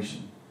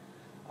incarceration.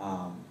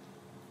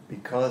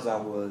 Because I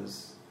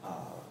was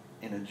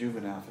in a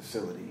juvenile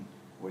facility,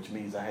 which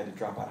means I had to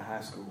drop out of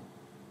high school.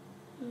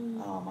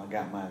 I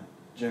got my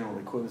general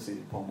equivalency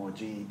diploma, or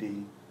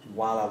GED,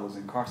 while I was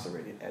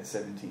incarcerated at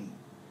 17.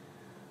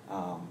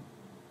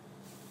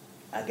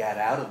 I got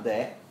out of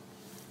that,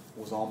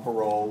 was on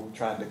parole,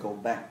 tried to go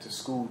back to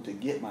school to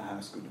get my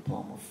high school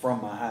diploma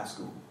from my high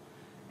school.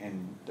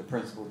 And the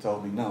principal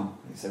told me no.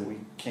 He said,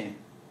 you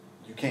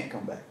can't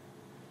come back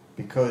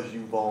because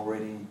you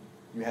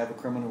have a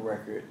criminal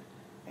record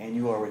and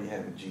you already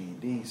have a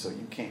GED, so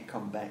you can't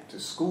come back to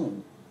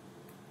school.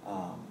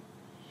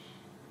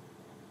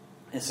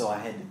 And so I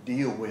had to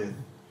deal with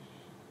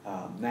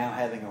now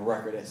having a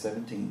record at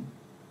 17.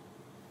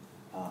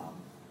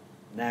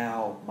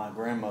 Now my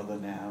grandmother,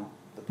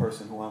 the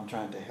person who I'm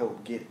trying to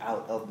help get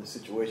out of the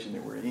situation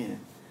that we're in,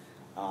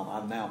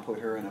 I've now put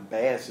her in a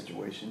bad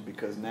situation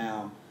because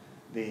now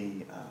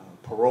the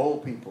parole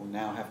people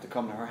now have to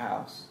come to her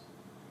house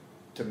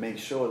to make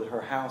sure that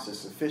her house is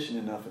sufficient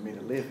enough for me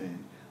to live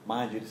in.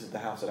 Mind you, this is the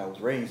house that I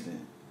was raised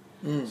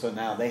in. So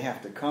now they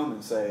have to come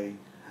and say,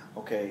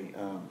 okay,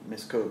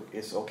 Miss Cook,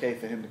 it's okay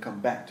for him to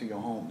come back to your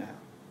home now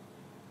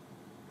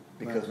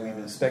because we've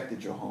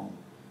inspected your home.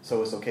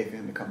 So it's okay for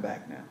him to come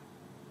back now.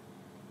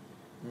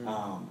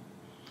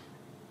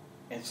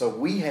 And so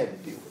we had to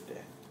deal with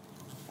that.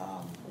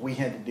 we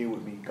had to deal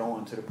with me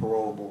going to the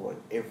parole board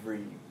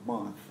every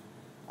month.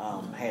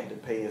 Had to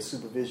pay a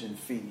supervision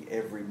fee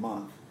every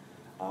month.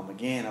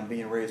 Again, I'm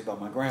being raised by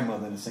my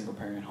grandmother in a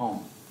single-parent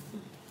home,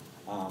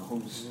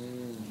 who's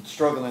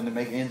struggling to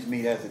make ends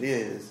meet as it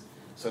is.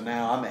 So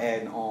now I'm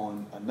adding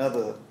on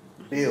another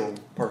bill,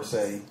 per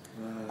se,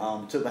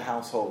 to the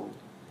household.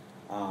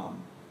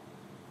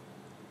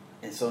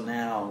 And so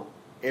now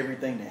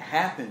everything that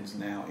happens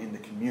now in the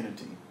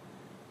community,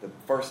 the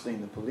first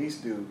thing the police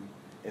do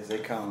is they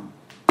come.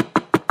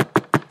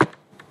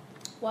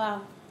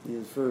 Wow. You're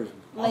the first.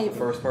 I'm the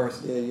first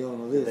person. Yeah, you're on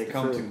the list. They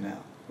come to now.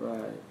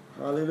 Right.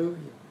 Hallelujah.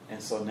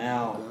 And so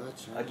now,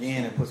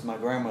 again, it puts my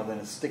grandmother in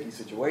a sticky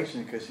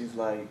situation because she's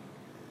like,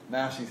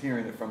 now she's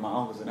hearing it from my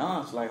uncles and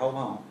aunts, like, hold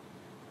on.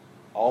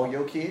 All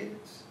your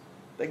kids,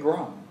 they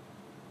grown.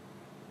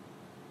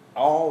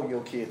 All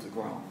your kids are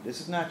grown.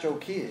 This is not your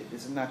kid.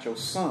 This is not your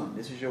son.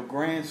 This is your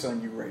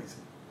grandson you're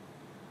raising.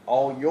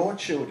 All your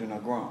children are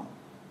grown.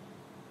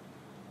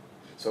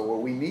 So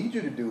what we need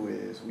you to do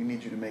is, we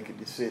need you to make a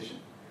decision.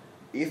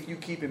 If you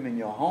keep him in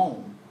your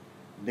home,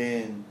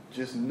 then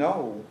just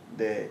know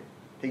that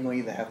he's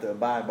going to either have to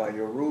abide by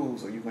your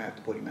rules or you're going to have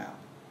to put him out.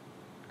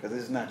 Because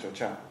this is not your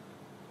child.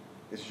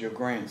 This is your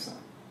grandson.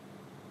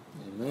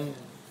 Amen.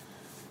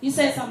 You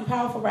said something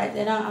powerful right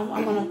there.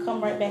 I'm going to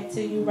come right back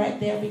to you right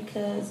there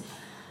because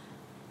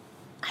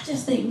I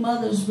just think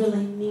mothers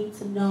really need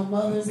to know,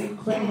 mothers and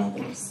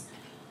grandmothers,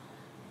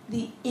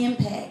 the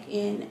impact.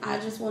 And I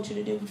just want you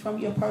to do from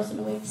your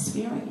personal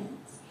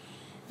experience,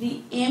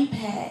 the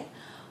impact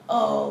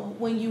of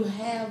when you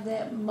have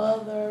that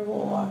mother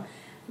or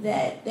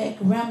that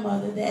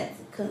grandmother that's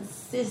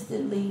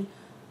consistently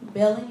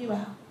bailing you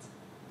out,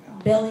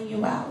 bailing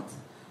you out,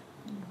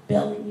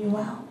 bailing you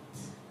out.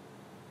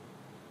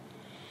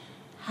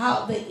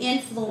 How the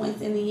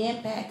influence and the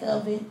impact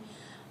of it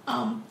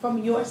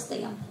from your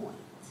standpoint.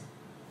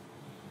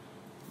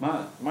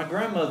 My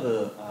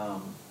grandmother,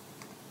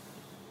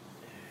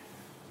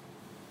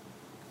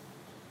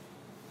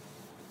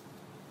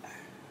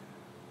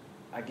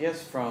 I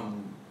guess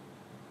from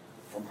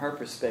her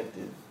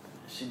perspective,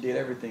 she did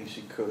everything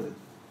she could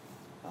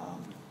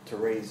to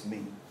raise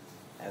me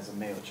as a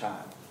male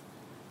child.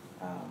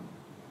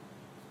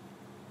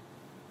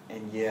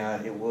 And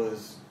yeah, it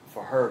was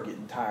for her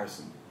getting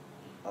tiresome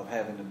of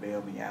having to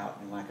bail me out.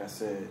 And like I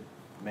said,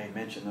 made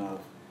mention of,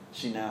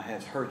 she now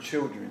has her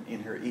children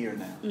in her ear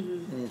now.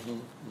 Mm-hmm. Mm-hmm.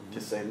 To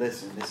say,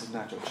 listen, this is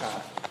not your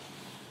child.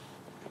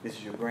 This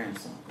is your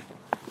grandson.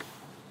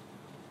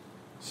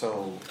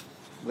 So,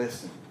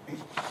 listen,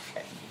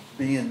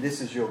 being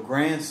this is your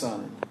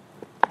grandson,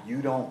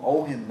 you don't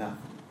owe him nothing.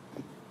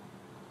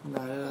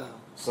 Not at all.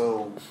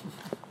 So,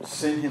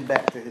 send him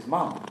back to his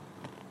mama.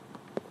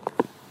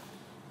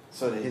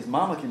 So that his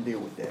mama can deal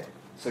with that.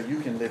 So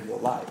you can live your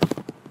life.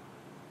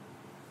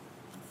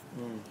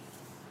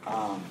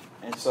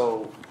 And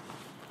so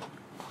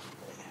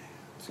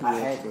I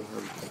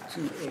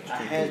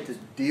had to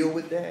deal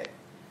with that.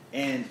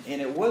 And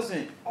it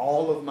wasn't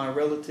all of my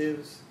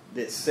relatives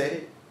that said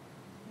it,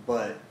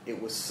 but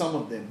it was some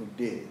of them who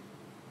did.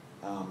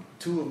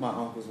 Two of my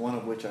uncles, one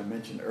of which I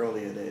mentioned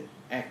earlier, that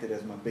acted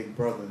as my big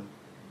brother,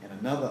 and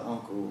another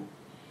uncle,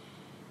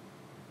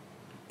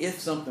 if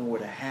something were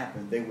to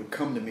happen, they would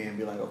come to me and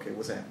be like, okay,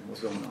 what's happening?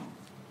 What's going on?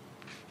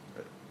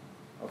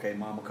 Okay,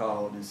 mama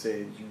called and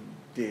said you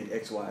did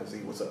X, Y, Z.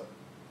 What's up?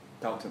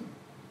 Talk to me.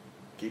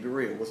 Keep it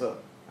real. What's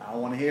up? I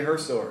don't want to hear her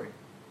story.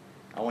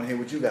 I want to hear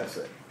what you got to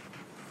say.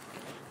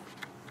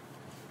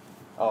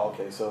 Oh,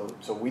 okay. So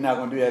we're not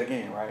gonna do that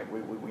again, right?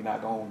 We're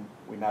not gonna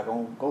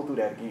go through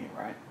that again,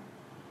 right?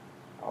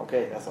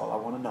 Okay, that's all I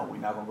want to know. We're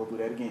not gonna go through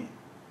that again.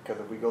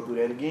 Because if we go through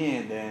that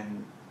again,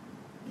 then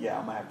yeah,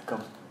 I'm gonna have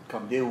to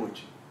come deal with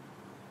you.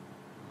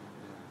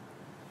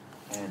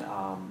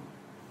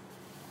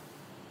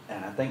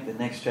 And I think the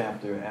next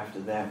chapter after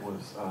that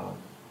was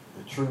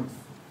the truth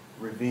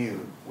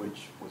revealed,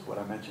 which was what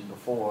I mentioned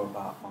before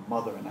about my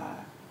mother and I,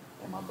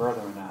 and my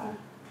brother and I,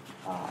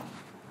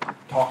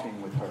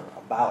 talking with her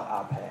about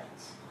our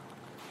past,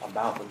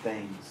 about the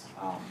things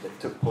that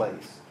took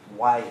place,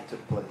 why it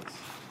took place,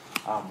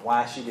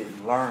 why she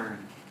didn't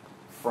learn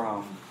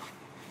from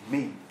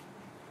me,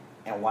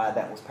 and why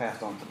that was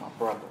passed on to my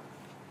brother,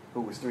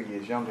 who was 3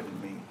 years younger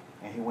than me,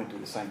 and he went through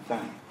the same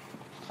thing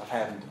of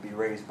having to be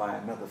raised by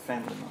another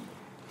family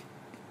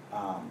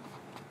member.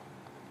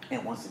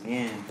 And once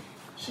again,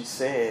 she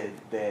said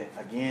that,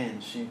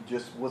 again, she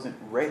just wasn't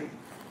ready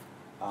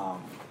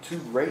to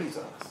raise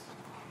us.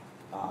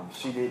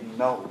 She didn't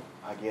know,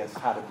 I guess,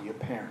 how to be a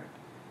parent.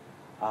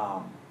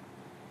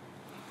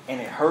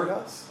 And it hurt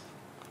us.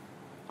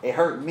 It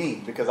hurt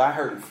me because I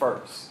heard it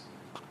first.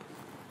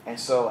 And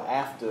so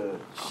after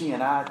she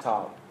and I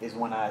talked is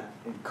when I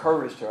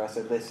encouraged her. I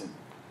said, listen,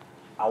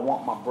 I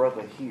want my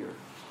brother here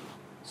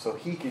so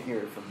he can hear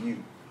it from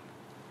you.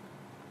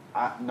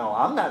 No,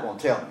 I'm not going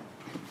to tell him.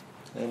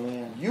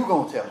 Amen. You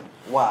going to tell him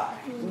why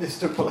this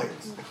took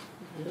place.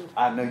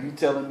 I know you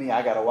telling me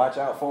I got to watch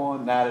out for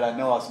him now that I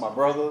know it's my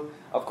brother.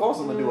 Of course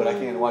I'm going to do what I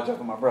can to watch out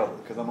for my brother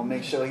because I'm going to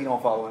make sure he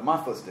don't follow in my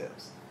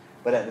footsteps.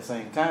 But at the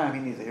same time, he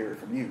needs to hear it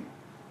from you.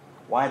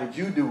 Why did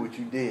you do what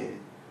you did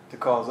to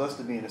cause us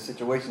to be in the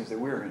situations that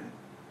we're in?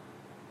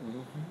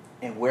 Mm-hmm.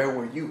 And where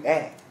were you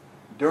at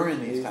during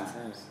these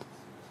times?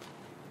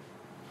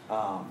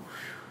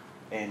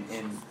 And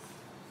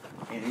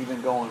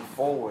even going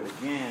forward,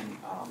 again,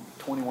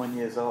 21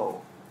 years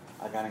old,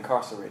 I got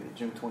incarcerated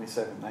June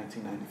 27,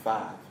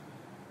 1995.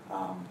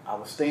 I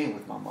was staying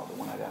with my mother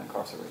when I got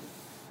incarcerated.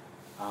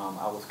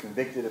 I was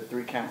convicted of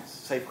 3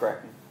 counts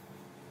safecracking,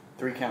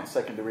 3 counts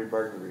second-degree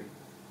burglary,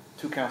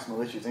 2 counts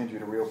malicious injury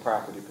to real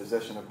property,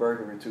 possession of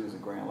burglary tools,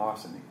 and grand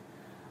larceny.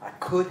 I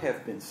could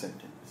have been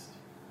sentenced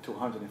to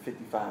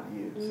 155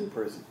 years in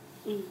prison.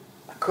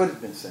 I could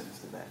have been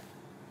sentenced to that.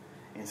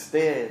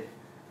 Instead,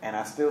 and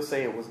I still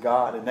say it was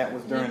God, and that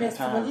was during the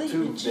time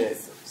too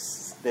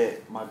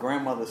that my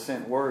grandmother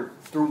sent word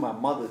through my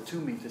mother to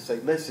me to say,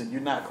 listen, you're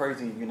not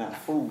crazy and you're not a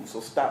fool, so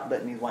stop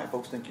letting these white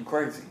folks think you're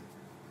crazy.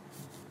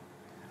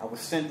 I was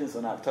sentenced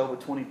on October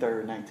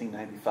 23rd,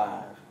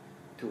 1995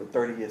 to a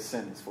 30-year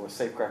sentence for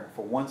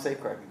one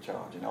safecracking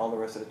charge, and all the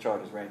rest of the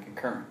charges ran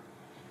concurrent.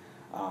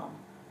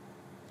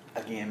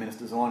 Again,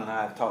 Minister Zorn and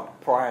I have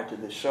talked prior to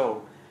this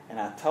show, and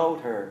I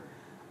told her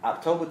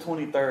October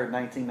 23rd,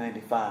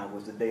 1995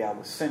 was the day I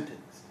was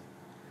sentenced.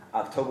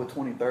 October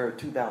 23rd,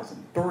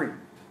 2003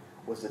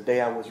 was the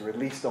day I was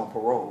released on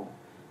parole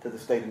to the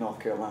state of North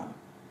Carolina.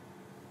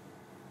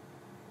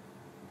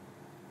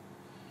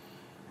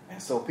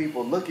 And so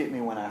people look at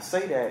me when I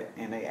say that,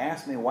 and they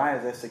ask me, why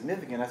is that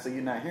significant? I say,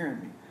 you're not hearing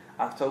me.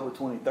 October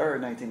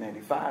 23rd,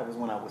 1995 is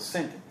when I was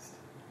sentenced.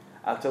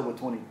 October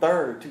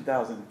 23rd,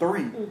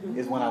 2003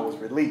 is when I was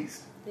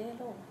released.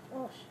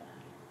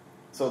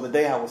 So the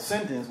day I was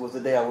sentenced was the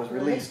day I was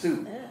released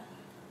too.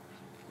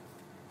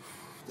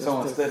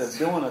 So instead of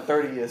doing a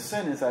 30-year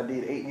sentence, I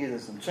did 8 years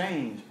and some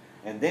change,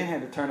 and then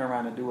had to turn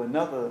around and do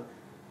another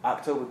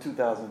October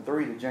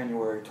 2003 to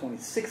January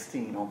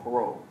 2016 on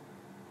parole.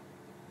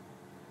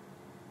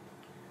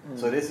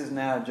 So this is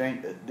now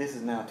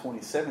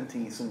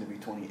 2017, soon to be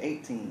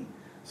 2018.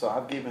 So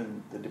I've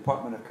given the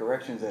Department of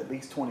Corrections at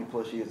least 20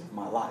 plus years of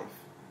my life.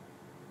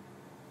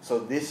 So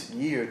this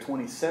year,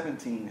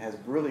 2017, has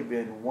really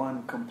been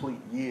one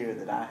complete year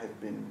that I have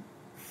been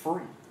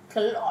free.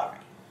 Glory.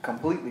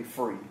 Completely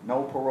free.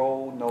 No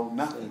parole, no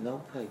nothing.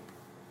 No paper.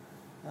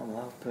 I'm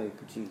off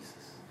paper,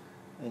 Jesus.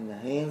 In the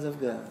hands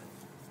of God.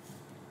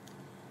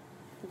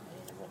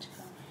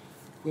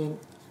 When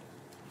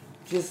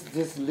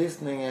just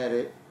listening at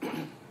it,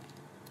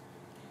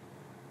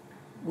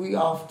 we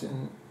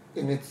often,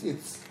 and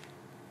it's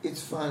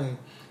funny.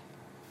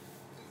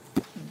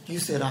 You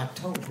said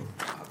October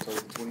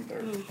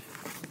 23rd.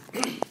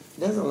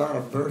 There's a lot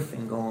of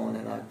birthing going on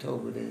in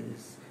October that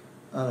is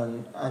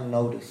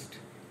unnoticed.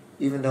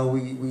 Even though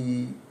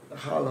we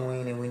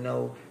Halloween and we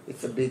know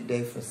it's a big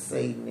day for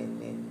Satan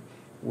and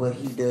what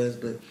he does,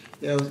 but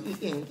there was,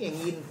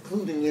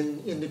 including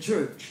in the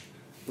church,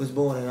 was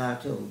born in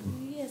October.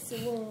 Yes,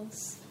 it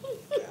was.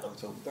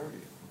 October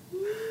 30th.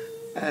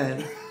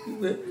 And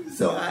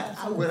so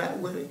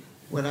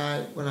when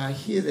I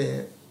hear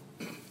that,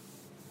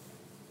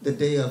 the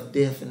day of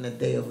death and the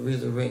day of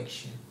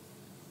resurrection,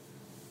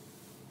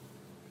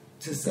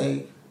 to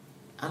say,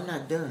 I'm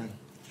not done.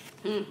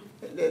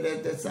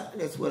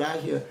 That's what I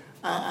hear.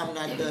 I'm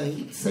not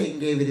done. Satan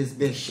gave it his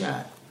best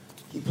shot.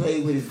 He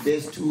played with his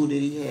best tool that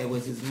he had,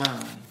 was his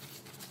mind.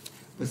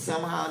 But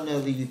somehow or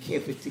another, you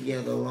kept it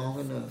together long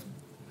enough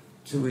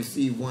to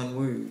receive one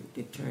word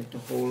that turned the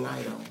whole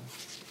light on.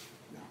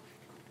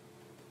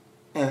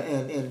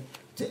 And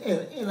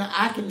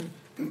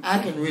I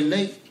can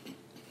relate.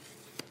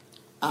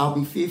 I'll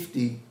be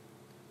 50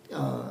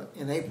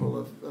 in April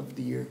of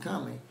the year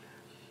coming.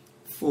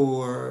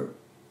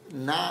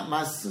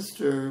 My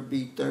sister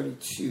be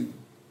 32.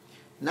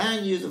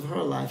 9 years of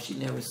her life, she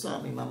never saw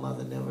me. My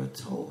mother never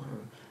told her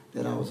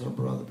that I was her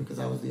brother because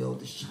I was the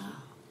oldest child.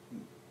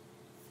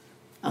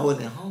 I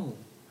wasn't at home.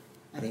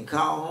 I didn't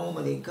call home.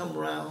 I didn't come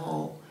around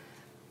home.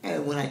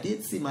 And when I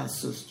did see my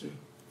sister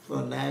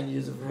for 9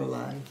 years of her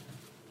life,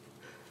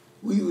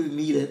 we would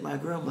meet at my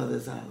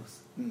grandmother's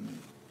house. Mm-hmm.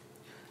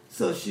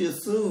 So she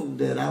assumed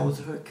that I was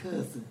her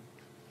cousin.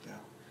 Yeah.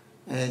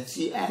 And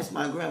she asked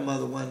my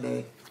grandmother one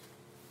day,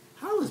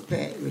 how is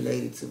Pat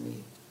related to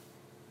me?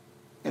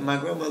 And my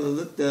grandmother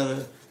looked at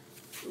her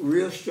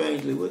real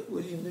strangely. What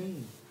do you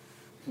mean?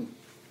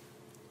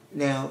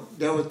 Now,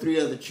 there were 3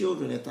 other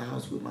children at the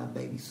house with my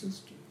baby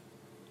sister.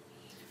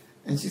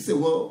 And she said,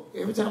 well,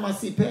 every time I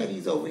see Pat,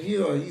 he's over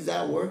here or he's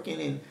out working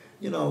and,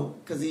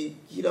 because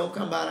he don't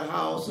come by the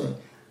house or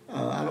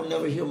I don't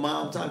never hear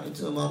Mom talking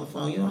to him on the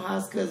phone.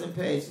 How's Cousin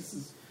Pat? She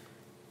says,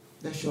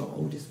 that's your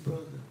oldest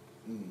brother.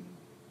 Mm.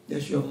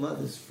 That's your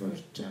mother's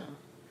first child.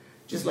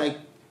 Just like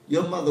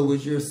your mother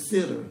was your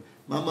sitter.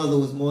 My mother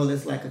was more or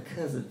less like a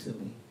cousin to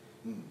me.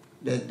 Mm.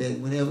 That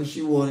whenever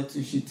she wanted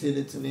to, she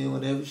tended to me. And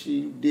whenever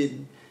she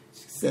didn't,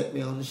 she set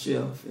me on the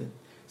shelf. And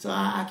so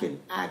I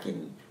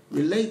can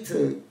relate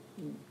to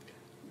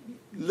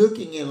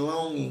looking and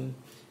longing,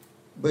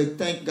 but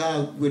thank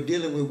God we're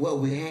dealing with what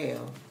we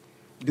have.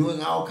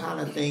 doing all kind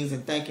of things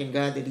and thanking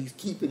God that he's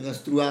keeping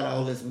us throughout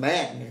all this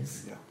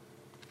madness.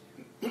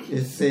 Yeah.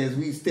 It says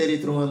we steady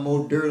throwing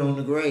more dirt on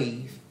the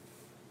grave,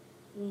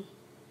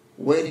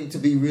 waiting to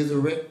be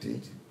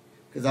resurrected.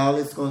 Because all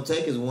it's going to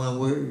take is one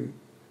word.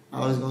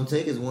 All it's going to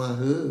take is one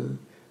hug.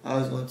 All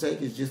it's going to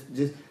take is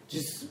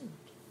just,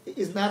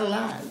 it's not a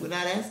lie. We're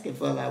not asking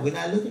for a lie. We're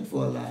not looking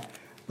for a lie.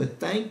 But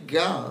thank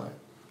God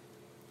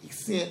he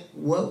sent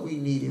what we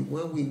needed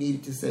when we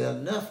needed to say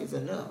enough is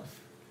enough.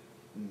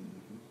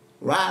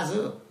 Rise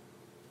up.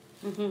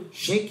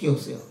 Shake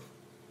yourself.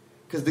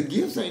 Because the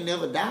gifts ain't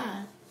never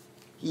died.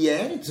 He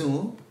added to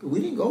them. We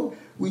didn't go.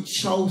 We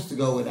chose to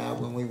go without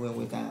when we went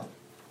without.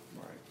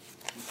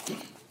 Right.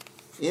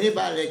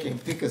 Anybody that can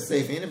pick a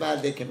safe,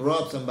 anybody that can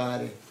rob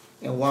somebody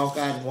and walk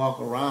out and walk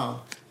around,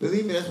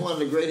 believe me, that's one of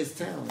the greatest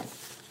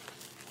talents.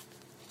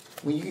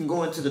 When you can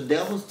go into the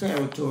devil's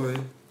territory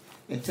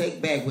and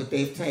take back what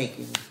they've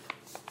taken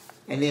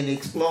and then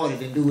exploit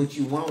it and do what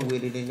you want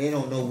with it, and they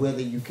don't know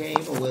whether you came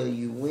or whether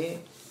you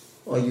went,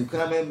 or you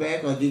coming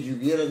back, or did you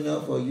get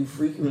enough, or you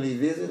frequently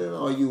visiting,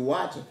 or you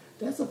watching.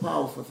 That's a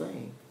powerful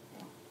thing.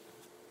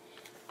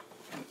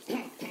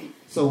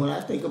 So when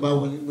I think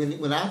about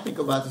when I think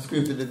about the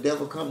scripture, the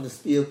devil come to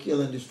steal,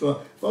 kill, and destroy,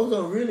 folks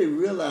don't really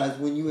realize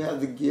when you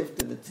have the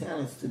gift and the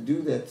talents to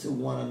do that to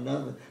one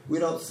another. We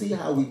don't see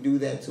how we do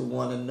that to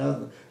one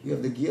another. You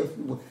have the gift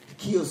to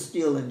kill,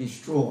 steal, and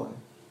destroy.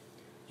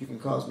 You can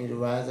cause me to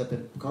rise up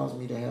and cause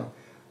me to have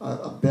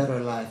a better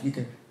life. You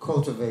can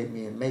cultivate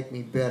me and make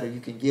me better. You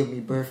can give me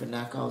birth and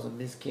not cause a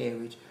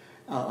miscarriage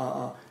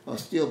or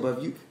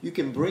stillbirth. You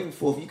can bring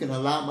forth, you can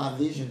allow my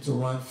vision to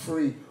run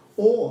free,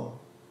 or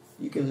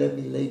you can let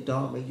me lay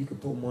dormant. You can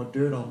put more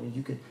dirt on me.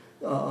 You can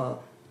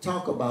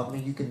talk about me.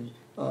 You can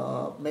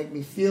make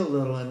me feel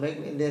little and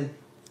then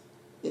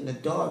in the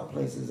dark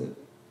places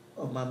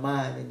of my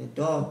mind, in the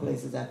dark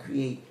places I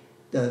create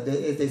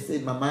as they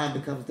said, my mind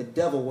becomes the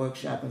devil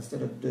workshop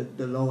instead of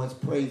the Lord's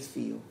praise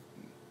field.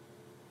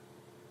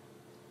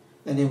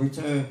 And in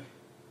return,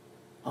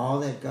 all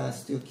that God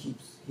still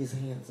keeps his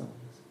hands on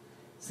us,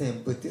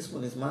 saying, but this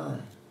one is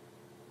mine.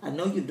 I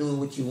know you're doing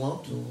what you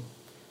want to,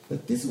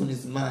 but this one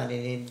is mine,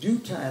 and in due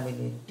time and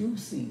in due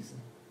season,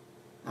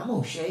 I'm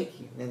going to shake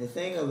you. And the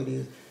thing of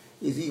it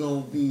is he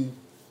going to be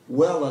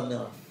well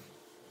enough?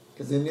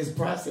 Because in this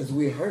process,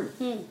 we're hurt.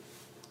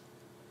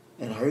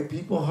 And hurt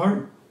people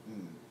hurt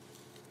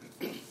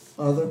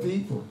other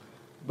people.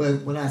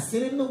 But when I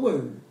sit in the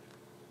word,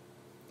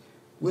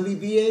 will he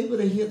be able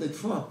to hear the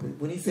trumpet?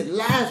 When he said,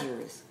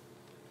 Lazarus,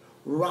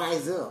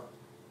 rise up.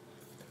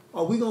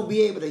 Are we going to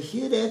be able to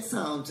hear that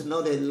sound to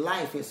know that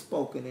life is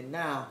spoken, and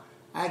now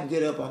I can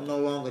get up, I'm no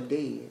longer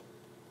dead.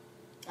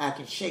 I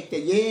can shake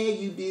that. Yeah,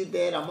 you did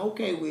that. I'm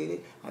okay with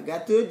it. I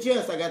got to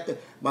adjust.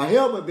 My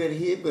helmet been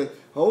hit, but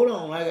hold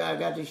on. I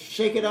got to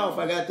shake it off.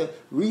 I got to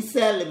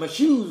resaddle it. My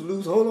shoes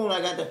loose. Hold on.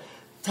 I got to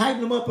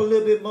tighten them up a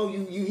little bit more.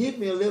 You hit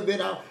me a little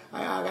bit. I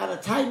got to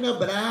tighten up,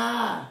 but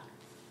I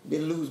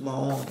didn't lose my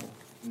armor.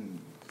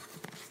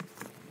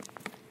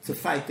 To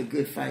fight the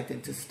good fight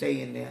and to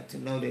stay in there, to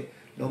know that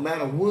no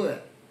matter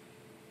what,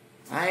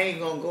 I ain't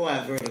going to go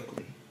out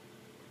vertically.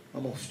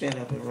 I'm going to stand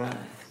up and rise.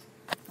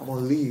 I'm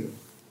going to live.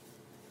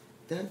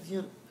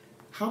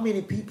 How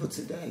many people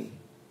today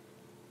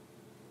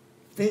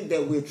think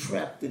that we're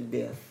trapped in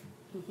death?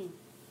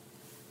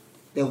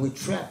 That we're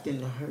trapped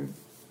in the hurt?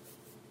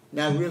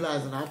 Now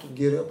realizing I can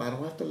get up. I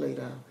don't have to lay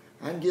down.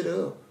 I can get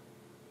up.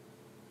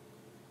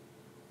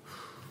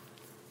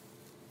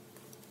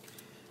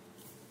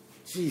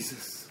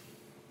 Jesus.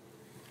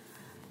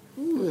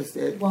 Who is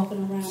that? Walking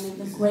around in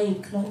the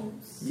grave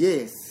clothes.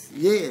 Yes.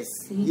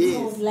 He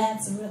told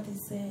Lazarus, he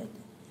said,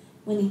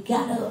 when he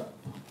got up,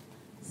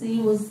 see,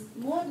 it was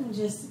more than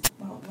just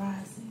about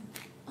rising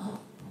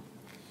up,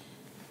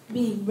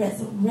 being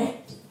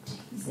resurrected.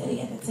 He said he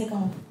had to take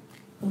off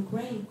the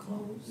grave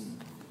clothes,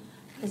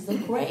 because the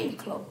grave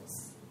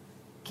clothes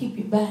keep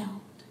you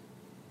bound.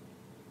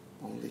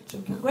 The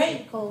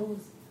grave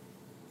clothes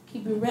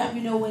keep you wrapped.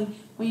 You know, when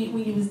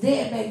you was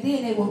dead back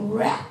then, they would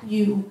wrap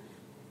you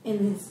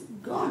in this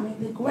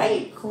garment, the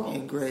grave clothes.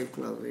 In grave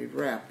clothes, they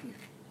wrap you.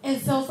 And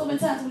so many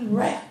times we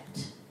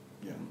wrapped.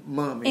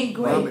 Mummy. In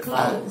grave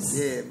clothes.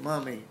 Yeah,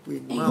 mummy.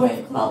 In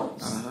grave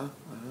clothes.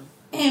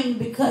 And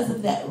because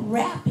of that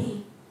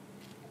wrapping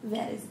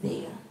that is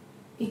there,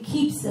 it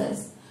keeps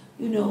us,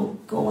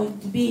 going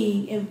to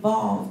being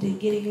involved and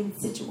getting in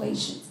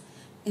situations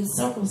and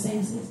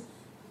circumstances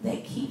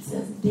that keeps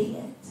us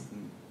dead.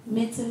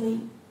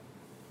 Mentally,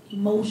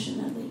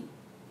 emotionally,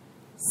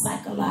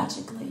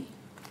 psychologically,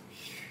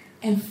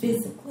 and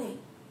physically.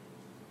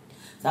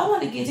 So I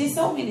want to get there's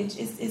so many,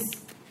 it's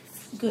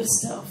good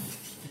stuff.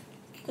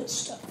 Good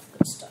stuff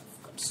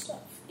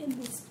in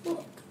this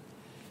book.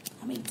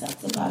 I mean, it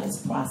talks about his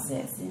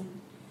process in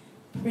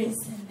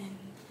prison, and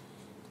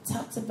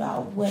talks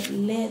about what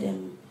led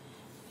him,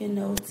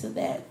 to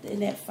that, in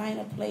that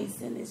final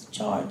place, in his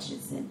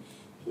charges, and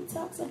he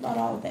talks about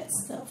all that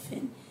stuff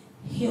and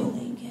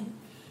healing and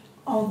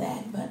all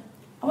that. But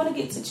I want to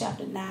get to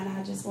chapter 9.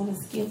 I just want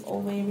to skip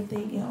over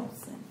everything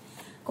else and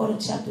go go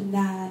to chapter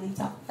 9. He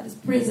talks about his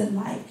prison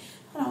life.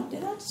 Hold on,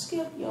 did I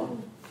skip your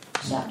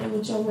chapter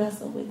with your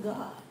wrestle with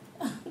God?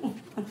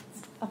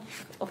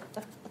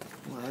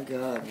 My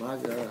God, my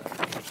God.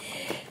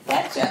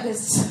 That chapter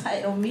is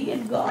titled Me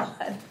and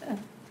God.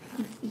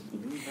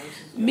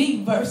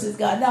 Me versus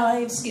God. No, I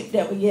ain't skipped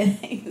that one yet.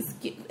 I ain't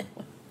skipped that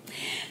one.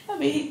 I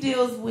mean, he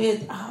deals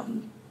with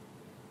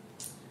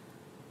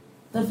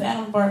the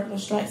Phantom Burglar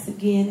Strikes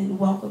Again and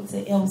Welcome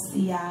to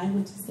LCI,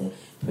 which is the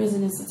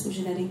prison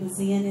institution that he was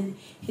in, and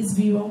his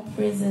view on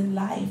prison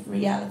life,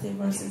 reality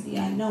versus the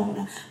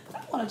unknown.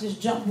 But I want to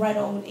just jump right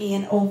on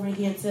in over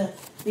here to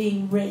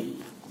being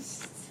raised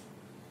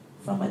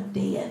from a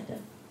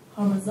dead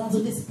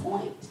horizontal. This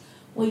point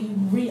where you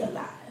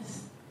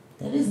realize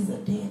that this is a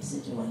dead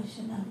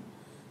situation.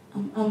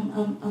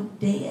 I'm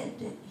dead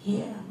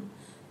here.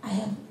 I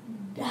have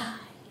died.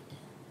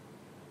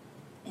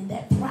 In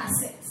that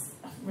process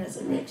of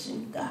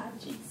resurrection, God,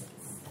 Jesus.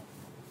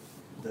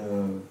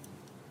 The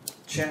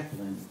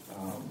chaplain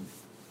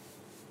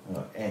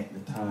at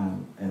the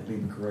time at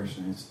Lieber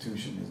Correctional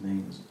Institution, his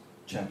name was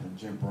Chaplain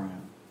Jim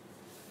Brown.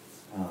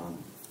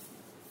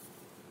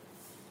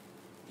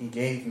 He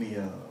gave me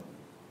a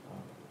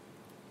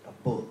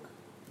book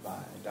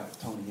by Dr.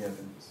 Tony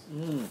Evans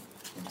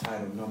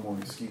entitled No More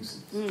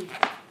Excuses.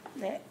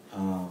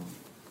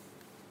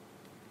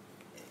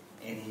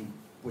 And he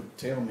would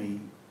tell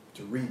me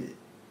to read it.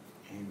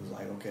 And he was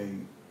like, okay,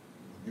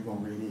 you're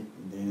going to read it,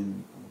 and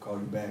then I'm going to call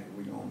you back and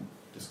we're going to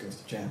discuss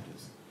the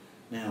chapters.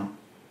 Now,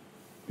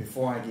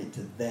 before I get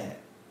to that,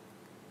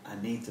 I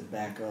need to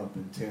back up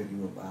and tell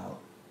you about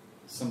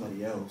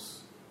somebody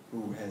else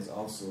who has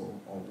also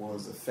or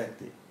was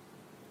affected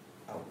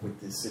with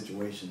this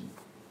situation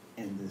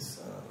and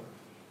this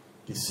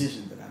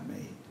decision that I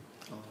made.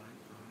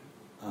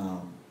 All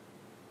right.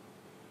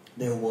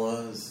 There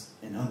was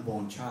an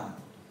unborn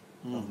child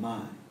of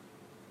mine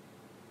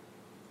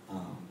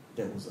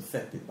that was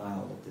affected by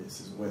all of this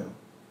as well.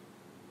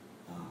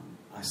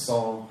 I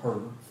saw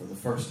her for the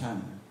first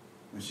time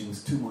when she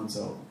was 2 months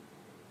old.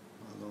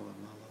 My Lord,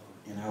 my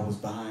Lord. And I was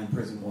behind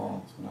prison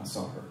walls when I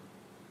saw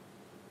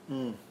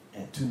her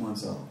at 2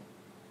 months old.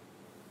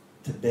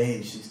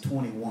 Today, she's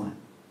 21.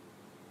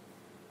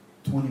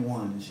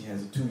 21, and she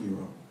has a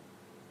 2-year-old.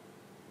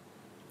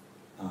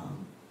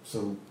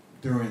 So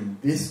during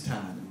this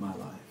time in my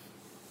life,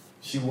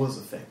 she was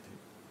affected.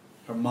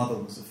 Her mother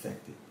was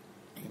affected.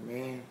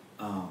 Amen.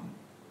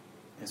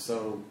 And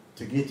so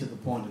to get to the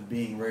point of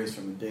being raised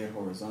from a dead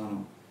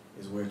horizontal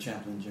is where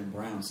Chaplain Jim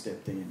Brown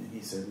stepped in, and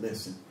he said,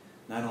 listen,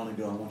 not only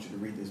do I want you to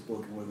read this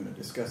book and we're going to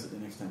discuss it the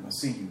next time I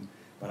see you,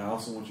 but I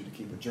also want you to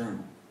keep a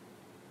journal.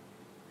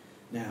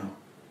 Now,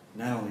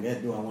 not only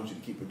that do I want you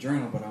to keep a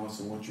journal, but I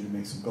also want you to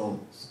make some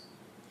goals.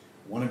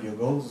 One of your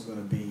goals is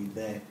going to be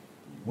that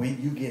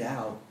when you get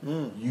out,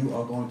 you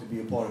are going to be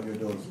a part of your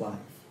daughter's life.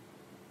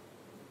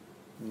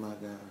 My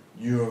God.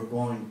 You're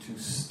going to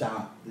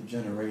stop the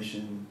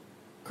generation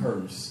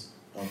curse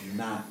of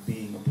not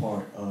being a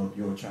part of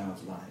your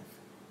child's life.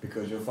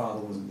 Because your father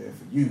wasn't there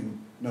for you.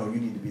 No, you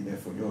need to be there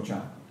for your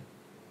child.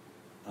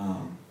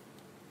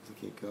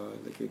 Look at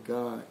God. Look at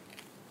God.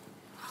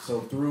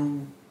 So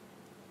through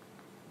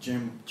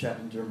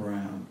Chaplain Jim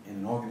Brown and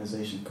an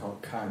organization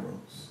called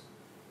Kairos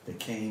that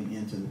came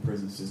into the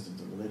prison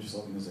systems, a religious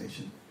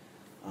organization,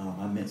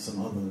 I met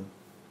some other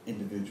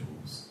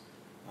individuals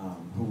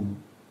who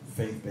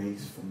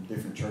faith-based from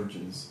different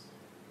churches,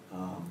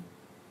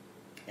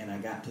 and I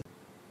got to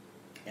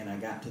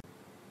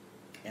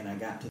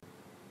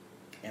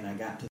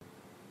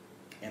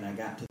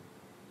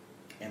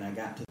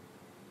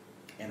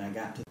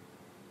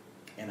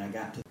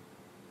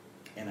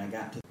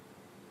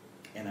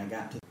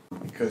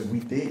because we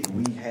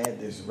had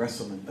this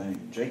wrestling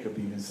thing. Jacob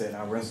even said,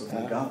 I wrestled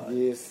with God.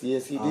 Yes,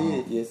 he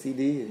did. Yes, he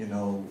did. You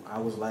know, I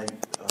was like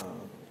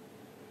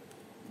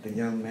the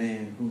young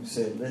man who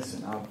said,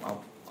 listen,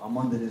 I'm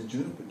under this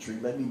juniper tree.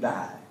 Let me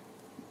die.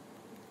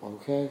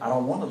 Okay. I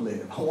don't want to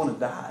live. I want to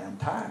die. I'm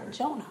tired.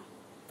 Jonah.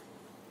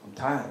 I'm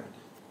tired.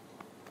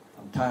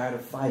 I'm tired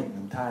of fighting.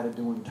 I'm tired of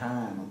doing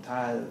time. I'm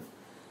tired of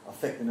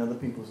affecting other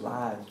people's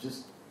lives.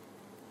 Just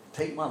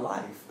take my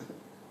life.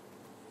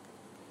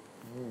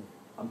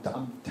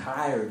 I'm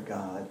tired,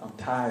 God. I'm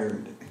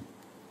tired.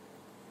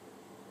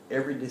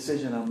 Every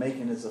decision I'm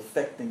making is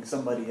affecting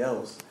somebody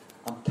else.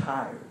 I'm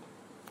tired.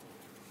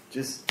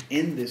 Just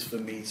end this for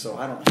me so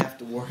I don't have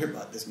to worry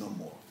about this no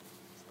more.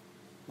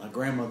 My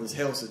grandmother's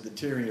health is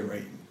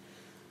deteriorating.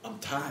 I'm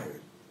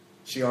tired.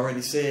 She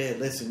already said,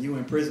 listen, you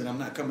in prison, I'm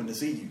not coming to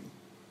see you.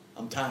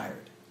 I'm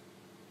tired.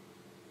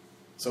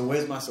 So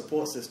where's my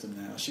support system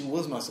now? She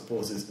was my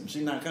support system.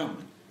 She's not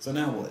coming. So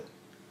now what?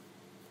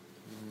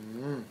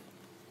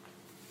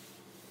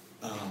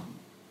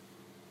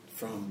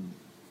 From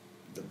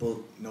the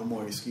book No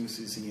More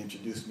Excuses, he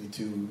introduced me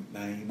to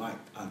Naeem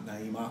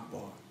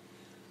Akbar,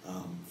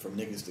 from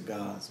Niggas to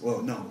Gods.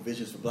 Well, no,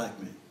 Visions for Black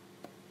Men.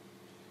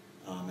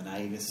 And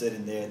I even said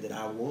in there that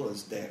I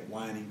was that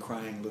whining,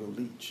 crying little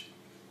leech.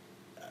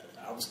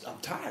 I'm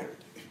tired.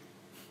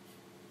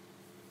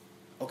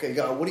 Okay,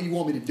 God, what do you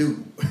want me to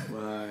do?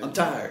 Right. I'm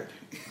tired.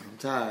 I'm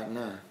tired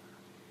now.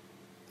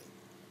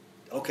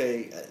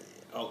 Okay,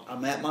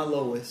 I'm at my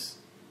lowest.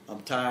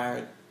 I'm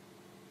tired.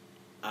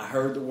 I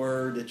heard the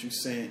word that you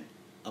sent.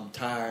 I'm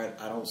tired.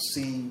 I don't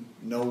see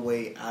no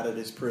way out of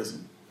this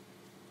prison.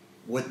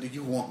 What do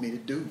you want me to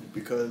do?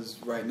 Because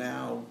right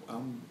now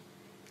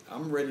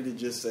I'm ready to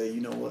just say, you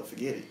know what,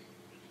 forget it.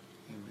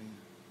 Amen.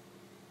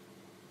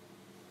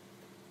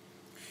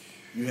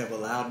 You have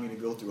allowed me to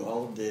go through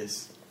all of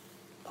this.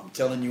 I'm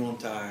telling you I'm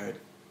tired.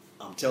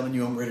 I'm telling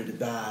you I'm ready to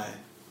die.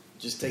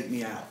 Just take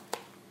me out.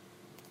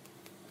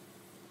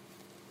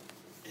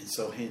 And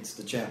so hence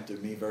the chapter,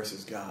 Me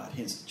versus God.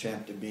 Hence the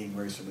chapter being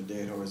raised from the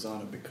dead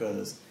horizontal,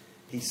 because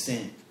he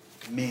sent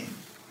men.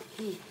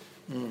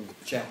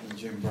 Chaplain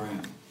Jim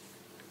Brown.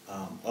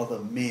 Other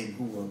men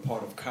who were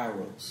part of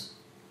Kairos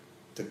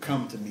to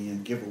come to me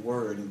and give a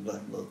word and be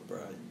like, look,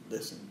 bro,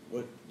 listen,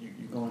 what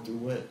you going through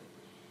what?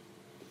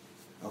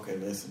 Okay,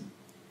 listen.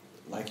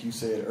 Like you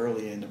said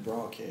earlier in the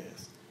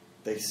broadcast,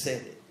 they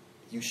said it.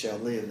 You shall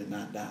live and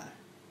not die.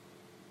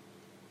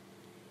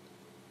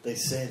 They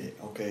said it.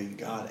 Okay,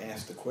 God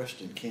asked the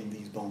question, can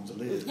these bones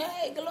live?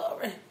 Hey,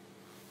 glory.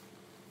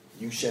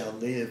 You shall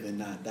live and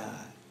not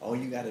die. All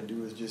you got to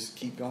do is just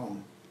keep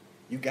going.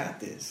 You got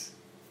this.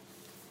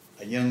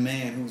 A young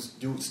man who's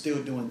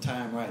still doing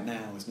time right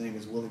now, his name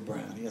is Willie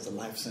Brown. He has a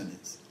life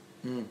sentence.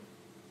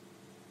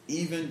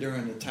 Even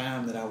during the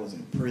time that I was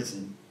in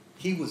prison,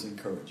 he was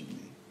encouraging me.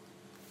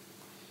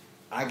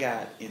 I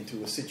got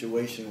into a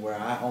situation where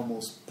I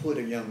almost put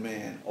a young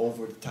man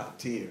over the top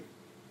tier.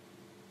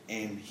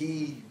 And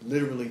he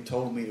literally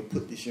told me to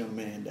put this young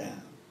man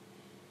down.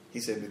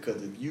 He said,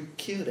 because if you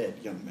kill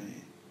that young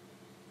man,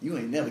 you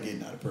ain't never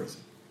getting out of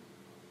prison.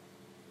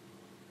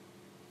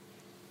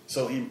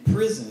 So in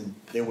prison,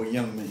 there were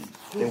young men.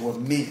 There were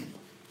men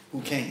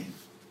who came.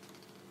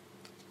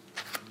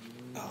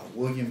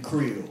 William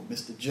Creel,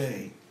 Mr.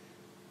 J.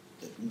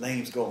 The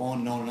names go on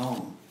and on and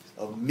on.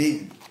 Of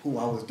men who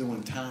I was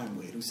doing time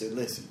with, who said,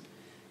 listen,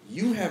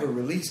 you have a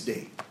release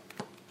date.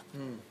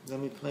 Let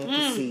me plant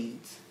the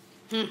seeds.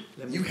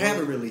 You have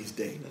a release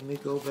date. Let me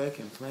go back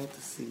and plant the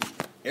seed.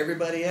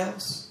 Everybody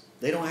else,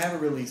 they don't have a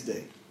release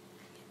date.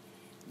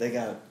 They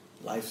got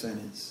life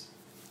sentence.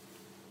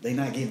 They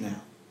not getting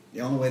out. The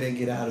only way they can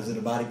get out is in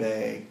a body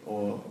bag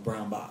or a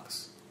brown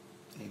box.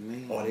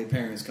 Amen. Or their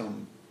parents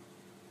come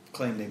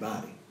claim their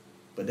body.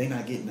 But they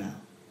not getting out.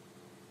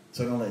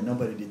 So don't let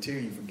nobody deter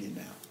you from getting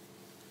out.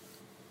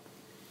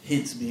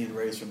 Hence being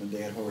raised from the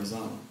dead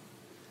horizontal.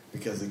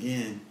 Because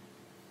again,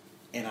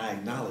 and I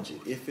acknowledge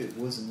it, if it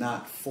was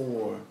not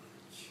for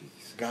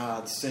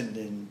God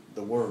sending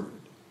the word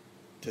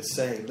to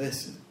say,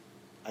 listen,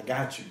 I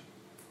got you.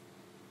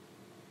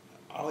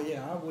 Oh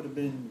yeah, I would have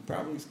been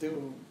probably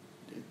still,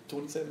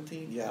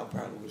 2017, yeah, I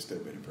probably would have still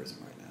been in prison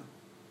right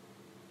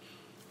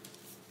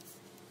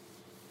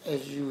now.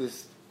 As you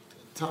was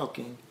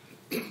talking,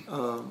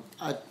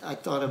 I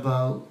thought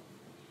about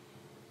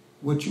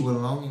what you were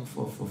longing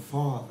for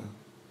Father.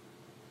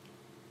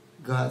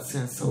 God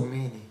sent so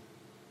many.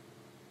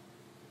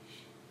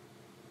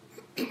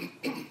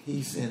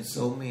 He sent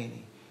so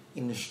many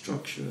in the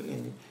structure,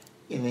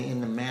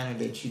 in the manner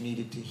that you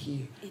needed to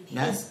hear. In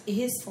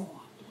his form.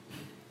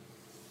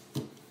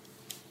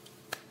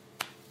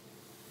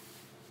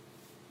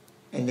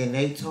 And then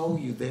they told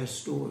you their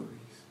stories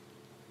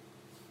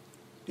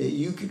that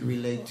you could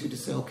relate to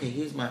say, okay,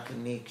 here's my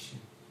connection.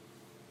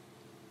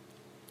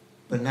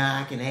 But now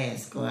I can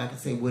ask, or I can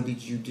say, what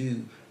did you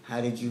do? How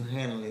did you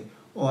handle it?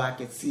 Or I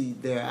could see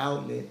their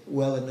outlet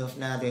well enough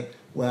now that,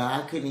 well,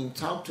 I couldn't even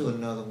talk to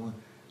another one.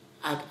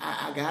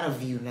 I got a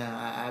view now.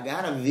 I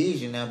got a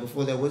vision now.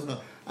 Before there was no,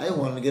 I just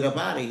wanted to get up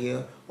out of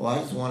here, or I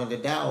just wanted to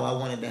die, or I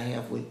wanted to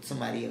have what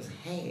somebody else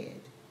had.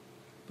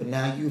 But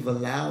now you've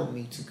allowed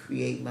me to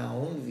create my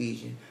own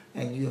vision,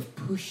 and you have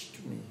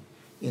pushed me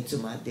into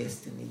my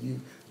destiny.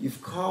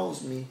 You've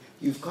caused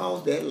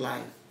that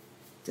light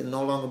to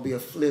no longer be a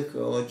flicker,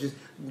 or just,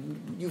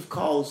 you've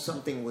caused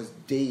something was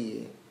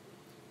dead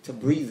to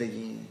breathe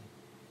again,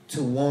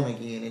 to want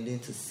again, and then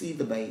to see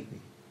the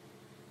baby.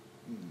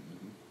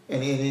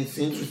 And it's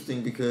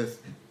interesting because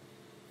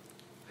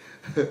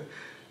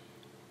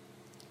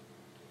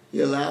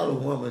he allowed a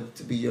woman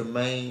to be your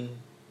main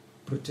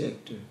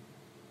protector,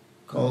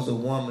 caused a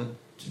woman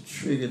to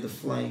trigger the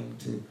flame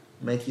to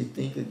make you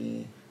think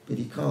again, but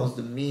he caused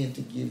the men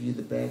to give you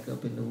the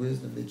backup and the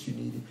wisdom that you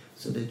needed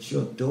so that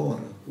your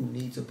daughter, who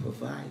needs a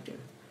provider,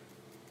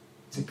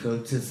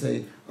 to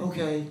say,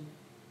 okay,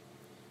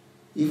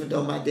 even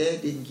though my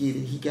dad didn't get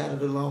it, he got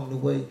it along the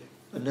way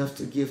enough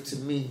to give to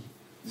me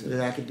so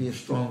that I could be a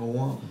stronger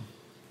woman.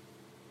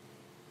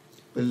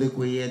 But look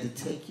where he had to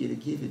take you to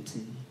give it to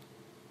you.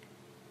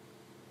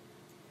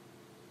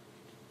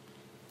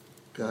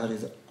 God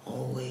is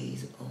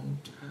always on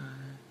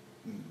time.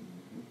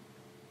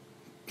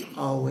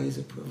 Always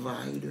a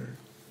provider,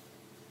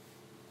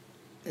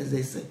 as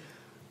they say.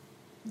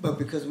 But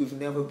because we've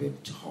never been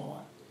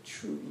taught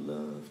true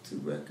love to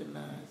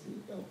recognize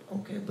it.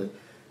 Okay, but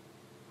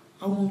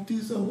I want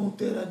this, I want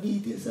that, I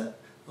need this.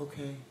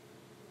 Okay.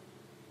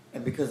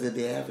 And because of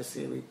the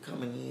adversary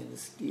coming in to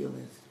steal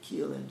and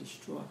kill and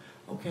destroy.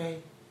 Okay?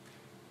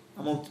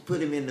 I'm going to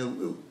put him in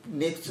the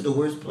next to the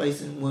worst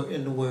place in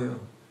the world.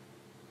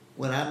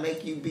 When I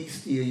make you be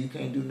still, you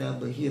can't do nothing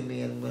but hear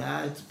me. And when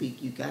I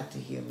speak, you got to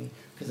hear me.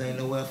 Because ain't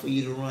nowhere for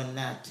you to run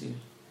not to.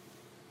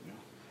 Yeah.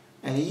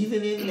 And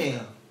even in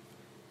there,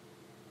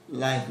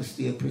 life was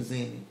still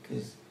presented.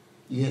 Because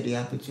you had the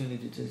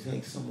opportunity to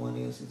take someone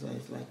else's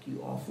life like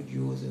you offered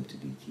yours up to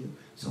be killed.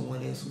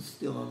 Someone else was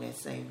still on that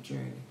same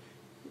journey.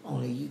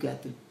 Only you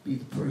got to be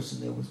the person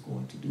that was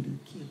going to do the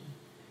killing.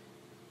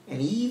 And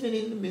even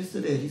in the midst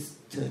of that, he's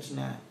touch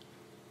not.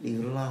 Leave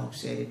it alone.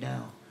 Shut it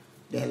down.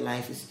 That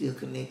life is still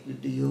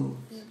connected to yours.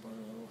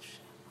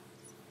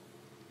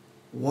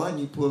 One,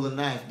 you pull a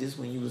knife. This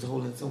one, you was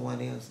holding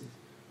someone else's.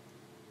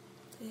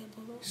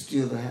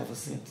 Still to have a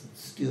sentence.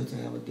 Still to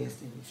have a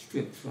destiny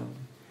stripped from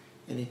you.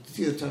 And he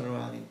still turned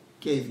around and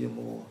gave you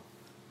more.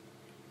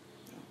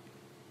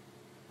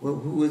 Well,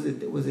 who was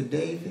it? Was it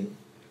David?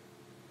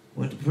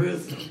 Went to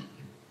prison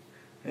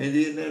and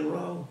did nothing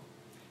wrong.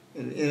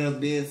 And ended up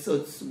being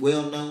so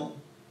well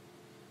known.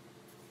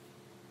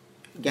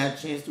 Got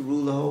a chance to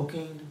rule the whole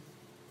kingdom.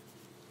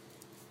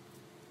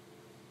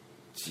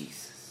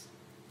 Jesus.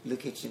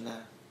 Look at you now.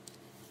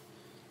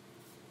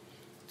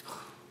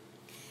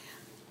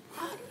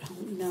 I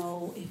don't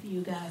know if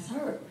you guys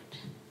heard.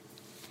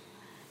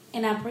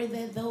 And I pray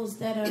that those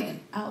that are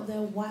out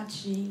there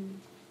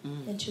watching,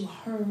 that you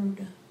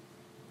heard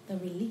the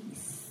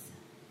release.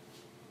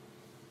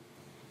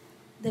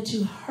 That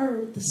you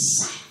heard the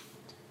sound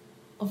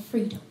of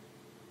freedom.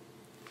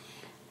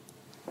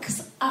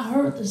 Because I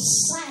heard the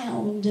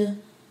sound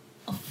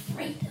of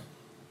freedom.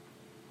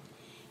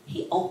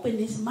 He opened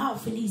his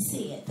mouth and he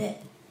said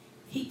that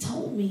he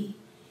told me,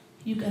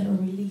 you got to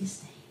release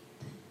that.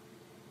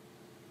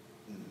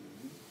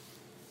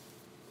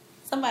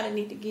 Somebody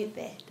need to get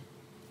that.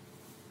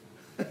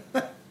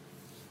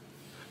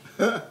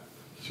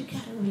 You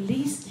got to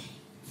release that.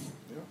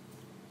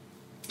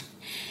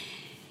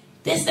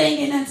 This thing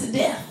ain't unto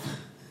death.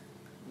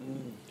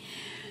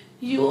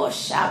 You are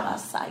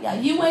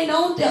Shabasaya. You ain't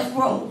on death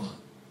row.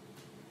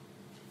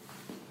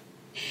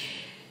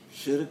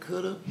 Shoulda,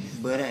 coulda,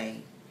 but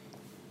ain't.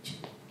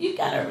 You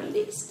gotta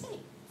release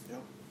things.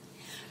 Yep.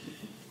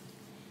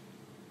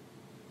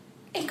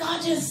 And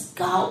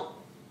God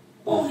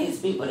want his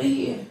people to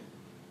hear.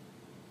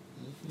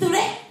 Mm-hmm. Through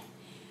that,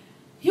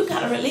 you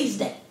gotta release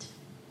that.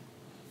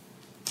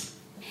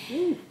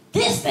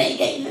 This thing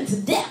ain't into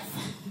death.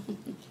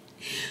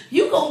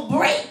 You gonna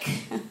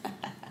break.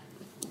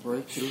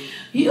 Breakthrough.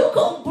 You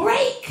gonna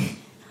break.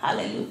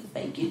 Hallelujah.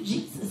 Thank you,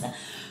 Jesus.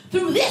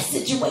 Through this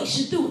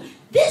situation, through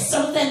this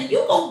circumstance,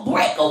 you gonna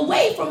break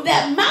away from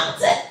that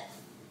mountain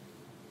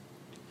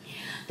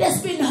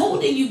that's been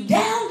holding you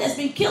down, that's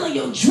been killing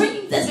your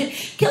dreams, that's been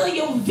killing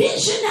your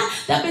vision,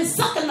 that's been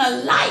sucking the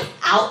life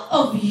out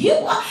of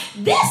you.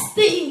 This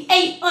thing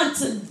ain't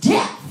unto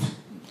death.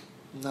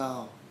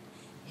 No.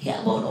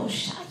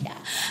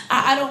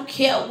 I don't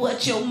care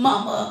what your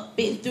mama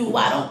been through.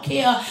 I don't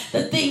care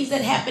the things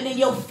that happen in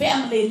your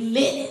family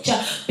lineage,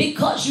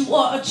 because you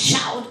are a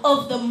child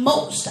of the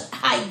Most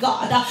High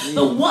God,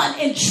 the one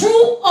and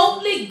true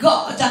only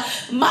God,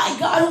 my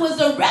God, who is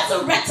the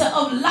resurrector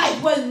of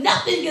life, where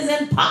nothing is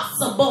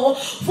impossible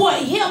for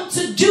him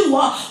to do.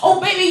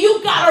 Oh baby,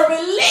 you got a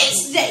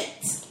release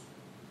date.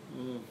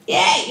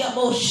 Yeah,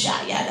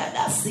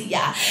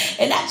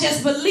 and I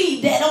just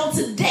believe that on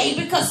today,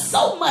 because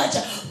so much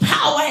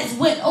power has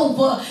went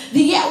over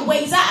the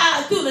airways.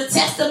 Through the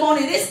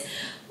testimony, this,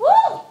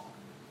 woo,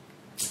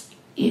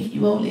 if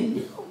you only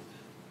knew.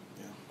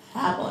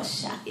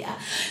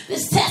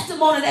 This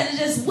testimony that it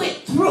just went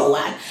through,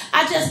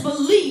 I just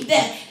believe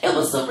that it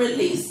was a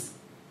release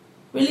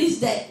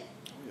day.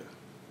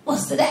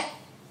 What's today?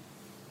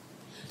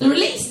 The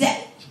release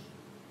day.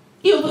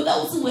 Even for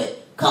those who would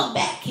come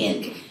back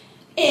and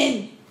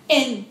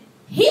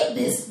hear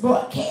this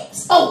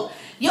broadcast. Oh,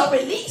 your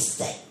release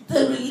day.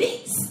 The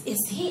release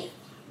is here.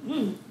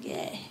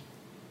 Yeah.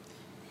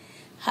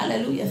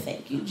 Hallelujah.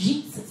 Thank you,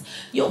 Jesus.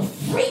 Your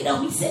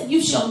freedom, he said,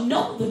 you shall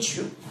know the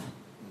truth.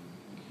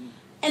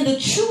 And the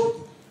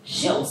truth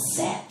shall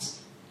set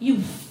you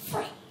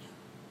free.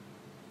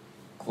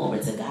 Glory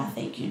to God.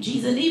 Thank you,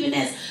 Jesus. And even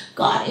as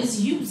God is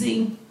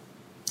using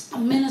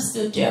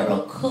Minister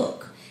Darrell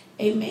Cook,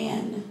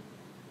 amen,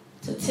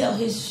 to tell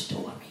his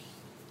story,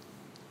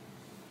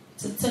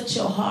 to touch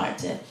your heart,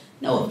 to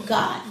know if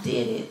God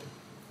did it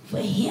for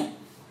him,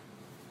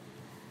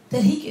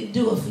 that he can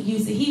do it for you.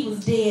 See, he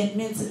was dead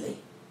mentally.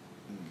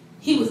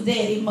 He was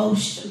dead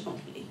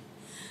emotionally.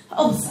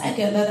 Oh,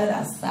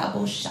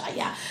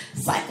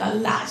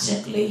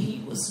 psychologically,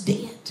 he was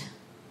dead.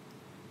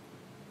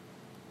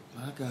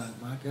 My God,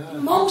 my God.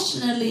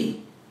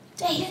 Emotionally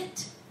dead.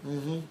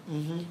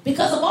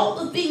 Because of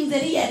all the things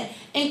that he had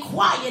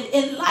inquired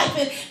in life.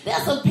 And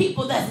there's some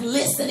people that's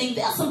listening.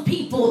 There's some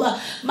people,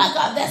 my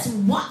God, that's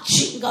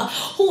watching,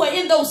 who are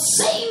in those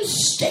same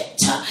state.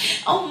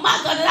 Oh my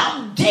God, that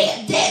I'm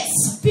dead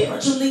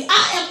spiritually.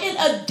 I am in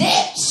a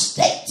dead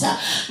state.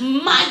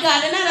 My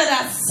God, and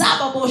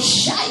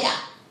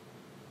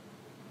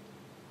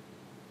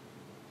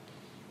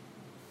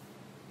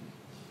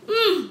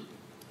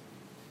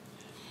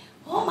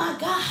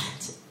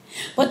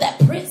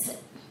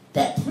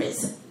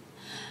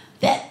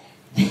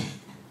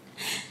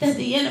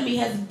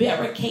has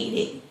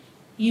barricaded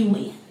you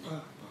in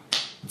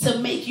to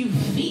make you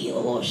feel,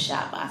 oh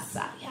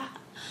Shabasaya,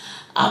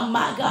 oh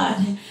my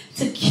God,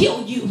 to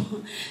kill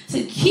you,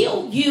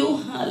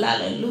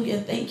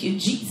 hallelujah, thank you,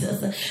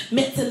 Jesus,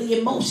 mentally,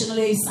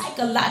 emotionally,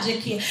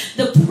 psychologically,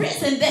 the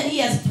prison that he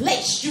has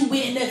placed you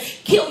in, to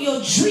kill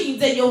your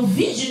dreams and your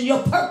vision,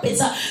 your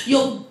purpose,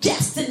 your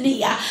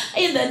destiny.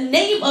 In the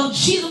name of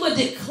Jesus, we're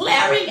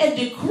declaring and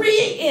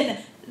decreeing in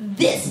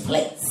this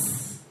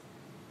place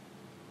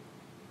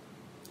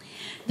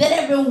that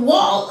every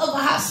wall of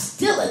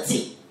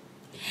hostility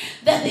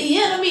that the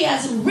enemy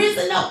has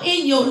risen up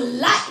in your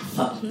life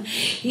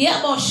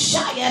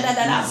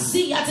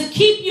to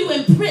keep you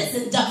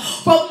imprisoned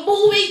from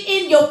moving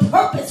in your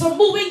purpose, from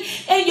moving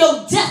in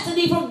your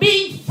destiny, from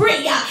being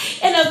free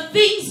in the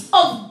things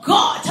of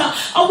God.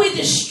 We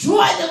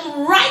destroy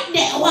them right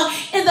now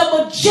in the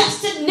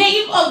majestic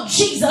name of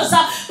Jesus,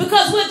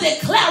 because we're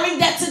declaring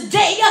that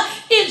today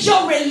is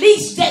your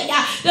release day,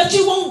 that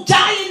you won't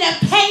die in that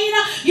pain,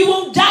 you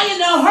won't die in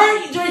the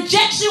hurt, the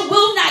rejection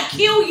will not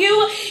kill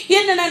you.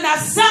 In the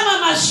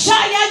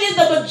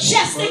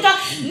majestic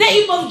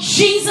name of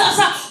Jesus,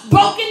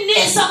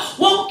 brokenness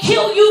won't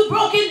kill you.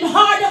 Broken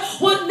heart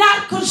will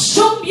not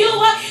consume you.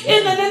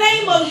 In the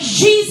name of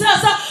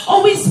Jesus,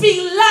 we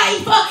speak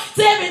life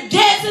to every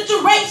dead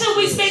situation.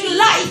 We speak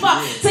life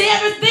to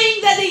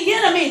everything that the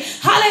enemy,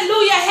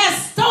 hallelujah,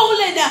 has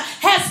stolen,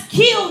 has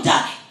killed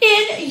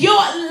in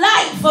your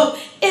life.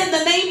 In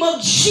the name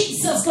of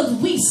Jesus, because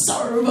we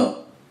serve.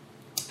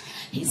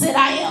 He said,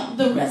 I am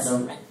the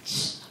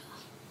resurrection.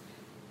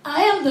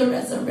 I am the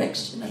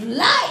resurrection of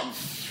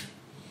life.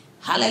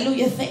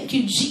 Hallelujah. Thank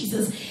you,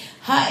 Jesus.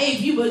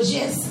 If you will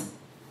just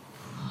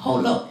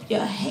hold up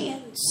your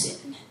hands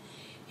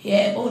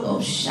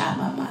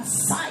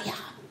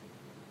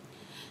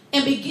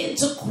and begin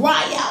to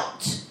cry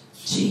out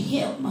to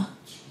him.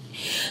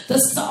 The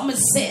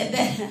psalmist said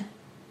that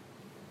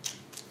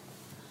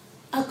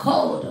I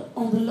called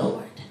on the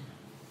Lord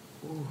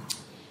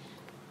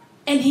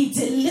and he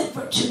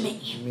delivered to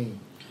me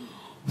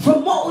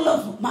from all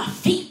of my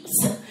fears.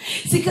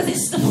 See, because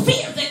it's the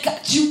fear that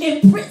got you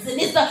in prison.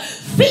 It's the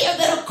fear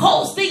that will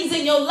cause things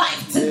in your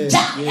life to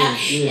die.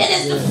 It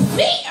is the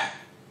fear.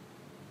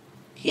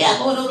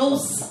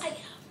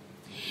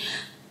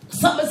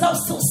 Psalmist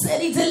also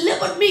said he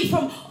delivered me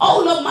from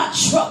all of my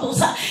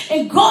troubles.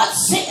 And God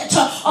said,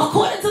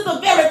 according to the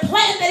very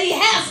plan that he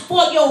has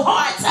for your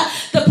heart,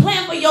 the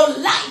plan for your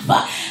life,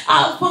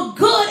 for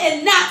good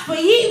and not for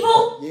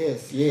evil,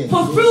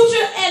 for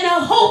future and a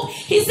hope.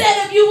 He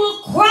said, if you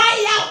will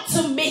cry out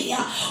to me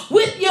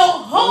with your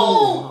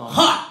whole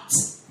heart,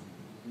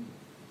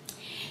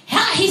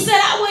 he said,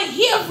 I will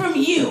hear from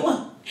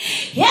you.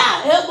 He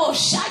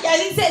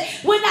said,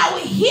 when I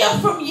will hear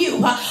from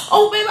you,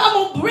 oh baby, I'm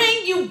going to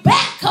bring you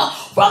back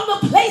from the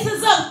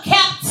places of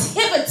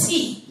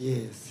captivity.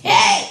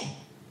 Hey,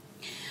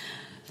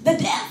 the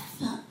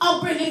death,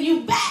 I'm bringing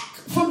you back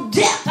from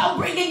death. I'm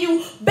bringing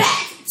you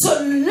back to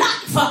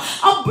life.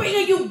 I'm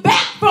bringing you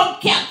back from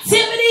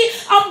captivity.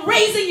 I'm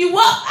raising you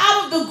up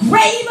out of the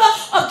grave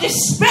of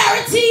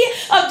disparity,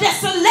 of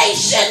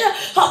desolation,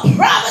 of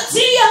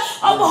poverty,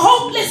 of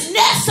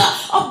hopelessness,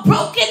 of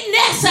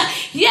brokenness.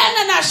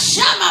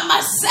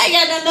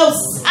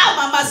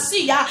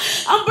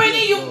 I'm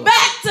bringing you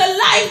back to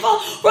life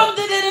from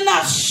the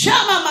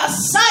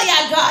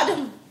Messiah,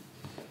 God.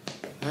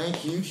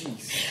 Thank you,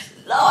 Jesus.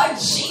 Lord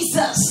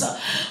Jesus,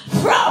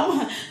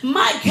 from,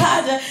 my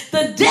God,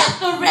 the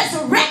death and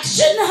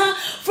resurrection,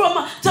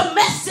 from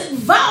domestic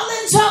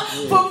violence,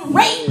 from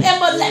rape and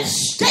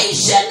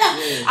molestation.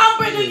 I'm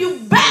bringing you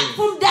back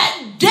from that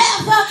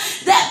death,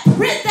 that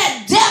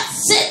death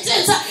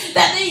sentence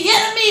that the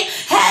enemy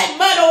had,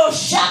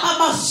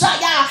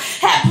 Messiah,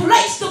 had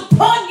placed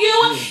upon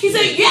you. He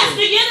said, yes,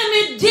 the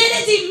enemy did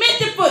it. He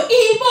meant it for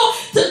evil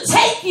to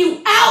take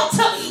you out,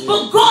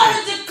 but God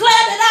has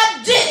declared that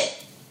I did it.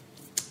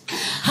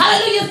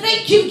 Hallelujah.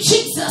 Thank you,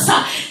 Jesus,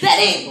 that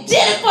he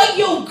did it for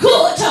your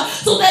good,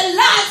 so that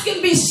lives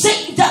can be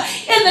saved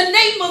in the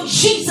name of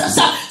Jesus.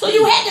 So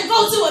you had to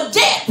go to a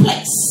dead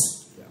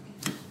place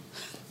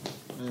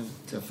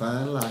to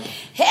find life.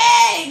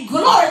 Hey,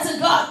 glory to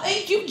God.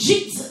 Thank you,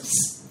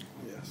 Jesus.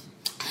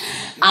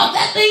 All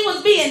that thing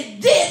was being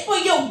dead for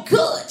your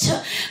good.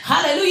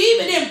 Hallelujah.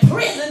 Even in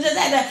prison, just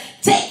had to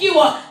take you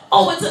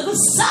over to the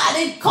side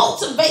and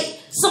cultivate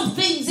some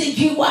things in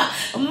you.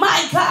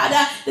 My God,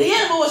 the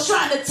enemy was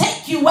trying to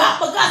take you out,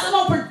 but God's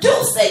going to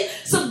producing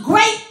some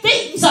great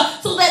things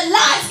so that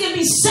lives can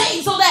be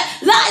saved, so that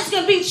lives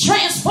can be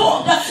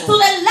transformed, so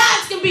that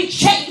lives can be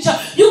changed.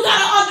 You got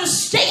to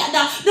understand,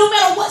 no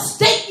matter what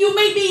state you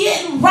may be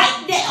in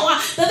right now,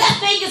 that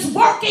thing is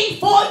working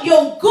for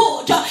your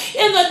good.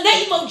 In the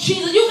name of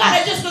Jesus, you got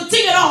to just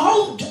continue to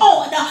hold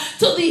on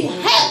to the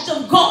hand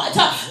of God,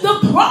 the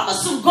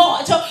promise of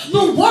God,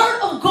 the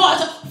word of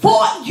God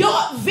for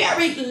your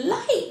very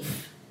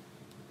life.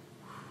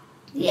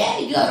 Yeah,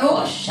 you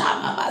got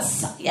Shama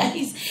Messiah.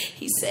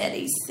 He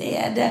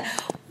said,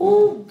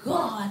 oh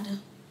God.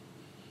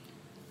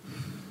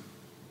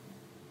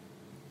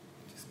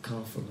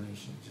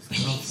 confirmation. Just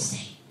Release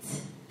date.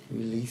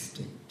 Release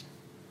date.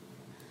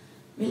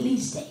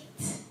 Release date.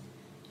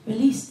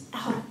 Released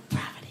out of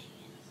poverty.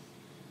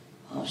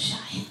 Oh,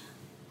 shy.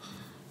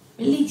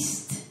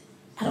 Released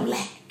out of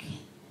lack.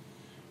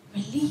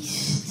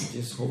 Released.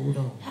 Just hold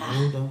on.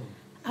 Hold on.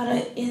 Out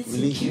of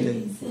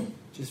insecurities.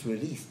 Just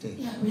release date.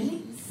 Yeah,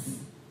 release.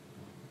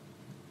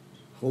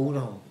 Hold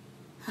on.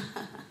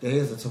 There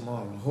is a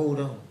tomorrow. Hold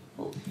on.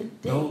 Oh, the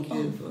day Don't of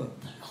give the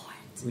up.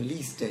 Lord.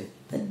 Release date.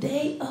 The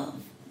day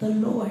of the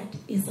Lord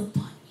is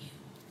upon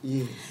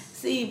you. Yes.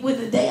 See, when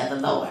the day of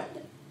the Lord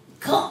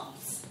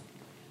comes,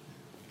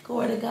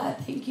 glory to God,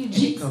 thank you, And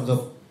Jesus. it comes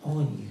up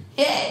on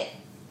you. Hey.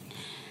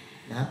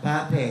 Not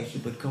bypass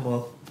you, but come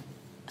up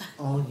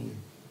on you.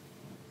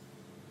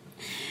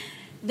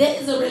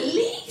 There is a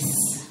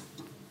release.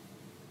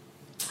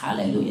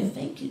 Hallelujah.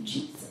 Thank you,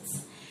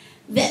 Jesus.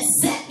 That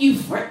set you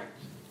free.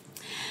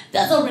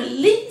 There's a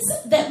release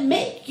that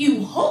make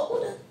you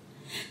whole.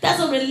 There's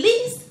a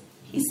release,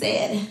 he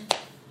said.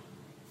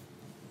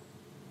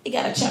 He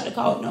got a chapter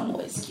called No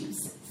More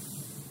Excuses.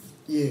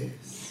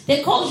 Yes.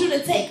 That calls you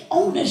to take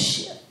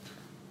ownership.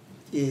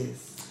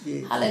 Yes.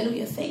 Yes.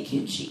 Hallelujah. Thank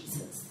you,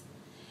 Jesus.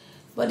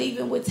 But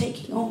even with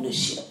taking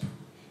ownership,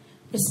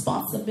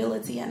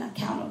 responsibility and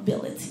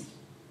accountability.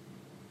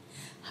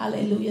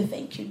 Hallelujah.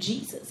 Thank you,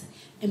 Jesus.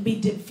 And be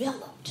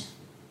developed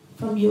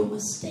from your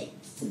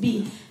mistakes. To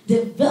be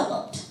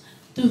developed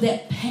through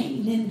that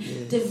pain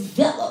and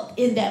developed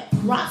in that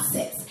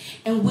process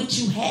in which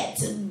you had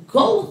to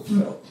go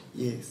through.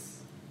 Yes.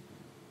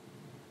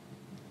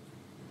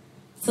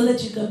 So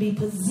that you can be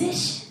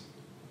positioned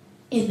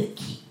in the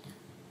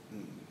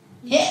kingdom.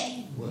 Yeah.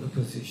 What a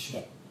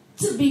position.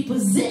 To be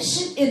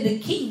positioned in the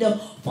kingdom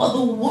for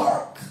the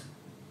work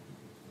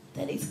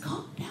that is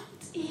come down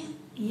in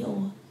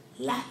your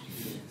life.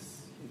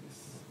 Yes.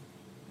 Yes.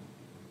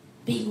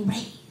 Being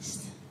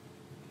raised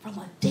from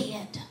a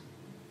dead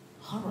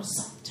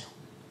horizontal.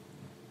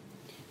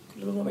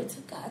 Glory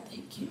to God.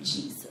 Thank you,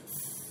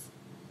 Jesus.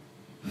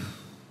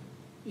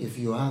 If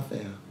you're out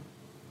there,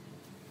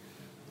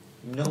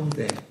 know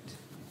that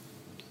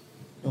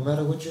no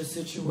matter what your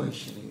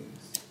situation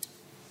is,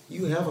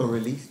 you have a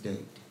release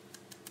date.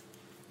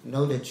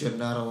 Know that you're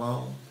not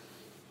alone.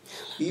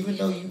 Even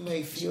though you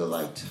may feel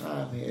like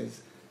time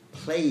has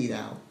played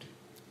out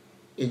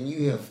and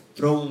you have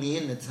thrown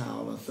in the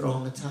towel or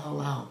thrown the towel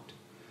out,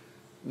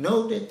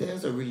 know that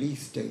there's a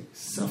release date.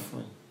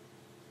 Suffering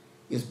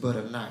is but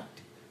a night.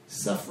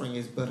 Suffering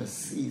is but a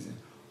season.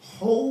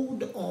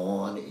 Hold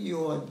on,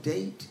 your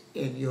date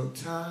and your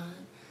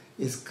time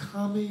is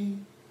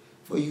coming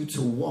for you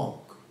to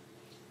walk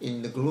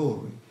in the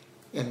glory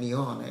and the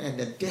honor and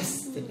the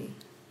destiny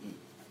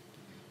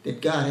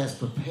that God has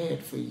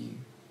prepared for you.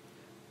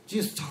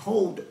 Just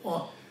hold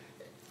on.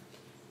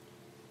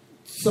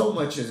 So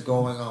much is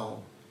going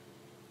on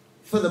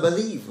for the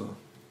believer.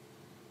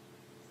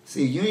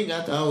 See, you ain't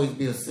got to always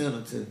be a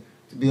sinner to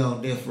be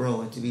on death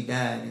row and to be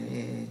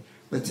dying.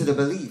 But to the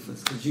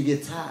believers, because you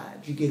get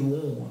tired, you get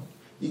worn,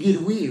 you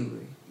get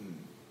weary.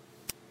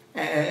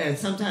 And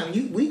sometimes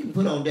we can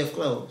put on death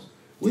clothes.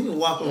 We can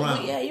walk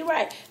around. Yeah, you're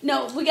right.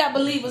 No, we got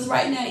believers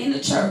right now in the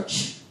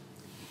church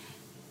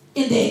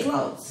in dead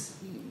clothes.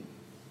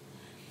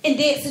 In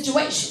dead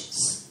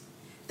situations.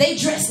 They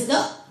dress it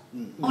up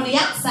on the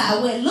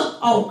outside where it look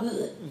all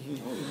good.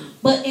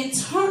 But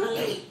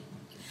internally,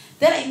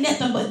 that ain't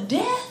nothing but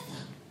death.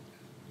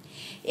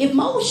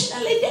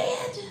 Emotionally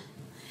dead.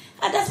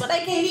 That's why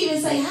they can't even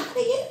say hi to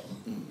you.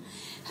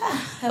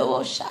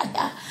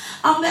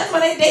 That's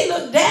why they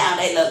look down.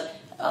 They look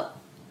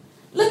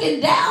looking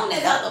down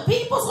at other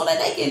people so that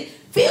they can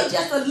feel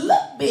just a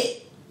little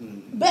bit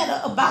better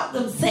about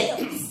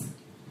themselves.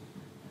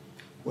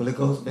 Well, it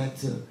goes back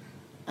to,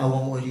 I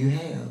want what you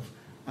have.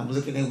 I'm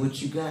looking at what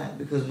you got.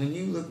 Because when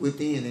you look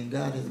within and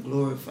God has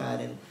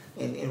glorified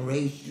and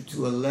raised you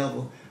to a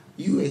level,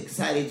 you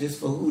excited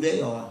just for who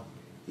they are.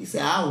 He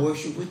said, I'll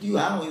worship with you.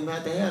 I don't even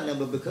have to have them.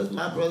 But because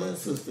my brothers and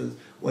sisters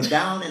were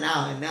down and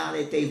out, and now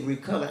that they've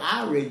recovered,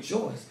 I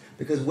rejoice.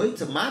 Because wait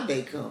till my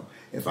day come.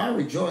 If I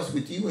rejoice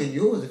with you and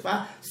yours, if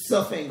I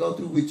suffer and go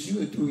through with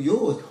you and through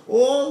yours,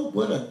 oh,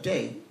 what a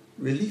day,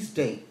 release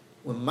date,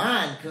 when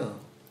mine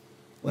comes.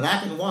 When I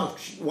can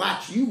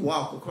watch you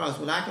walk across,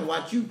 when I can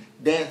watch you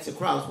dance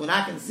across, when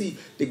I can see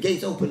the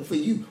gates open for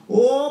you.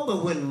 Oh,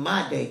 but when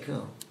my day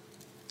comes.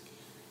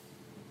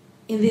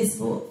 In this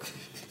book,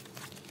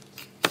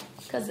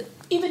 because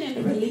even in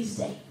the release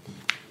date,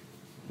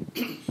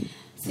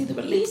 see, the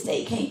release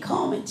date can't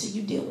come until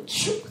you deal with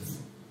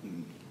truth.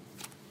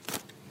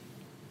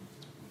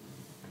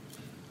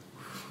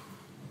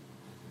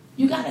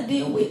 You got to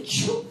deal with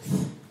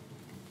truth.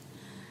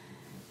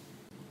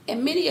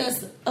 And many of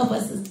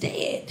us is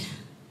dead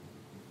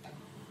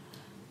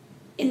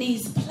in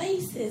these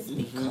places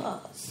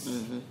because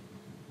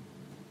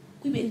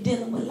we've been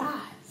dealing with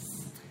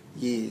lies.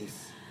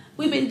 Yes.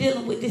 We've been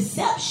dealing with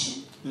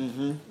deception.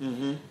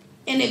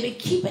 And they've been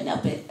keeping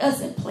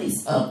us in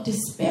place of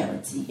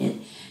disparity.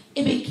 And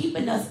it's been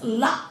keeping us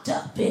locked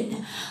up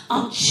and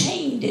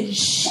chained and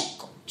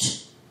shackled.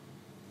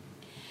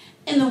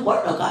 And the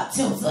word of God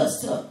tells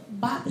us to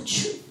buy the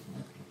truth.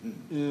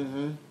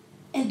 Mm-hmm.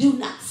 And do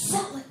not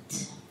sell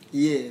it.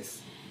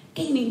 Yes.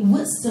 Gaining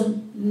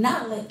wisdom,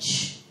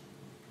 knowledge,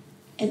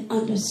 and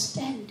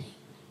understanding.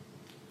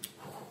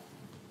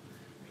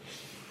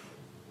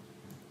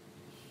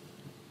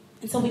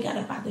 And so we got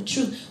to buy the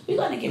truth. We're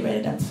going to get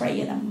ready to pray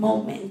in a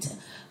moment.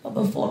 But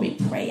before we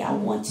pray, I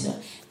want to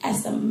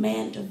ask the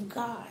man of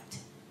God.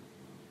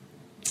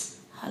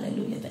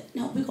 Hallelujah.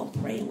 No, we're going to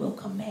pray and we'll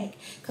come back.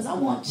 Because I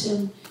want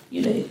to,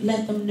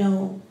 let them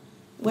know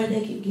where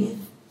they can get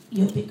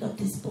you pick up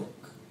this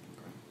book.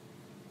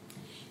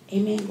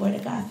 Amen. Glory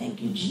to God.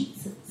 Thank you,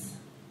 Jesus.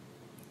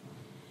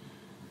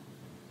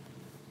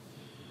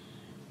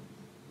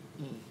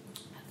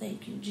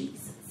 Thank you,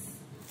 Jesus.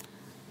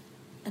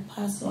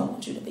 Apostle, I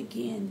want you to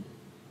begin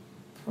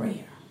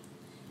prayer.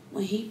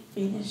 When he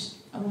finished,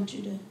 I want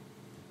you to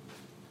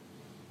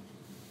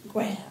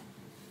grab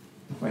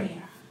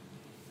prayer.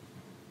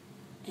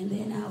 And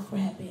then I'll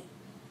grab it.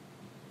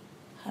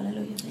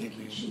 Hallelujah. Thank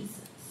you,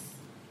 Jesus.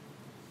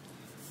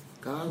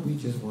 God, we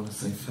just want to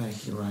say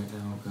thank you right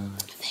now,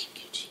 God.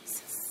 Thank you,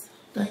 Jesus.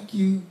 Thank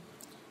you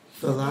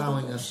for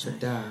allowing us to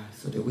die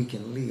so that we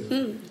can live.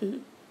 Mm-hmm.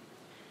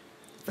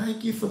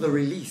 Thank you for the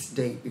release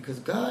date, because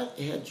God,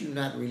 had you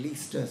not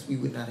released us, we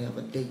would not have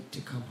a date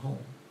to come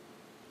home.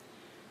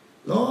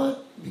 Lord,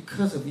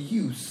 because of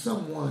you,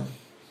 someone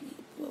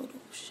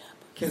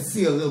can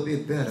see a little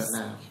bit better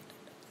now.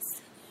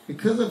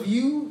 Because of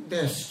you,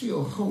 there's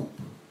still hope.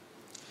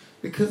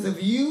 Because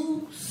of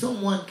you,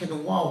 someone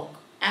can walk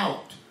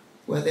out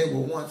where they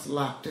were once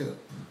locked up.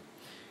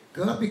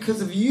 God,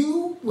 because of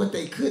you, what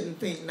they couldn't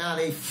think, now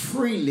they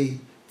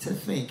freely to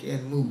think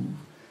and move.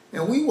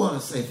 And we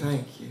want to say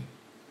thank you.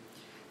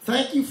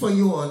 Thank you for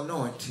your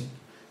anointing.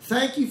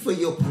 Thank you for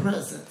your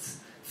presence.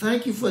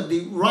 Thank you for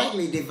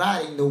rightly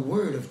dividing the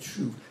word of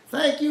truth.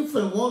 Thank you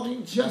for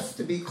wanting just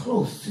to be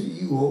close to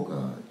you, oh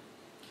God.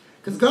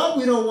 Because God,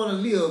 we don't want to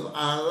live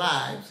our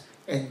lives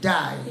and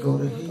die and go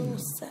to hell.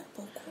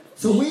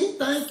 So we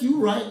thank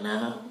you right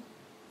now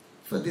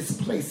for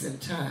this place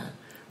and time.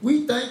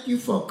 We thank you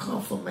for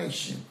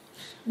confirmation.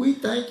 We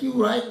thank you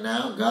right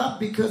now, God,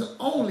 because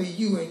only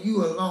you and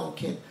you alone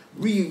can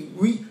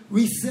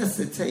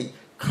resuscitate,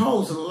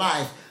 cause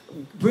life,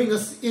 bring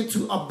us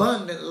into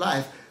abundant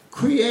life,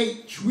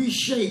 create,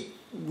 reshape,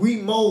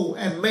 remold,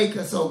 and make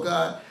us, oh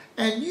God.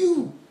 And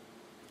you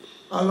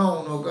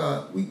alone, oh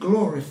God, we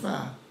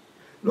glorify.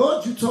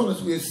 Lord, you told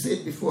us we'll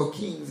sit before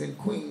kings and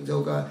queens,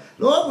 oh God.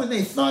 Lord, when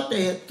they thought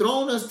they had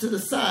thrown us to the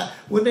side,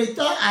 when they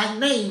thought our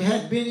name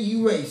had been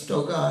erased,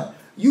 oh God,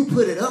 you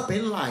put it up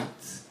in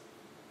lights.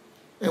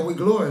 And we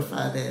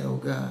glorify that, oh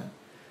God.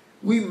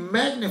 We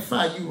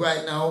magnify you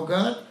right now, oh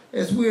God,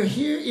 as we're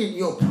here in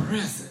your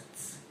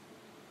presence.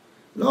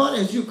 Lord,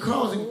 as you're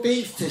causing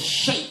things to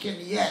shake in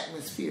the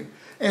atmosphere,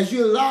 as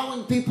you're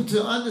allowing people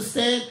to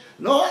understand,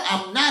 Lord,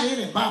 I'm not in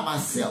it by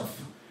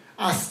myself.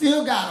 I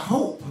still got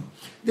hope.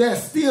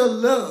 There's still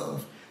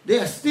love.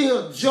 There's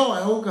still joy,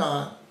 oh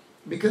God,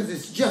 because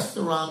it's just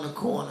around the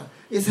corner.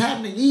 It's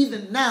happening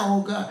even now,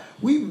 oh God.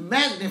 We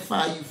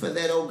magnify you for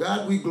that, oh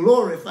God. We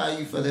glorify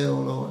you for that, oh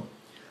Lord.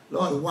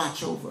 Lord,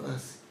 watch over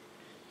us.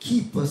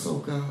 Keep us, oh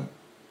God.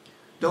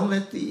 Don't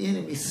let the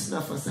enemy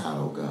snuff us out,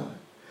 oh God.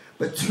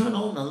 But turn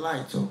on the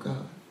lights, oh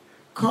God.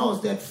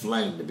 Cause that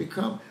flame to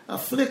become a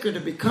flicker, to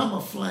become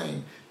a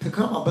flame, to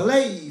become a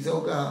blaze,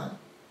 oh God.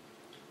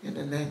 In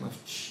the name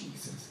of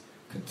Jesus.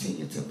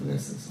 Continue to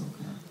bless us, oh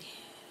God.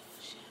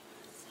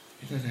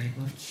 In the name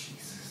of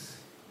Jesus.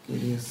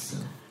 It is so.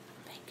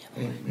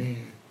 Amen. Thank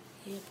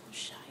you,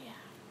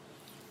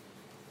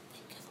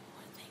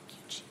 Lord. Thank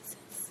you,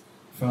 Jesus.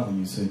 Father,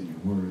 you said in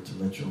your word to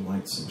let your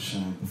light so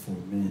shine before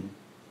men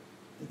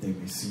that they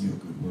may see your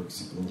good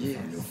works and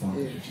glorify your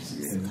Father which is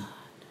in heaven.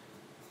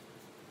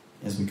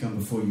 As we come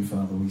before you,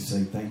 Father, we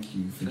say thank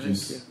you for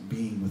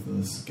being with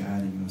us,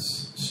 guiding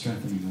us,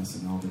 strengthening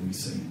us in all that we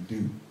say and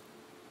do.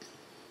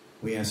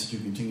 We ask that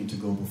you continue to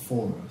go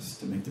before us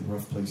to make the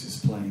rough places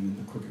plain and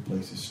the crooked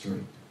places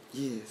straight.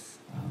 Yes.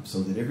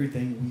 So that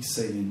everything we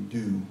say and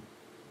do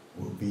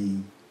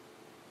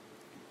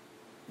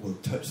will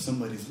touch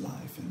somebody's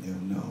life and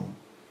they'll know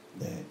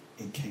that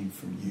it came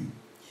from you.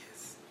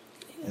 Yes.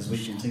 As we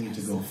continue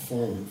to go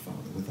forward,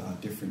 Father, with our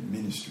different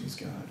ministries,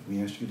 God,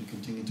 we ask you to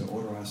continue to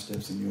order our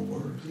steps in your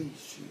word. Please,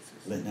 Jesus.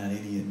 Let not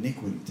any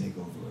iniquity take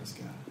over us,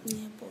 God.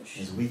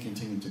 As we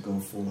continue to go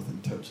forth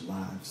and touch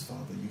lives,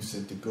 Father, you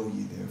said to go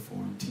ye therefore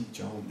and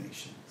teach all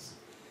nations.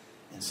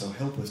 And so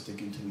help us to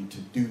continue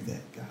to do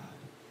that, God,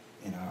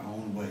 in our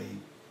own way,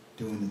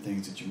 doing the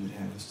things that you would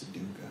have us to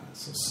do, God.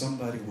 So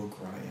somebody will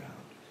cry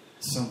out,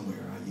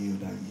 somewhere, I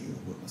yield,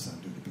 what must I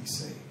do to be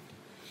saved?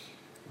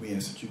 We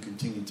ask that you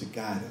continue to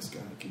guide us,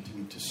 God,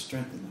 continue to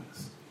strengthen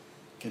us,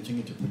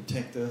 continue to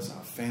protect us,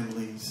 our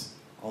families,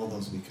 all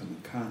those we come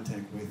in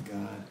contact with,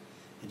 God,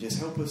 and just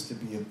help us to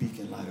be a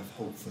beacon light of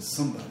hope for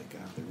somebody,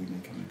 God, that we may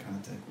come in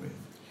contact with.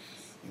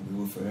 And we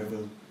will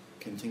forever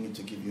continue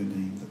to give your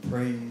name the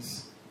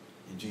praise.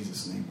 In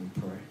Jesus' name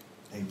we pray.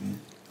 Amen.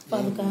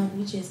 Father God,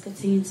 we just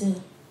continue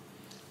to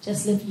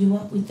just lift you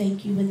up. We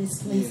thank you in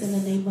this place in the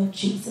name of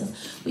Jesus.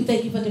 We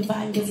thank you for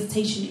divine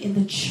visitation in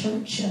the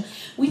church.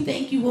 We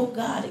thank you, oh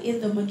God, in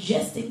the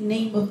majestic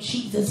name of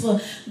Jesus, for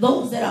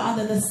those that are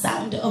under the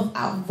sound of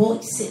our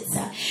voices.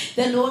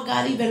 That, Lord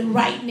God, even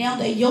right now,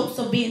 the yokes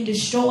are being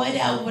destroyed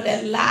over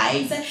their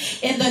lives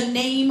in the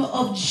name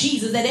of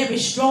Jesus. That every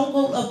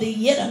stronghold of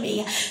the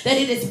enemy, that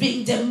it is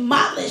being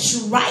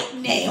demolished right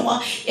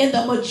now in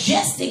the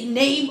majestic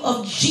name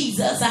of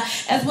Jesus.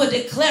 As we're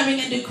declaring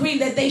and decreeing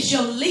that they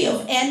shall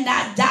live and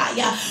not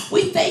die.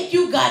 We thank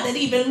you, God, that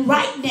even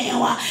right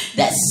now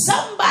that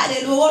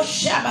somebody, Lord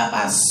Shabbat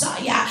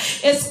Messiah,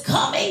 is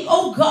coming,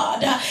 oh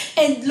God,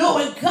 and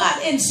Lord God,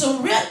 and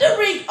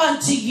surrendering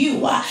unto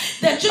you.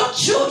 That your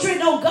children,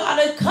 oh God,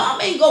 are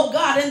coming, oh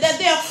God, and that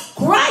they're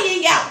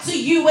crying out to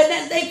you, and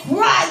as they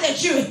cry,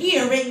 that you're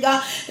hearing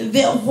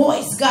their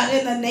voice, God,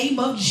 in the name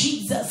of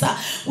Jesus.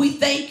 We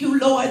thank you,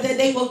 Lord, that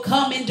they will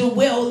come and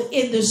dwell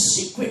in the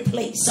secret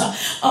place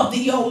of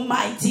the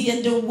Almighty,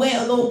 and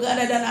dwell, oh God,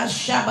 and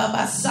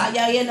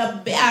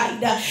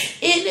abide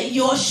in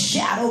your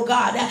shadow,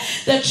 God,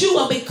 that you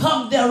will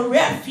become their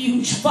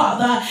refuge,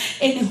 Father,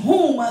 in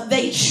whom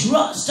they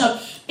trust.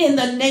 In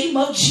the name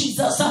of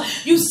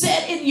Jesus. You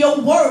said in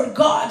your word,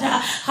 God,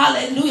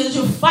 hallelujah,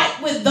 to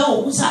fight with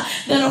those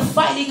that are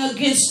fighting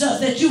against us,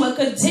 that you will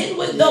contend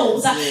with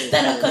those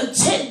that are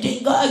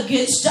contending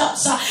against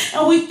us.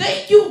 And we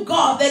thank you,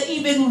 God, that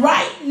even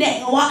right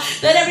now,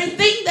 that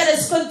everything that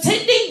is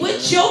contending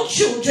with your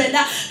children,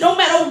 no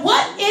matter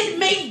what it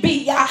may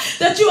be,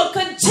 that you are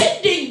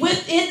contending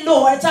with it,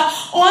 Lord,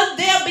 on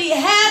their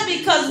behalf,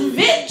 because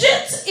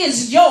vengeance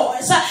is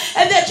yours,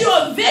 and that you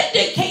are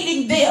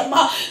vindicating them,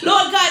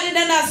 Lord God, in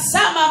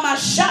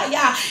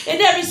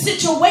every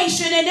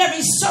situation, in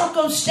every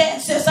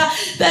circumstances,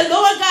 that,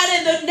 Lord God,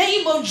 in the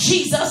name of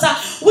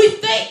Jesus, we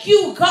thank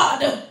you,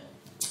 God,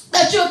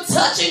 that you're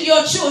touching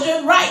your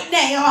children right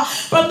now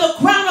from the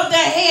crown of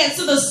their heads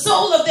to the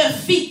sole of their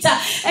feet,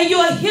 and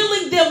you're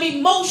healing them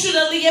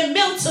emotionally and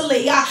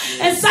mentally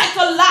and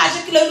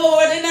psychologically,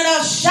 Lord, and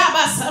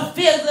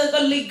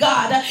physically,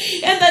 God,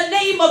 in the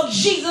name of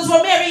Jesus,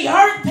 from every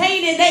hurt,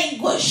 pain, and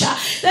anguish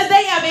that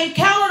they have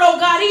encountered, oh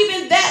God,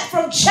 even that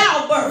from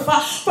childbirth,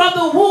 from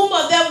the womb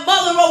of their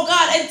mother, oh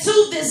God, and to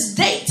this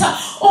date,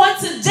 on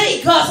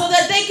today, God, so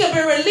that they can be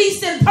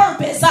released in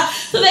purpose,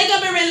 so they can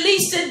be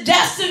released in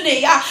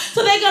destiny,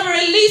 so they can be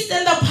released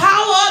in the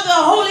power of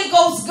the Holy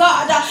Ghost,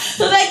 God,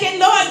 so they can,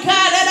 Lord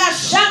God, and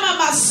Ashama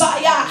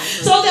Messiah,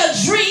 so their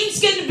dreams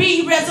can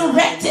be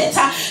resurrected,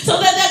 so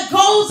that their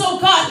goals, oh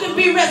God, can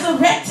be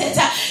resurrected.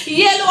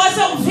 Yeah, Lord,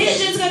 so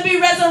visions can be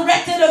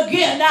resurrected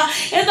again.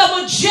 In the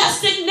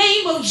majestic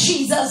name of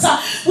Jesus,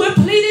 we're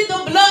pleading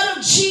the blood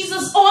of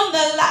Jesus on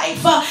their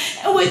life.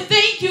 And we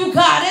thank you,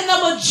 God, in the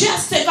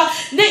majestic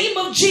name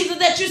of Jesus,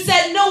 that you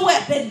said no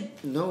weapon.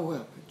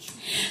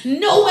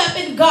 No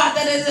weapon, God,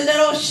 that is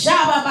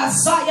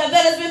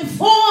that has been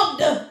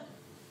formed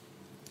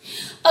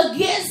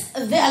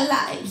against their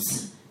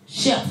lives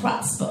shall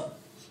prosper.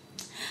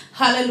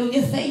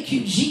 Hallelujah. Thank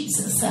you,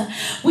 Jesus.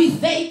 We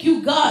thank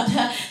you, God,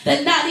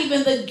 that not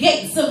even the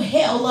gates of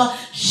hell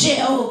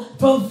shall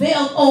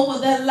prevail over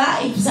their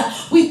lives.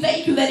 We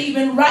thank you that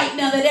even right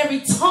now, that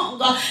every tongue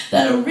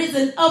that are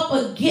risen up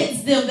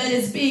against them, that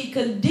is being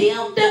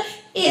condemned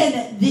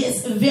in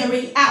this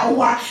very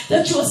hour,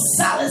 that you're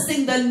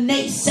silencing the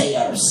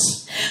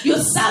naysayers. You're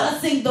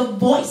silencing the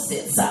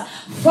voices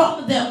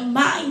from their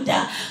mind,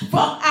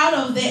 from out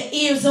of their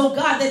ears, oh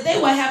God, that they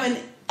will have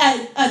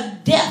a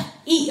deaf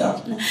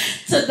ear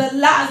to the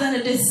lies and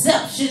the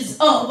deceptions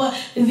of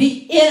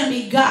the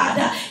enemy, God,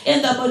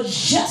 in the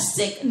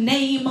majestic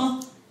name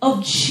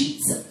of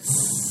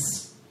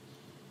Jesus.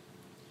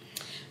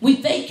 We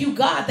thank you,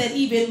 God, that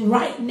even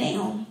right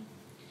now,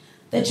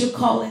 that you're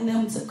calling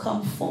them to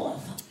come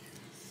forth,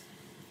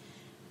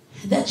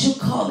 that you're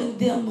calling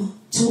them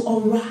to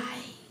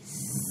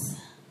arise,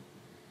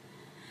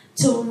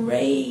 to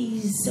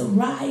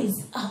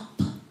rise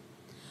up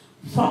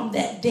from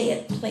that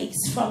dead place,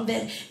 from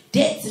that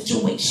dead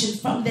situation,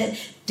 from that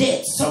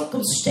dead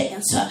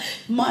circumstance, that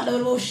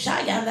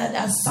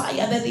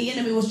the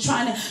enemy was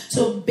trying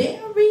to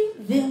bury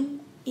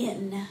them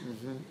in,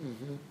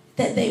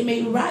 that they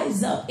may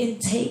rise up and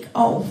take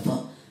off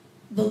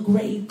the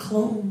grave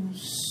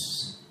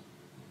clothes,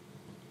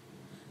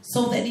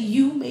 so that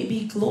you may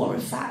be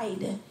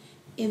glorified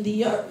in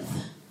the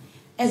earth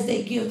as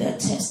they give their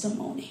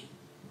testimony,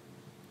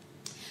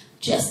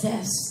 just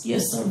as your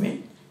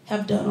servant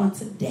have done on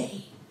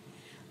today,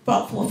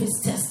 brought forth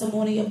his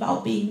testimony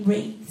about being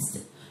raised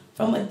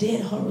from a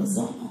dead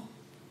horizontal,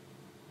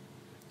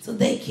 so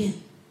they can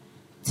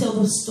tell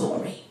the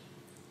story,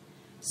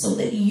 so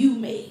that you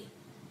may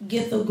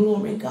get the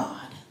glory,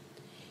 God,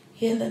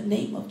 in the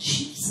name of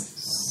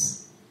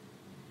Jesus.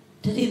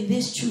 That in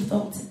this truth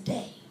on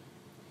today,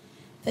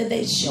 that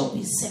they shall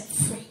be set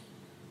free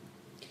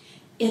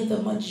in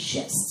the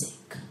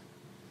majestic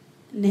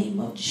name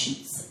of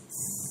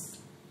Jesus.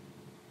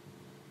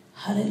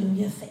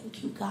 Hallelujah.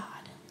 Thank you, God.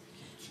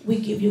 We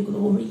give you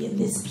glory in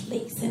this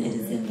place, and it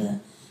is in the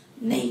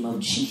name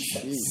of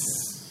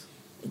Jesus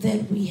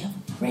that we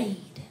have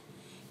prayed.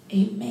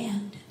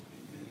 Amen.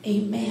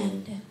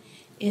 Amen.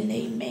 And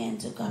amen.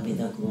 To God be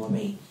the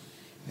glory.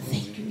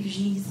 Thank you,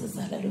 Jesus.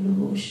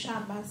 Hallelujah.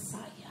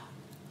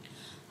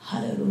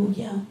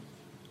 Hallelujah.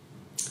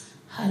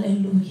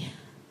 Hallelujah.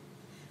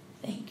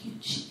 Thank you,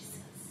 Jesus.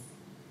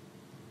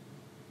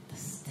 The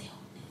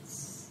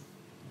stillness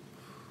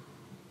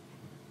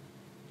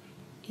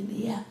in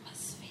the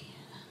atmosphere.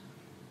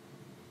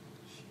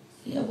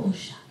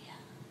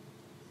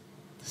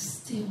 The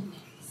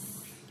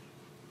stillness.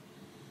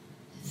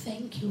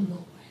 Thank you,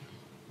 Lord.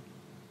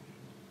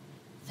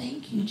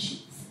 Thank you,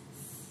 Jesus.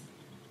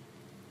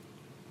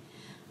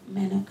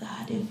 Man of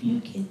God, if you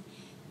can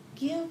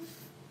give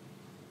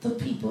the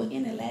people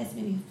any last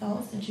minute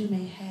thoughts that you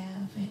may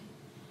have, and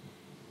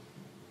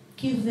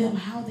give them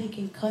how they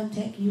can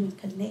contact you and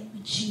connect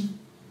with you,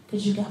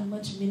 because you got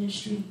much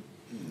ministry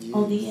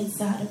on the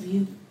inside of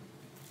you.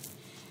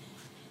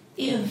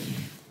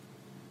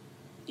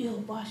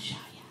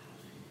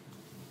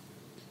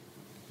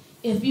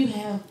 If you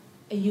have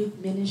a youth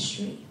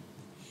ministry,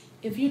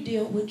 if you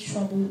deal with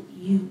troubled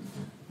youth,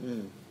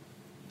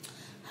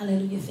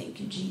 hallelujah, thank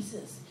you,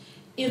 Jesus.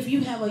 If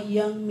you have a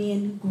young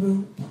men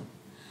group,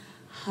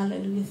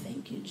 hallelujah,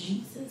 thank you,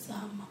 Jesus,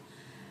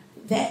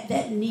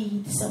 that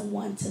needs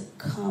someone to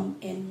come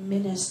and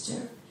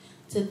minister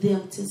to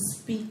them, to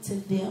speak to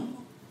them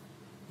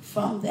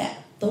from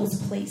those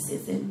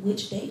places in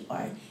which they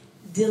are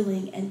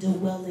dealing and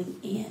dwelling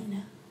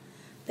in,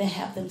 that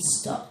have them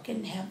stuck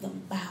and have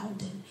them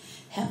bound and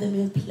have them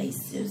in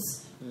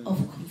places of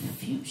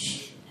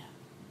confusion.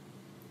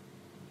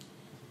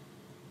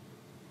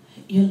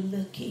 You're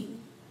looking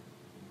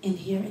and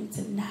hearing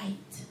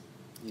tonight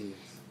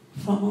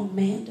from a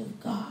man of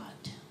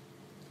God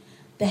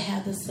that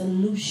have the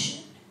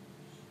solution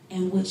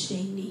in which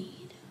they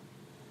need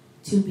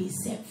to be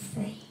set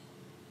free.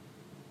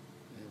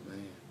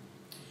 Amen.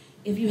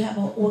 If you have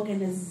an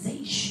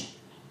organization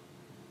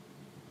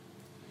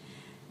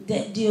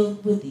that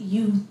deals with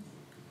youth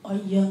or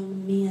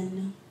young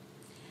men,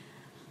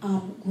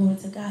 glory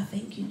to God,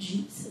 thank you,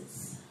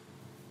 Jesus,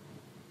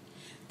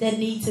 that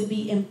need to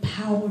be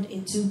empowered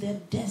into their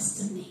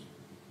destiny,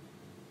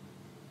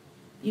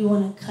 you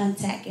want to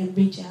contact and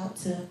reach out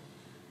to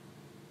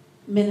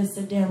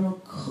Minister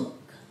Darrell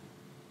Cook,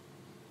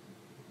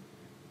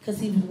 because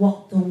he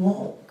walked the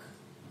walk.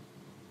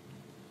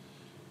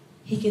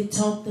 He can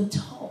talk the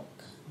talk.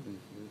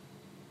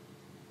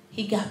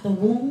 He got the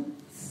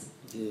wounds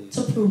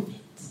to prove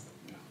it.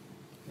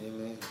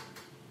 Amen.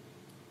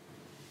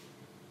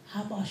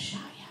 How about Shia?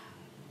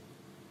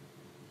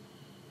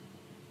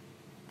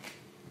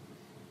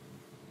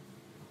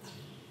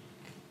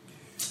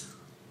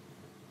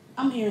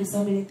 I'm hearing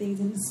so many things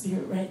in the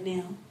spirit right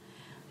now,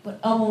 but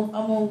I'm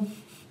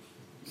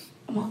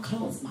gonna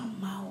close my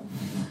mouth.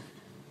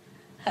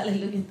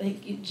 Hallelujah!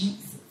 Thank you,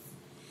 Jesus.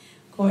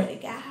 Glory to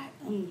God.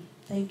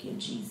 Thank you,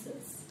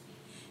 Jesus.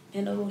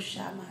 And I'm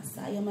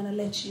gonna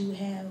let you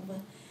have.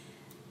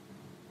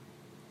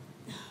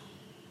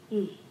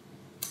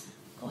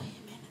 Go ahead,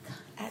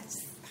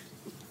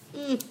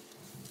 man.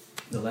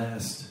 The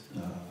last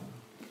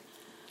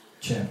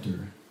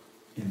chapter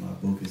in my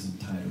book is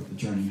entitled "The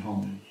Journey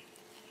Home."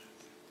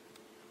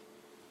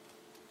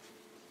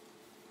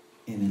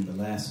 And in the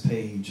last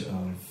page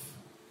of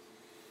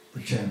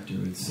the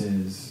chapter, it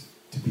says,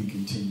 "To be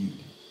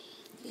continued."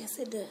 Yes,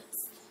 it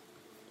does.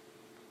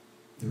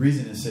 The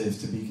reason it says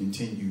to be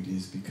continued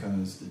is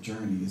because the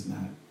journey is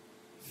not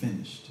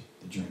finished.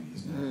 The journey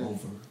is not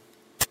over.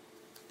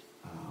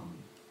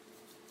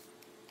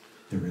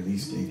 The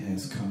release date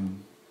has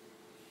come.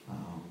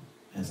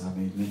 As I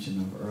made mention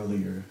of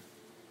earlier,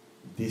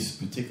 this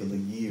particular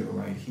year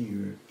right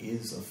here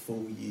is a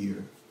full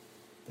year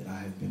that I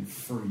have been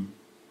free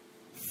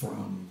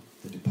from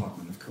the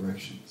Department of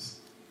Corrections.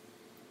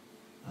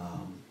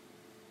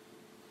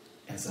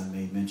 As I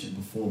made mention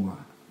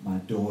before, my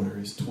daughter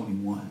is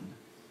 21.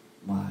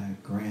 My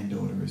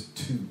granddaughter is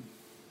 2.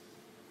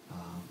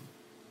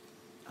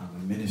 I'm a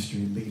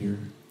ministry leader.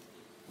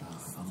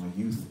 I'm a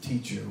youth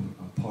teacher,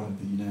 a part of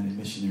the United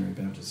Missionary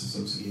Baptist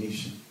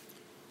Association.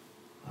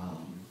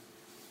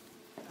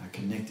 I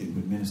connected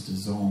with Minister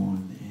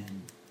Zorn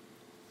and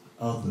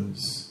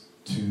others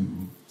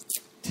to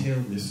tell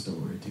this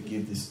story, to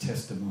give this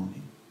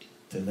testimony,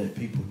 to let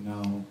people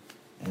know,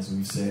 as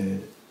we've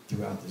said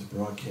throughout this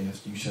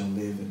broadcast, you shall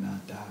live and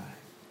not die.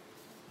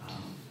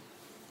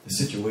 The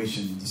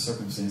situation, the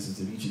circumstances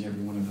that each and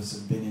every one of us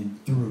have been in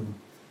through,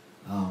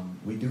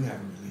 we do have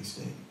a release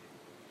date.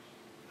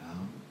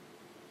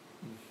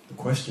 The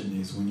question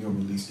is, when your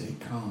release date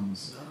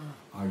comes,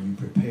 are you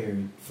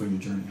prepared for your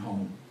journey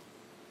home?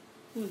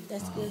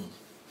 That's good.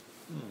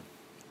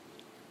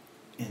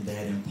 And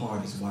that in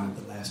part is why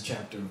the last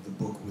chapter of the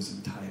book was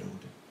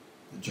entitled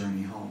The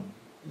Journey Home.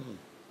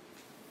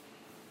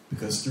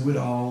 Because through it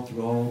all,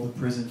 through all the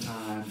prison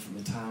time, from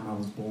the time I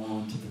was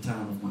born to the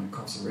time of my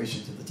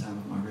incarceration to the time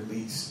of my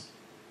release,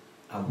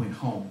 I went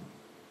home.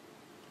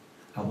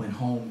 I went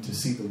home to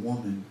see the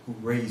woman who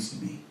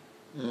raised me,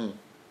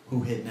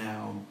 who had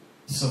now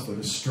suffered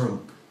a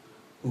stroke,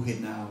 who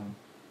had now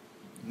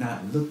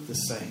not looked the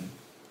same.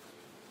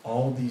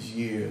 All these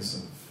years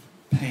of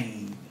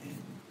pain and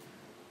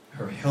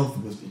her health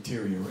was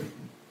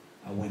deteriorating.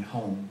 I went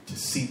home to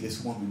see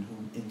this woman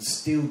who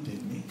instilled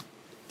in me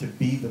to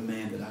be the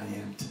man that I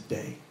am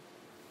today.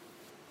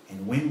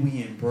 And when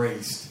we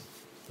embraced,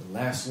 the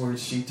last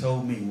words she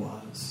told me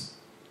was,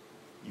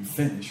 "You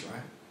finished,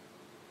 right?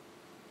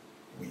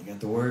 We ain't got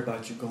to worry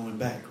about you going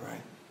back,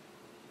 right?"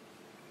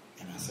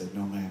 And I said,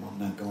 "No, ma'am, I'm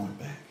not going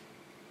back."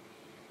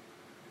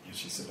 And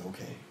she said,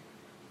 "Okay."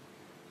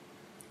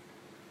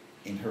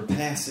 In her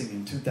passing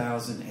in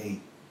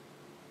 2008,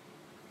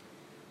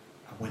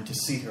 I went to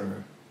see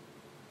her.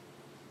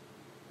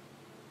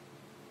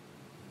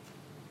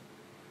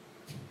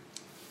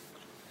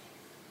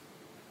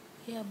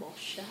 Yeah,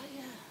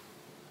 Boshaya.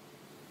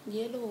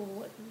 Yeah,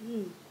 Lord.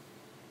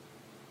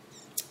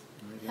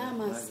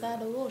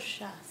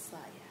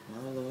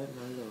 My Lord,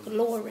 my Lord.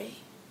 Glory.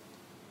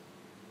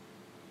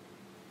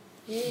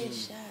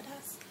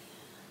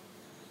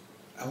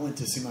 I went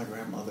to see my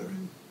grandmother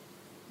on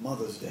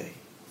Mother's Day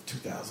of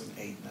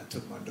 2008, and I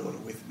took my daughter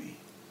with me.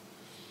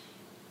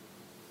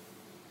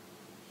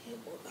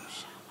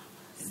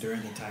 And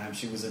during the time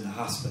she was in the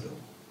hospital,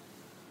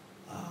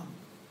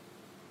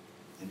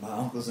 and my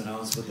uncles and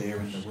aunts were there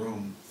in the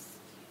room,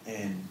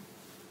 and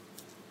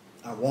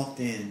I walked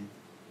in,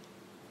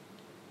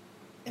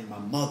 and my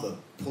mother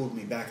pulled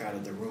me back out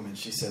of the room, and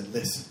she said,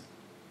 "Listen,"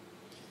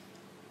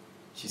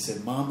 she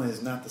said, "Mama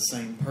is not the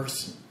same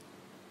person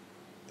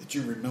that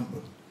you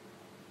remember."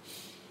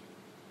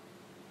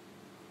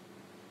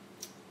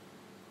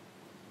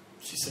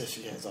 She said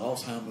she has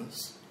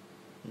Alzheimer's.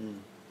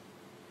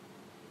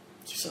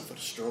 She suffered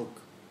a stroke.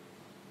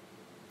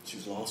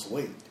 She's lost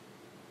weight.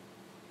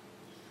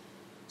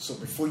 So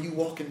before you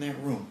walk in that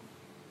room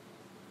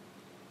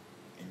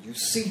and you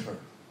see her,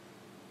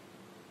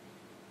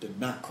 do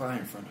not cry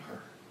in front of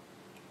her.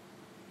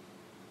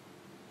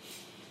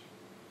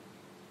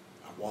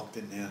 I walked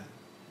in there.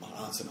 My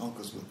aunts and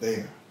uncles were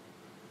there.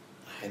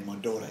 I had my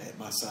daughter at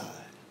my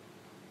side.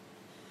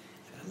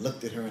 And I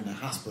looked at her in the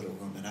hospital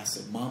room and I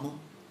said, "Mama,"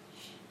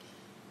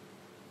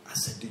 I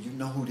said, "do you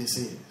know who this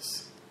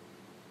is?"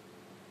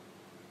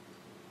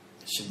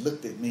 And she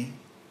looked at me,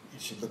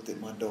 and she looked at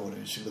my daughter,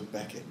 and she looked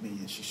back at me,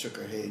 and she shook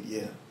her head,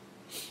 "Yeah."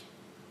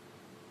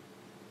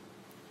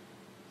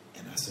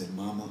 And I said,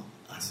 "Mama,"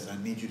 I said, "I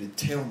need you to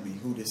tell me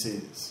who this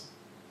is."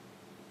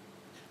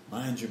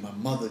 Mind you, my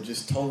mother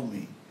just told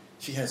me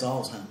she has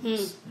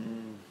Alzheimer's.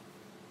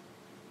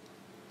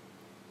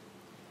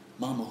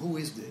 "Mama, who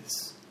is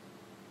this?"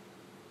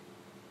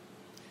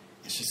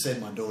 And she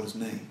said my daughter's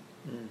name.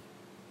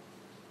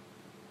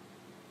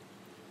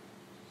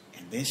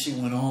 And then she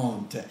went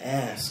on to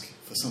ask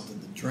for something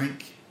to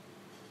drink.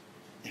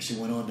 And she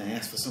went on to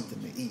ask for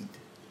something to eat.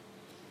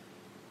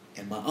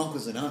 And my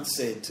uncles and aunts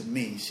said to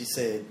me,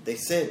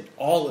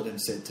 all of them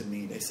said to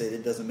me, they said,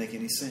 "It doesn't make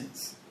any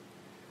sense.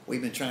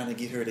 We've been trying to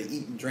get her to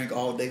eat and drink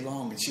all day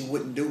long, and she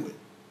wouldn't do it.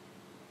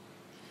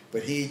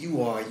 But here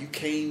you are, you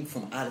came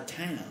from out of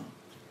town,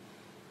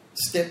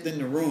 stepped in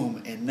the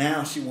room, and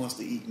now she wants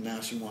to eat and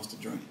now she wants to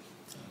drink."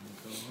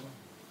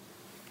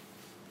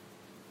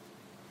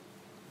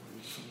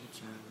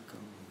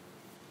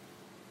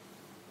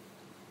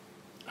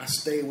 I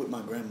stayed with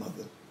my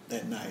grandmother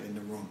that night in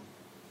the room.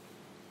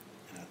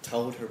 And I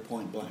told her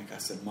point blank, I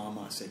said,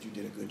 "Mama," I said, "you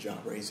did a good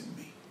job raising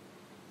me.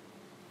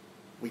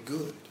 We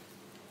good.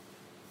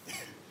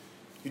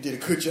 You did a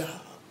good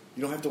job.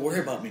 You don't have to worry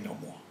about me no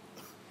more.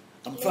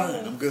 I'm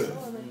fine. I'm good."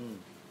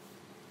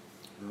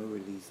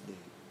 Release that.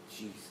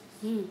 Jesus.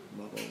 And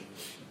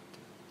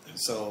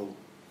so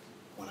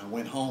when I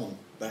went home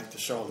back to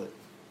Charlotte,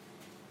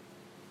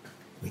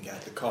 we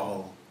got the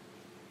call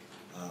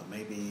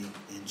maybe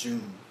in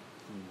June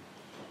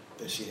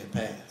that she had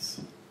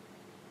passed.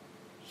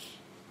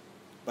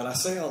 But I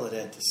say all of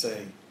that to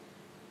say,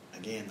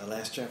 again, the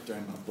last chapter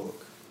in my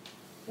book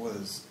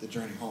was the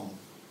journey home.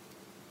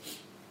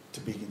 To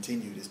be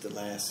continued is the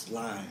last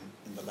line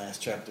in the last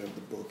chapter of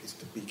the book, is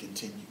to be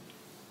continued.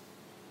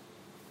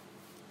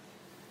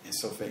 And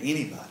so for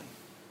anybody,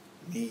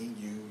 me,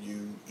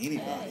 you,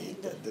 anybody,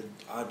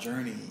 our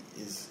journey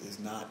is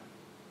not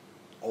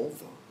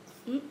over.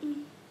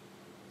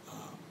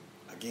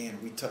 Again,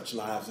 we touch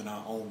lives in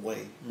our own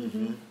way.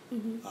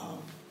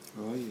 Oh,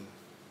 yeah.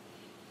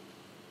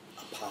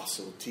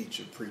 Apostle,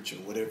 teacher, preacher,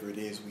 whatever it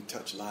is, we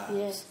touch lives.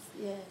 Yes,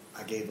 yes.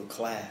 I gave a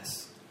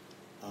class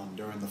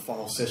during the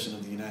fall session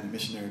of the United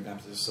Missionary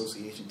Baptist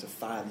Association to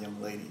 5 young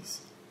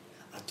ladies.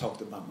 I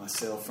talked about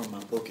myself from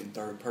my book in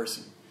third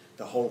person,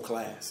 the whole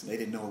class. They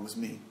didn't know it was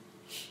me.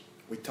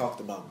 We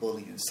talked about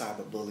bullying,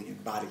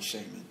 cyberbullying, body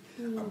shaming.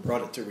 I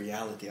brought it to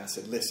reality. I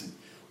said, "Listen,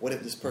 what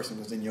if this person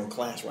was in your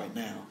class right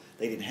now?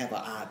 They didn't have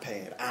an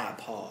iPad,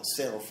 iPod,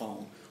 cell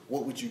phone.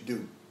 What would you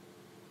do?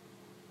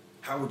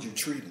 How would you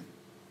treat them?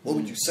 What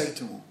would you say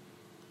to them?"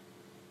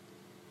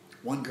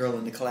 One girl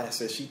in the class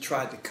said she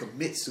tried to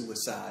commit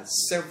suicide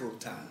several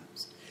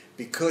times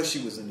because she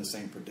was in the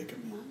same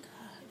predicament. My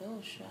God.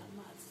 Oh,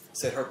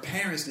 said her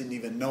parents didn't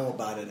even know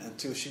about it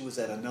until she was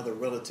at another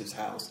relative's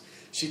house.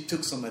 She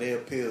took some of their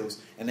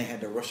pills, and they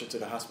had to rush her to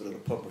the hospital to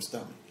pump her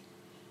stomach.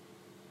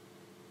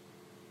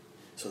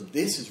 So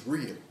this is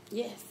real.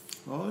 Yes.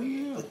 Oh,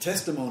 yeah. The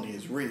testimony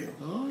is real.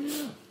 Oh,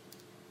 yeah.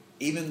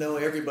 Even though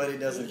everybody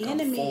doesn't The come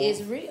forward. enemy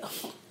is real.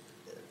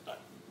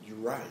 You're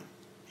right.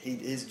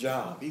 His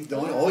job. He's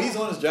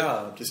on his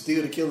job to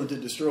steal, to kill, and to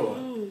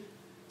destroy.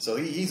 So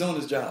he's on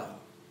his job.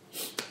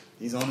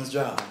 He's on his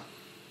job.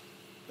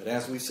 But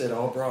as we said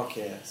all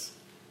broadcasts,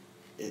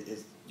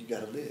 you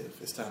got to live.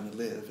 It's time to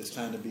live. It's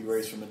time to be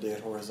raised from the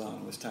dead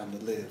horizontal. It's time to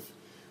live.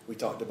 We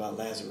talked about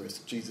Lazarus.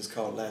 Jesus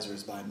called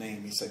Lazarus by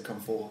name. He said, come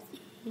forth.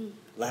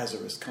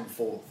 Lazarus, come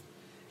forth.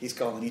 He's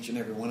calling each and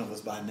every one of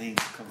us by name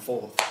to come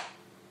forth.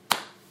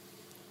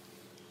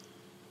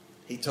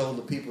 He told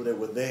the people that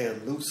were there,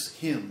 loose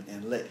him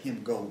and let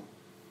him go.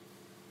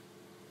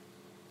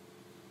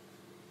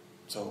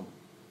 So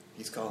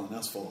he's calling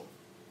us forth.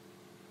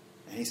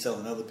 And he's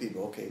telling other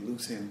people, okay,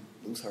 loose him,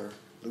 loose her,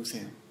 loose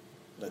him.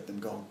 Let them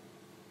go.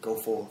 Go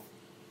forth.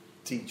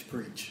 Teach,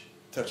 preach,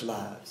 touch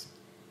lives.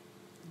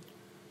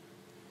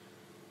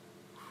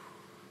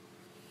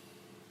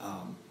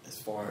 As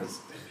far as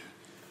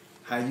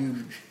how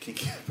you can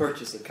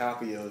purchase a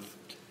copy of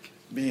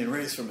Being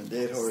Raised from the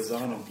Dead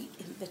Horizontal,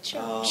 In the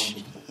church.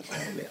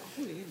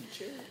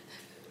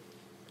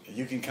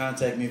 You can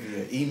contact me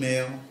via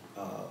email,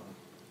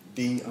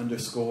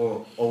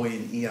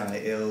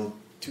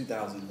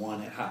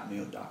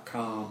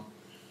 d_ONEIL2001@hotmail.com.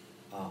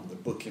 The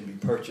book can be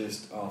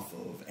purchased off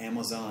of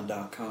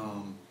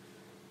Amazon.com,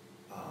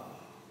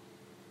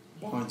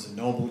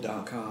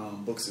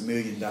 BarnesandNoble.com,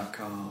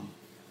 BooksAMillion.com,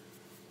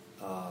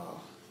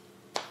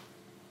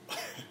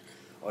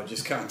 or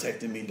just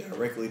contacting me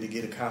directly to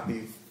get a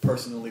copy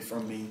personally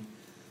from me.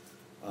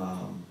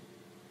 My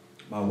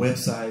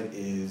website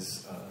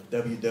is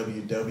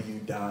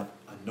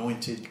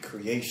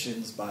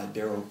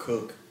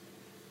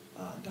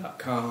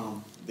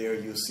www.anointedcreationsbydarylcook.com. There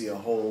you'll see a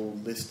whole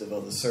list of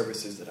other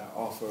services that I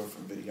offer,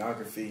 from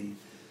videography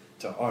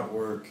to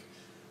artwork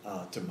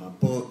to my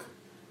book.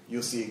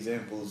 You'll see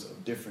examples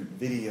of different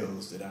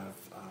videos that I've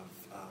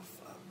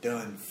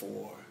done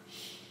for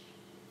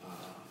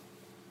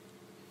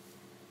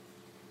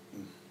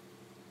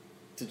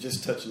to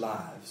just touch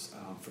lives,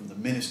 from the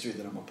ministry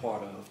that I'm a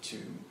part of to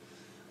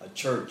a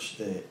church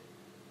that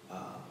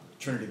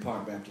Trinity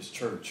Park Baptist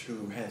Church,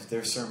 who has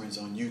their sermons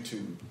on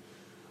YouTube,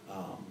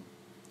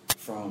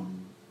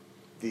 from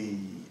the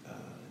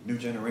New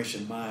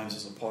Generation Mimes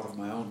as a part of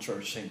my own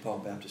church, St. Paul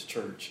Baptist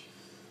Church.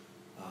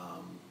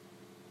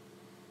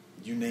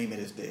 You name it,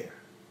 is there.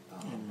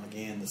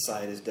 Again, the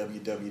site is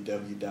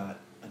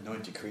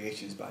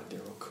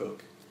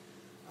www.anointedcreationsbydarylcook.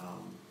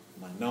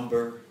 My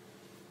number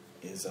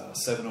is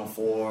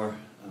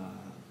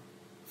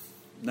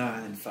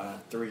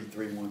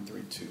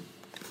 704-953-3132.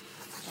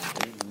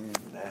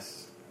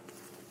 That's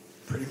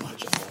pretty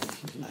much all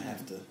I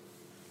have to.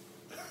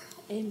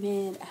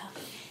 Amen.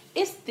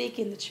 It's thick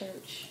in the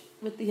church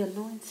with the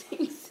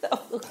anointing.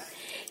 So,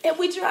 and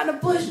we trying to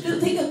push through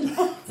the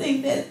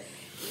anointing. That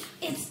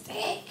it's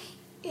thick.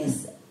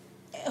 It's,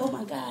 oh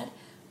my God,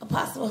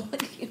 Apostle, I'm going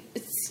to give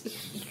it to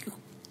you.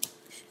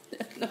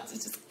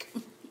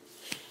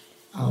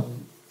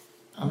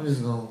 I'm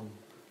just going to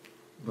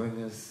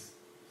bring us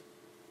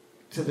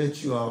to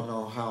let you all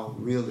know how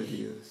real it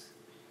is.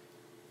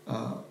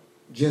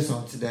 Just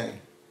on today,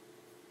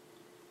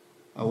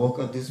 I woke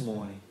up this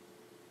morning,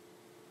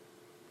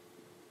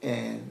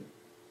 and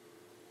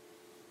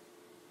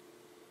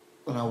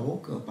when I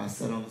woke up, I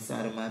sat on the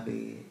side of my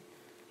bed.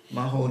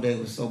 My whole day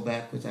was so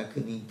backwards I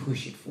couldn't even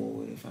push it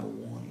forward if I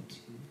wanted to.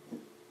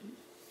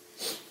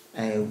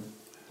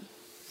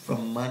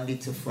 From Monday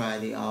to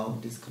Friday, all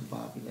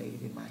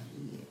discombobulated in my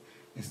head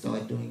and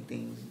started doing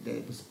things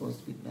that were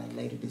supposed to be done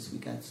later this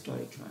week. I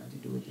started trying to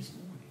do it this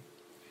morning.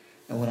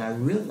 And when I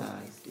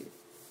realized it,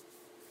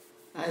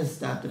 I just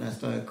stopped and I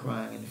started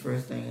crying. And the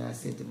first thing I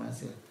said to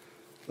myself,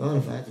 Lord,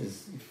 if I could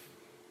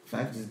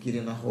just get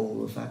in a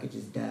hole, if I could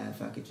just die,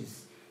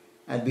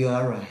 I'd be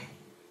all right.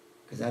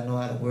 Because I know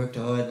I'd worked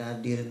hard and I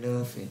did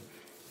enough. And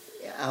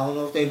I don't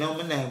know if they know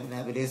my name or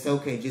not, but it's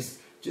okay. Just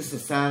a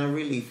sign of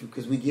relief,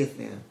 because we get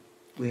there.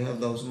 We have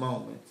those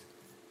moments.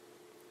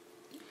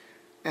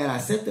 And I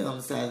sat there on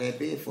the side of that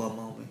bed for a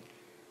moment.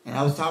 And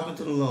I was talking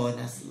to the Lord,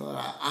 and I said, Lord,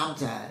 I'm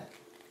tired.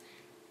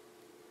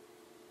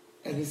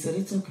 And he said,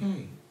 it's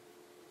okay.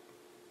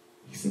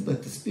 He said,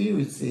 but the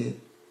Spirit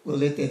said, well,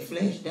 let that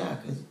flesh die,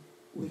 because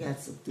we got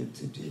something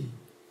to do.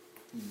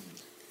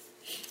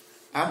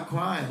 I'm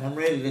crying. I'm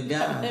ready to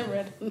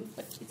die.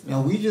 Now,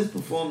 we just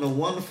performed a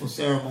wonderful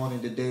ceremony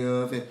the day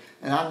of it,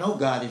 and I know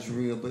God is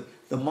real, but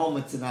the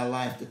moments in our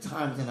life, the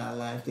times in our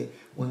life, that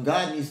when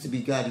God needs to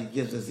be God, He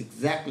gives us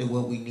exactly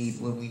what we need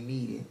when we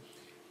need it.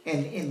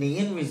 And in the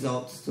end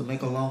results, to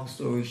make a long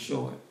story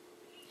short,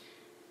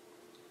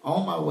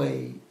 on my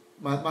way,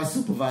 my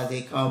supervisor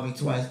had called me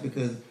twice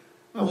because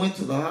I went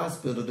to the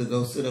hospital to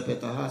go sit up at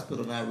the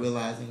hospital, not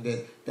realizing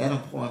that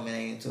appointment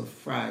ain't until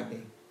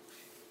Friday.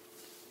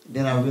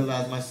 Then I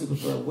realized my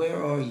supervisor,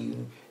 where are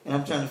you? And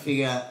I'm trying to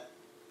figure out,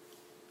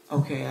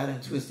 okay, I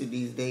done twisted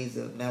these days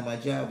up. Now my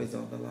job is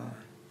on the line.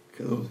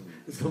 Because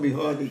it's going to be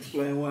hard to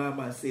explain why am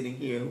I sitting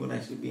here when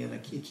I should be in a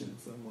kitchen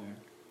somewhere.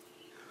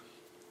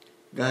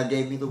 God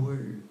gave me the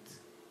words.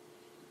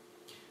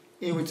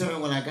 In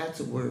return, when I got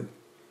to work,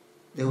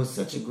 there was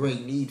such a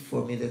great need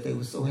for me that they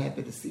were so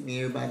happy to see me.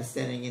 Everybody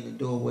standing in the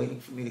door waiting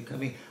for me to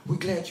come in. We're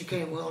glad you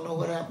came. We don't know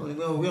what happened.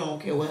 We don't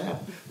care what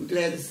happened. We're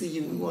glad to see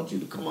you. We want you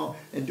to come on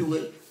and do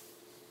it.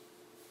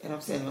 And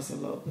I'm saying to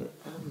myself, Lord, but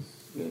I was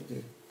ready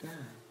to die.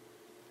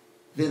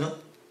 Then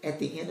at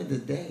the end of the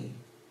day,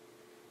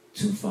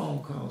 2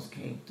 phone calls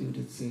came through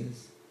that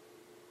says,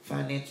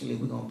 financially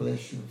we're going to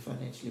bless you and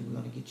financially we're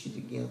going to get you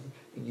together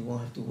and you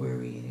won't have to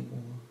worry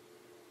anymore.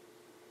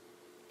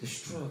 The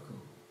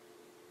struggle.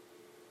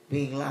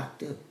 Being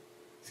locked up.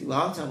 See,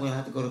 well, all the time we don't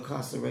have to go to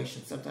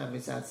incarceration. Sometimes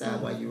it's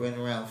outside while you're running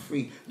around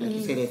free. Like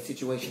you said, that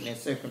situation, that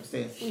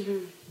circumstance.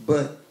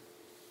 But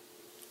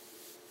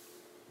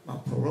my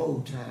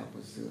parole time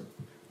was up.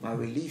 My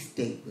release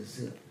date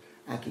was up.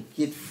 I could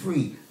get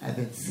free. I've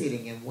been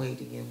sitting and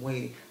waiting and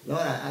waiting.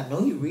 Lord, I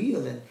know you're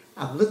real, and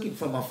I'm looking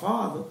for my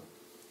father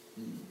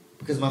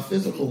because my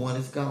physical one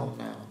is gone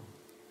now.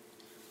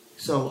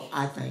 So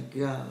I thank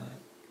God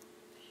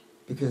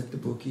because the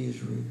book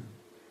is real.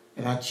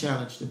 And I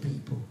challenge the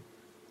people,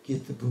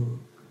 get the book.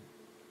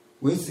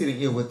 We're sitting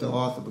here with the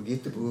author, but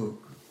get the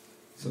book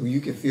so you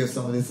can feel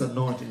some of this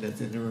anointing that's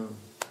in the room.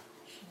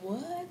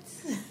 What?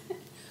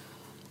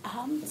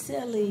 I'm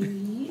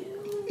telling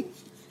you,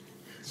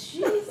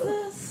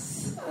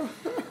 Jesus.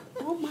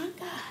 Oh my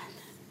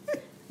God.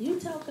 You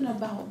talking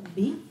about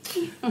me?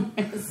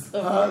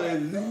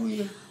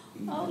 Hallelujah.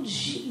 Oh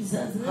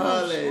Jesus.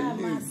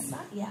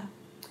 Hallelujah.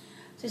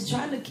 Just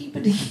trying to keep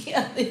it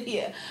together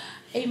here.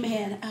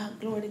 Amen.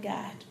 Glory to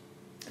God.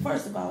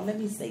 First of all, let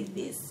me say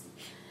this.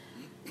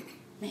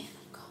 Man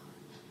of God.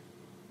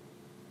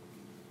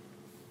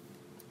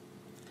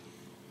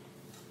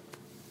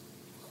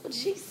 Oh,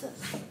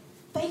 Jesus.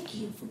 Thank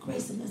you for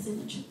gracing us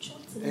in the church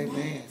on today.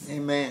 Amen.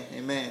 Amen.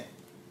 Amen.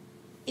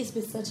 It's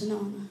been such an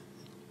honor.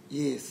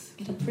 Yes.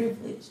 And a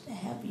privilege to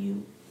have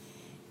you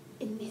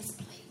in this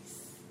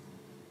place.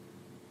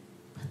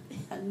 But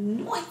the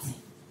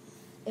anointing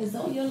is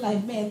on your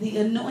life, man. The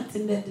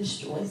anointing that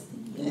destroys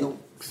the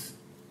yokes.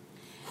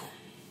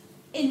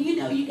 And you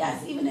know, you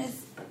guys, even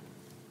as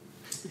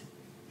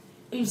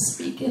we're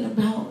speaking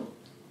about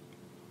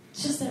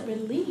just that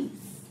release,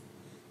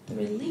 the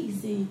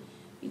release, and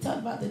we talked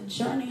about the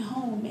journey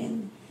home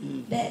and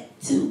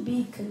that to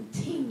be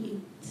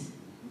continued.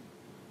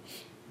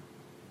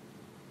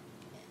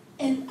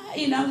 And,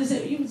 you know, I'm just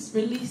saying, you was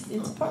released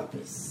into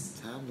purpose.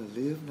 Time to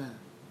live now.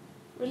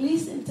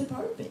 Released into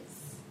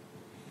purpose.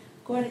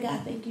 Glory to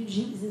God, thank you,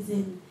 Jesus,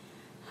 and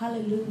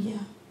hallelujah.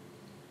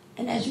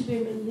 And as you've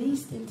been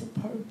released into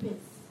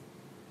purpose,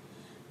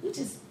 we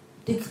just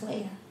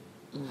declare,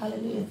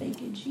 hallelujah,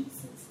 thank you,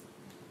 Jesus.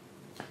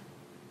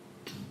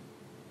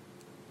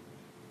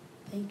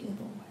 Thank you,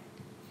 Lord.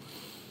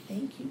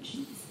 Thank you,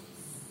 Jesus.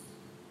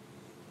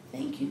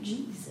 Thank you,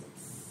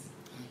 Jesus.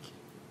 Thank you.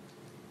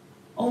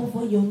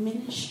 Over your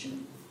ministry.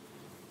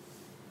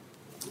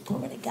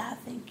 Glory to God,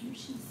 thank you,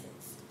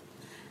 Jesus.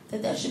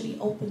 That there should be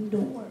open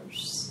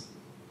doors.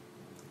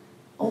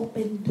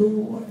 Open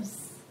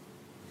doors.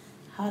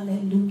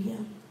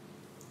 Hallelujah.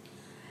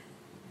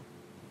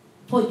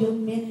 For your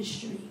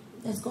ministry.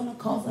 That's going to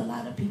cause a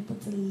lot of people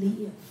to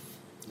live.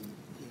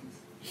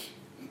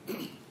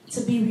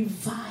 To be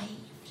revived.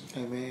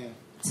 Amen.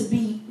 To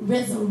be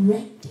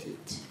resurrected.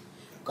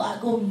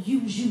 God going to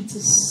use you to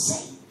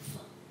save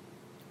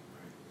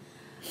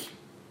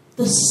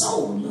the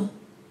soul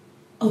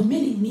of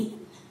many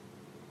men.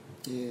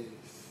 Yes.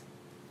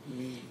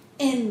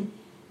 Amen.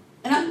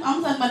 And I'm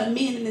talking about the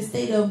men in the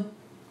state of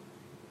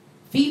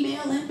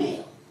female and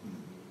male.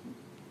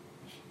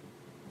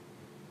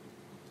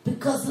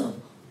 Because of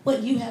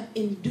what you have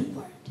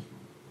endured.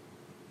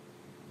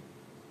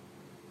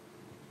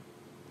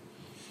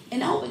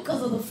 And all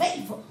because of the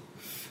favor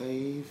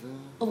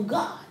of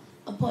God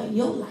upon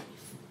your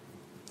life.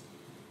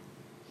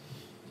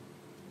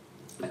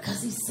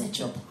 Because he set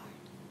you apart.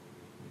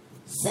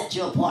 Set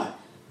you apart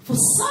for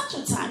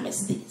such a time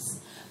as this.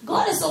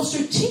 God is so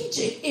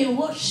strategic in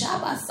what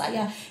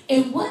Shabasaya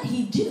and what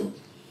he do.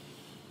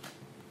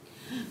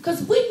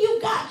 Because when you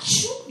got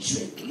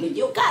children, when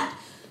you got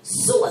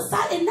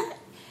suicide, and not,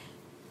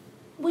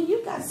 when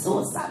you got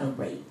suicidal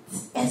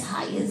rates as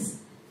high as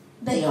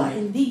they are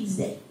in these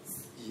days.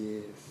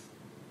 Yes.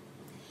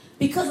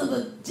 Because of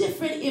the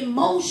different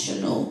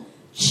emotional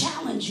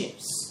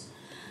challenges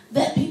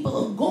that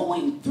people are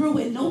going through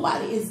and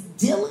nobody is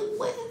dealing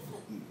with.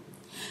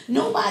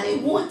 Nobody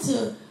want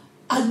to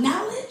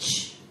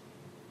acknowledge.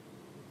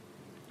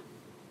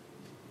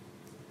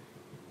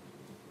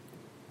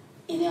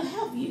 And he'll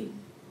help you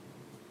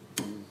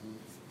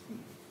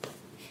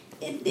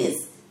in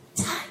this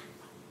time.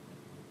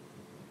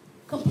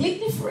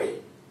 Completely free.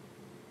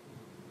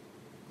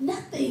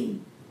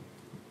 Nothing.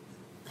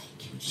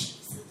 Thank you,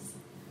 Jesus.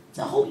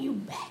 To hold you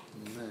back.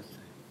 Nothing.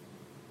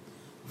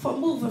 From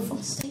moving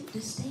from state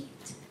to state.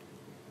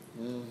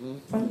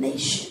 from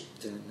nation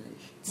to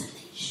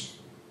nation.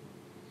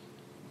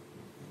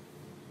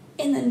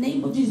 In the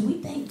name of Jesus, we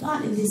thank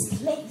God in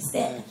this place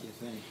that thank you.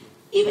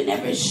 even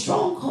every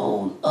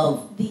stronghold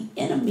of the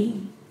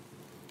enemy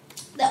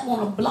that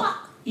want to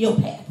block your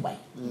pathway,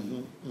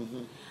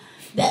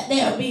 that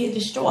they are being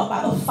destroyed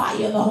by the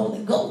fire of the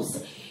Holy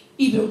Ghost,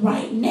 even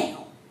right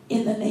now,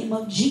 in the name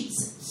of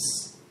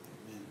Jesus.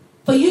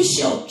 For you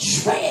shall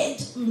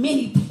tread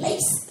many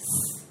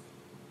places.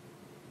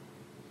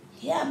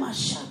 Yeah, my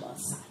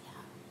Shabbat,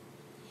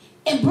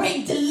 and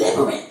bring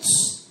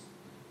deliverance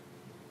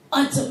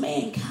unto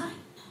mankind.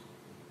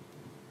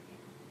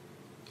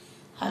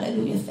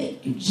 Hallelujah.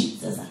 Thank you,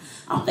 Jesus.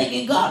 I'm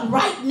thanking God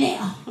right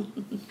now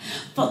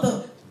for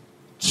the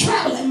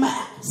traveling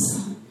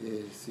miles.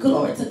 Yes,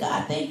 glory to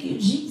God. Thank you,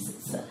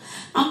 Jesus.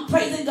 I'm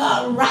praising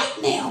God right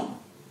now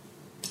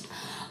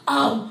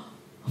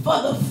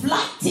for the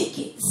flight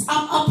tickets.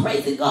 I'm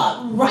praising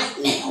God right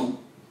now.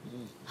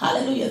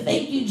 Hallelujah.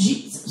 Thank you,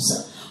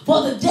 Jesus,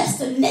 for the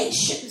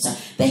destinations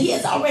that He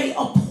has already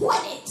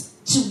appointed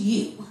to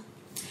you.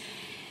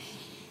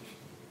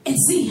 And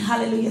see,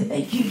 hallelujah.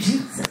 Thank you,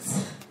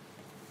 Jesus.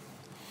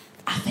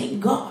 I thank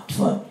God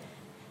for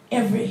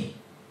every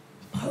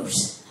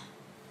person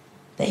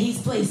that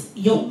He's placed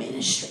your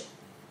ministry,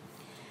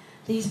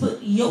 that He's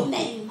put your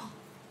name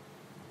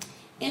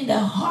in their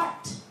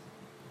heart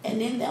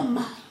and in their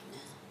mind.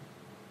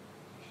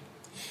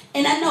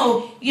 And I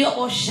know you're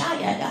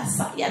Oshaya,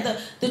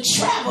 the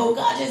travel,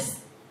 God just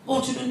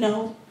wants you to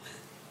know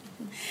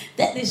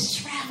that this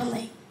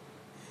traveling,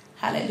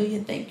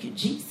 hallelujah, thank you,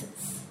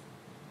 Jesus,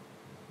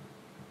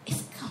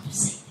 is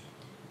compensated.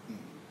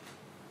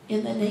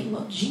 In the name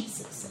of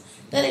Jesus.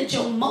 That ain't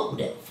your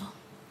motive.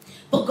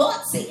 But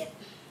God said,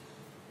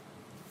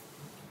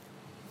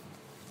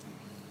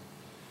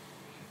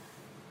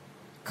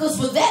 because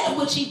for that in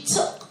which He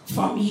took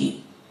from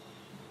you,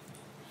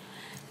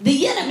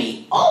 the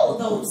enemy all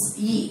those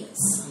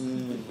years,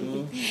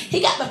 he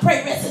got to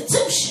pay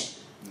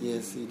restitution.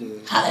 Yes, he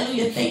did.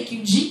 Hallelujah. Thank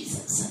you,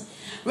 Jesus.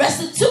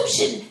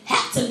 Restitution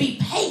had to be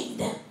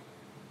paid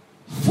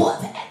for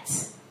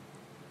that.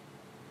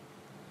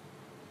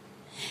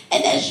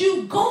 And as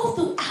you go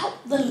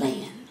throughout the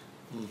land,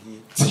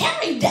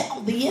 tearing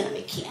down the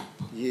enemy camp,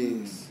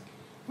 yes,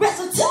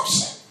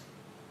 restitution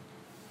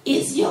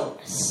is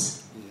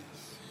yours.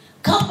 Yes.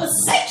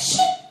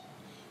 Compensation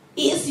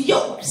is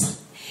yours.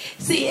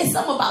 See, it's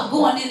something about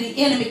going in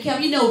the enemy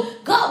camp. You know,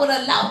 God would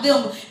allow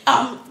them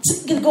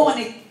to go in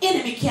the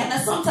enemy camp. Now,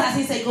 sometimes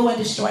He say, go and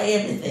destroy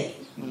everything.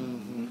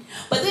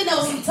 But then there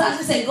was sometimes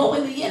He say, go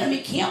in the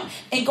enemy camp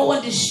and go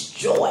and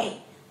destroy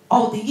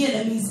all the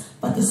enemies,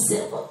 but the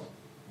silver,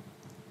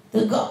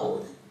 the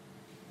gold,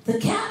 the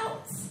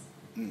cows,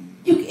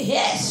 you can,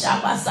 yes,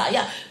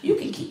 Shabbat, you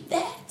can keep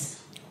that.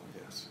 Oh,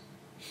 yes.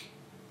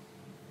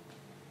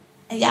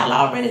 And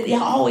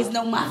y'all always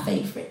know my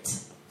favorite.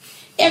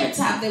 Every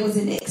time they was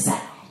in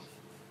exile,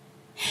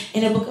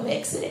 in the book of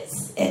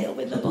Exodus and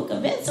in the book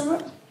of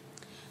Ezra,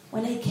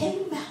 when they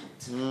came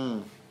out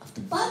of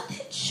the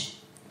bondage,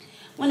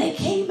 when they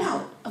came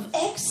out of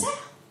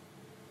exile,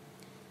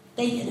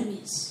 their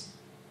enemies,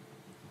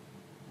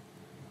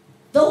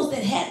 those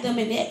that had them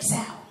in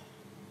exile,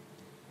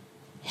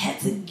 had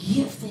to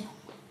give them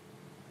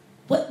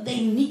what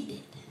they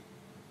needed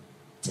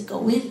to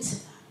go into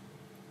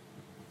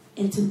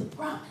the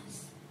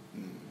promise,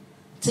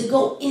 to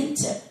go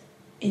into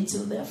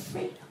their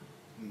freedom.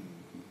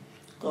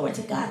 Glory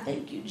to God.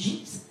 Thank you,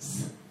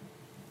 Jesus.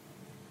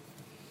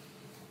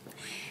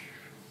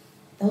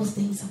 Those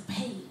things are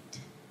paid.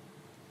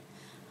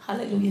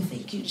 Hallelujah.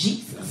 Thank you,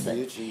 Jesus. Thank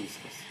you, Jesus.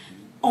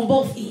 On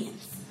both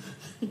ends.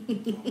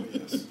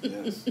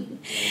 Yes.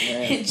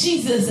 And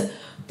Jesus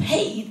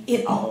paid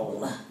it all.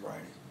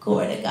 Right.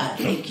 Glory to God.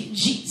 Thank you,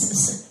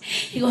 Jesus.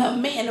 You're going to have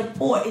man to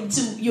pour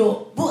into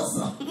your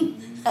bosom.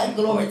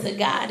 Glory to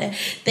God.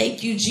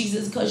 Thank you,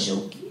 Jesus, because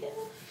you'll give.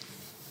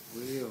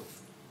 Will.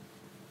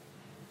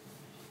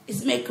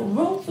 It's making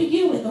room for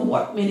you, and the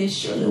workman is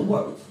surely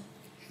worth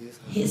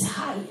his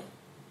hire.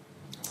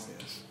 Oh,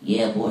 yes.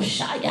 Yeah, boy,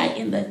 Shai,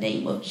 in the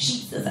name of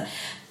Jesus.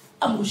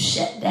 I'm going to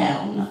shut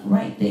down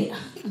right there.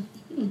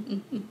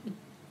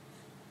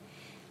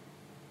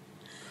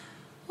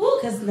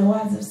 Because no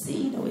eyes have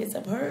seen, no ears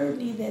have heard,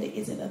 neither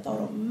is it a thought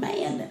of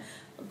man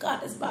what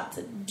God is about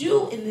to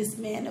do in this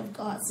man of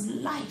God's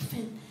life.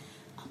 And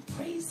I'm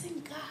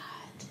praising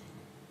God.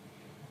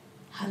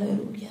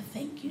 Hallelujah.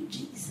 Thank you,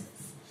 Jesus.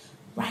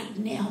 Right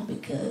now,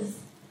 because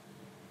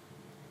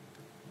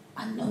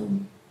I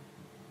know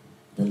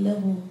the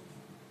level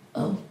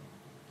of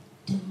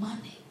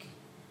demonic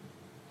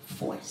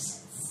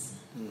forces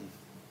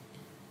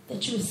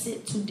that you are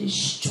sent to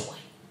destroy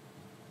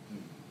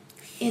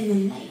in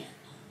the land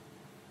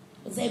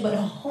was able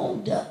to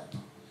hold up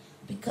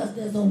because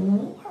there's a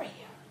warrior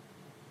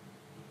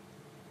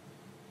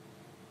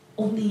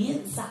on the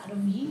inside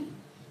of you.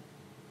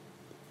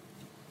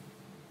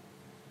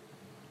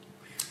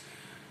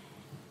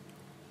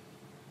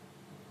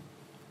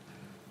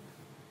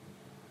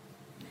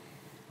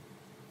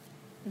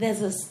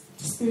 There's a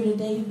Spirit of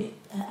David.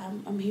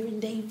 I'm hearing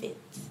David.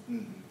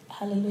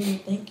 Hallelujah.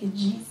 Thank you,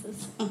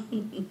 Jesus.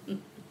 The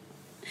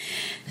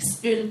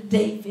Spirit of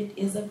David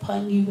is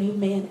upon you.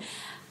 Amen.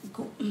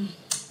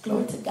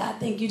 Glory to God.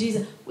 Thank you,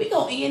 Jesus. We're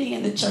going to end here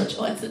in the church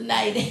on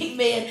tonight.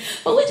 Amen.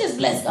 But we just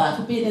bless God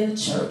for being in the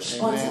church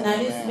on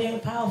tonight. It's very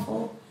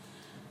powerful.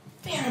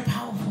 Very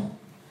powerful.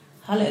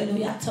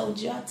 Hallelujah. I told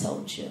you.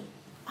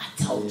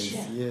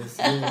 Yes.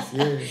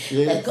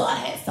 That God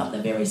has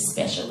something very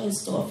special in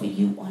store for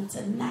you on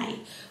tonight,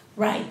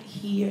 right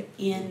here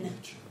in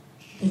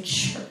the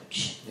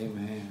church.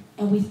 Amen.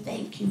 And we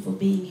thank you for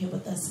being here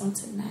with us on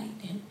tonight.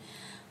 And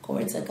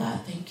glory to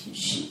God. Thank you,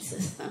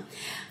 Jesus.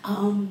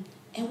 And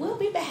we'll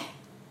be back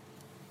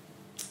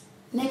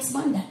next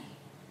Monday.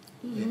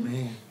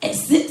 Amen. At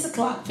 6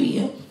 o'clock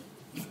p.m.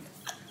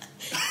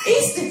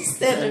 Eastern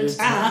Standard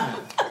Time.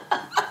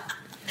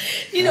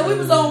 You know, we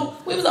was on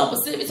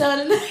Pacific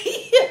time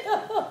tonight.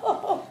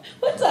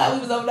 What time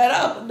we was on that?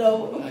 I don't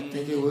know. I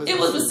think it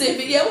was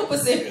Pacific. Yeah, it was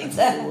Pacific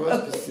time. It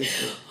was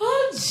Pacific.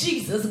 Oh,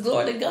 Jesus.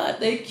 Glory to God.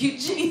 Thank you,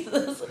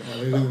 Jesus.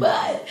 Hallelujah.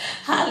 But,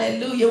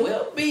 hallelujah,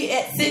 we'll be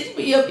at 6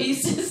 p.m.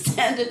 Eastern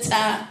Standard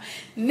Time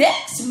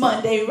next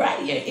Monday right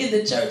here in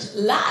the church,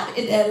 live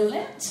in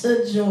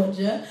Atlanta,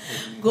 Georgia.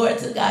 Glory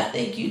to God.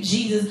 Thank you,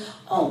 Jesus.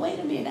 Oh, wait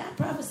a minute. I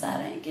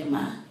prophesied. I ain't get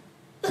mine.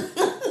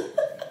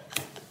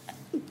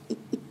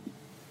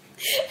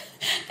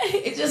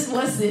 It's just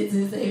one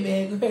sentence.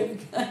 Amen. Glory to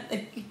God.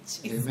 Thank you,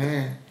 Jesus.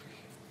 Amen.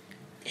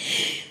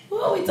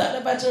 Well, we talked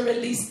about your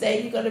release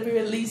day. You're going to be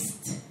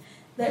released.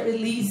 That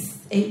release.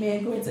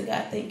 Amen. Glory to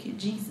God. Thank you,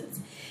 Jesus.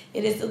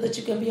 It is so that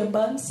you can be a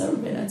bond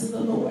servant unto the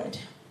Lord.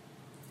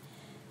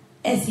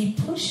 As he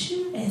push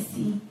you, as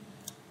he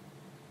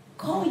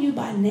call you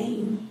by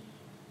name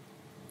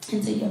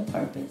into your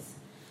purpose,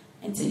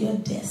 into your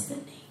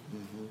destiny.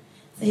 Mm-hmm.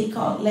 So he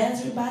called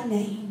Lazarus by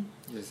name.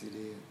 Yes, he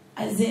did.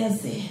 Isaiah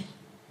said,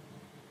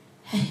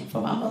 hey,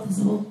 from my mother's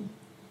womb,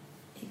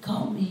 he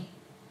called me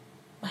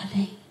by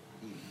name.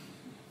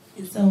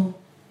 And so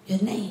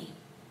your name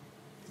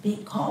is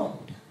being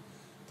called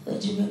so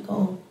that you can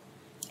go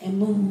and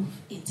move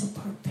into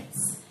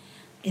purpose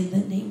in the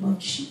name of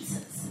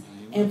Jesus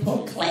and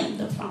proclaim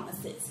the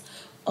promises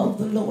of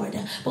the Lord.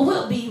 But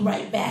we'll be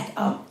right back.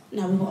 No,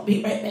 we won't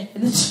be right back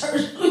in the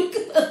church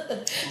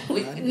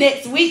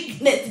next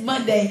week, next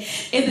Monday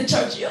in the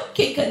church. You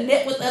can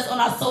connect with us on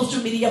our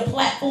social media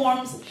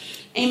platforms.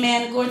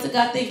 Amen. Glory to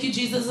God. Thank you,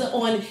 Jesus.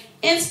 On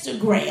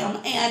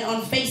Instagram and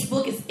on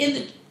Facebook, it's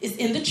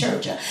in the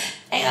church.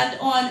 And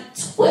on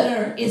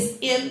Twitter, it's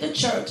in the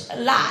church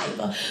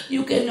live.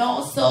 You can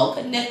also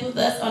connect with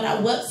us on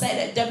our website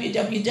at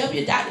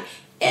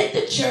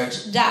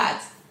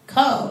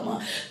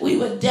www.inthechurch.com. We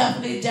would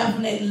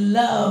definitely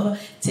love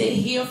to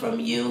hear from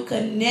you,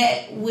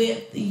 connect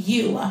with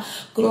you.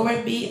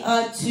 Glory be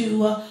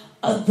unto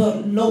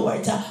the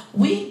Lord.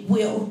 We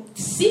will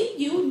see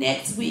you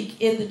next week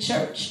in the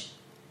church.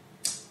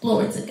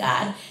 Glory to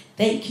God.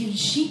 Thank you,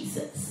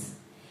 Jesus.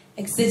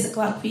 At 6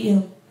 o'clock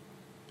p.m.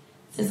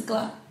 6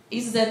 o'clock.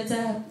 Eastern Standard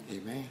Time.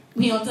 Amen.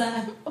 We on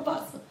time,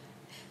 Apostle.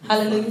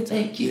 Hallelujah.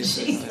 Thank you,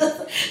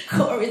 Jesus.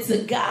 Glory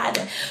to God.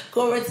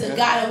 Glory to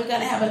God. And we're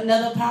going to have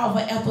another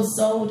powerful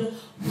episode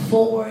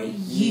for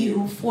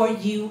you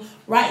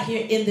right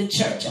here in the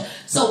church.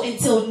 So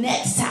until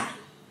next time,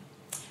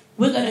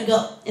 we're going to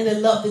go in the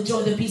love, the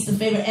joy, the peace, the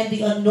favor, and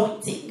the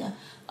anointing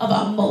of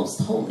our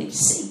most holy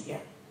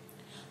Savior,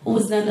 who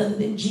is none other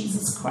than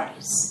Jesus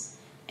Christ.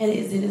 And it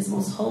is in his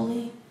most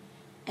holy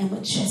and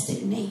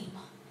majestic name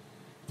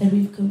that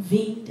we've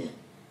convened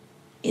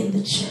in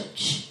the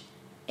church.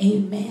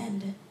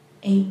 Amen,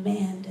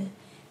 amen,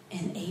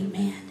 and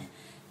amen.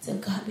 To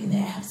God be the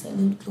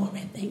absolute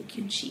glory. Thank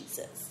you,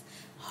 Jesus.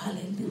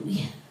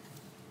 Hallelujah.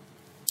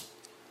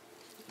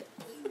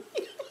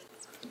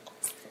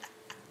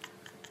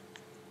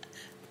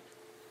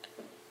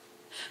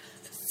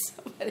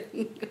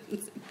 Somebody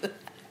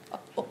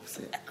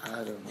say, I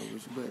don't know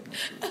which button.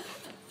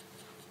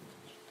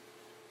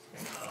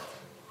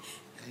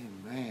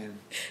 Amen.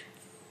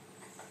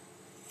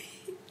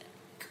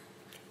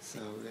 So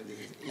we're going to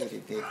just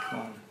edit that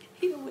corner.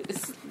 He don't want to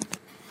sleep.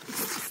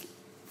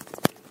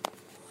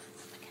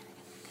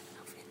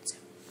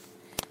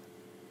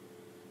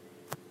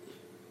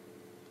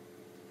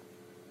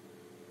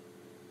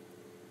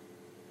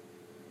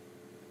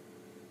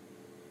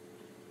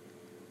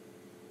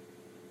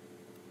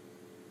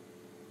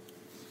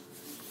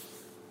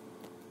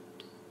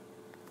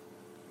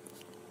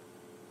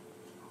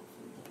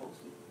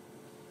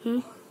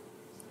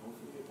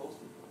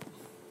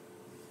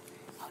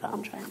 Hold on,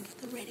 I'm trying to get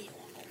the ready one.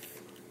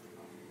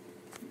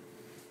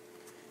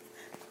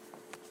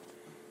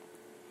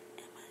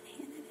 Am I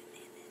in it?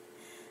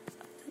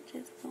 I'm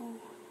just going.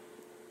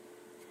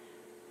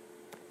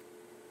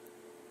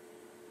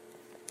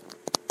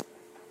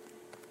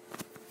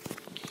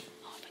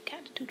 Oh, I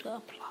forgot to do the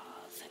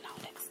applause and all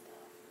that.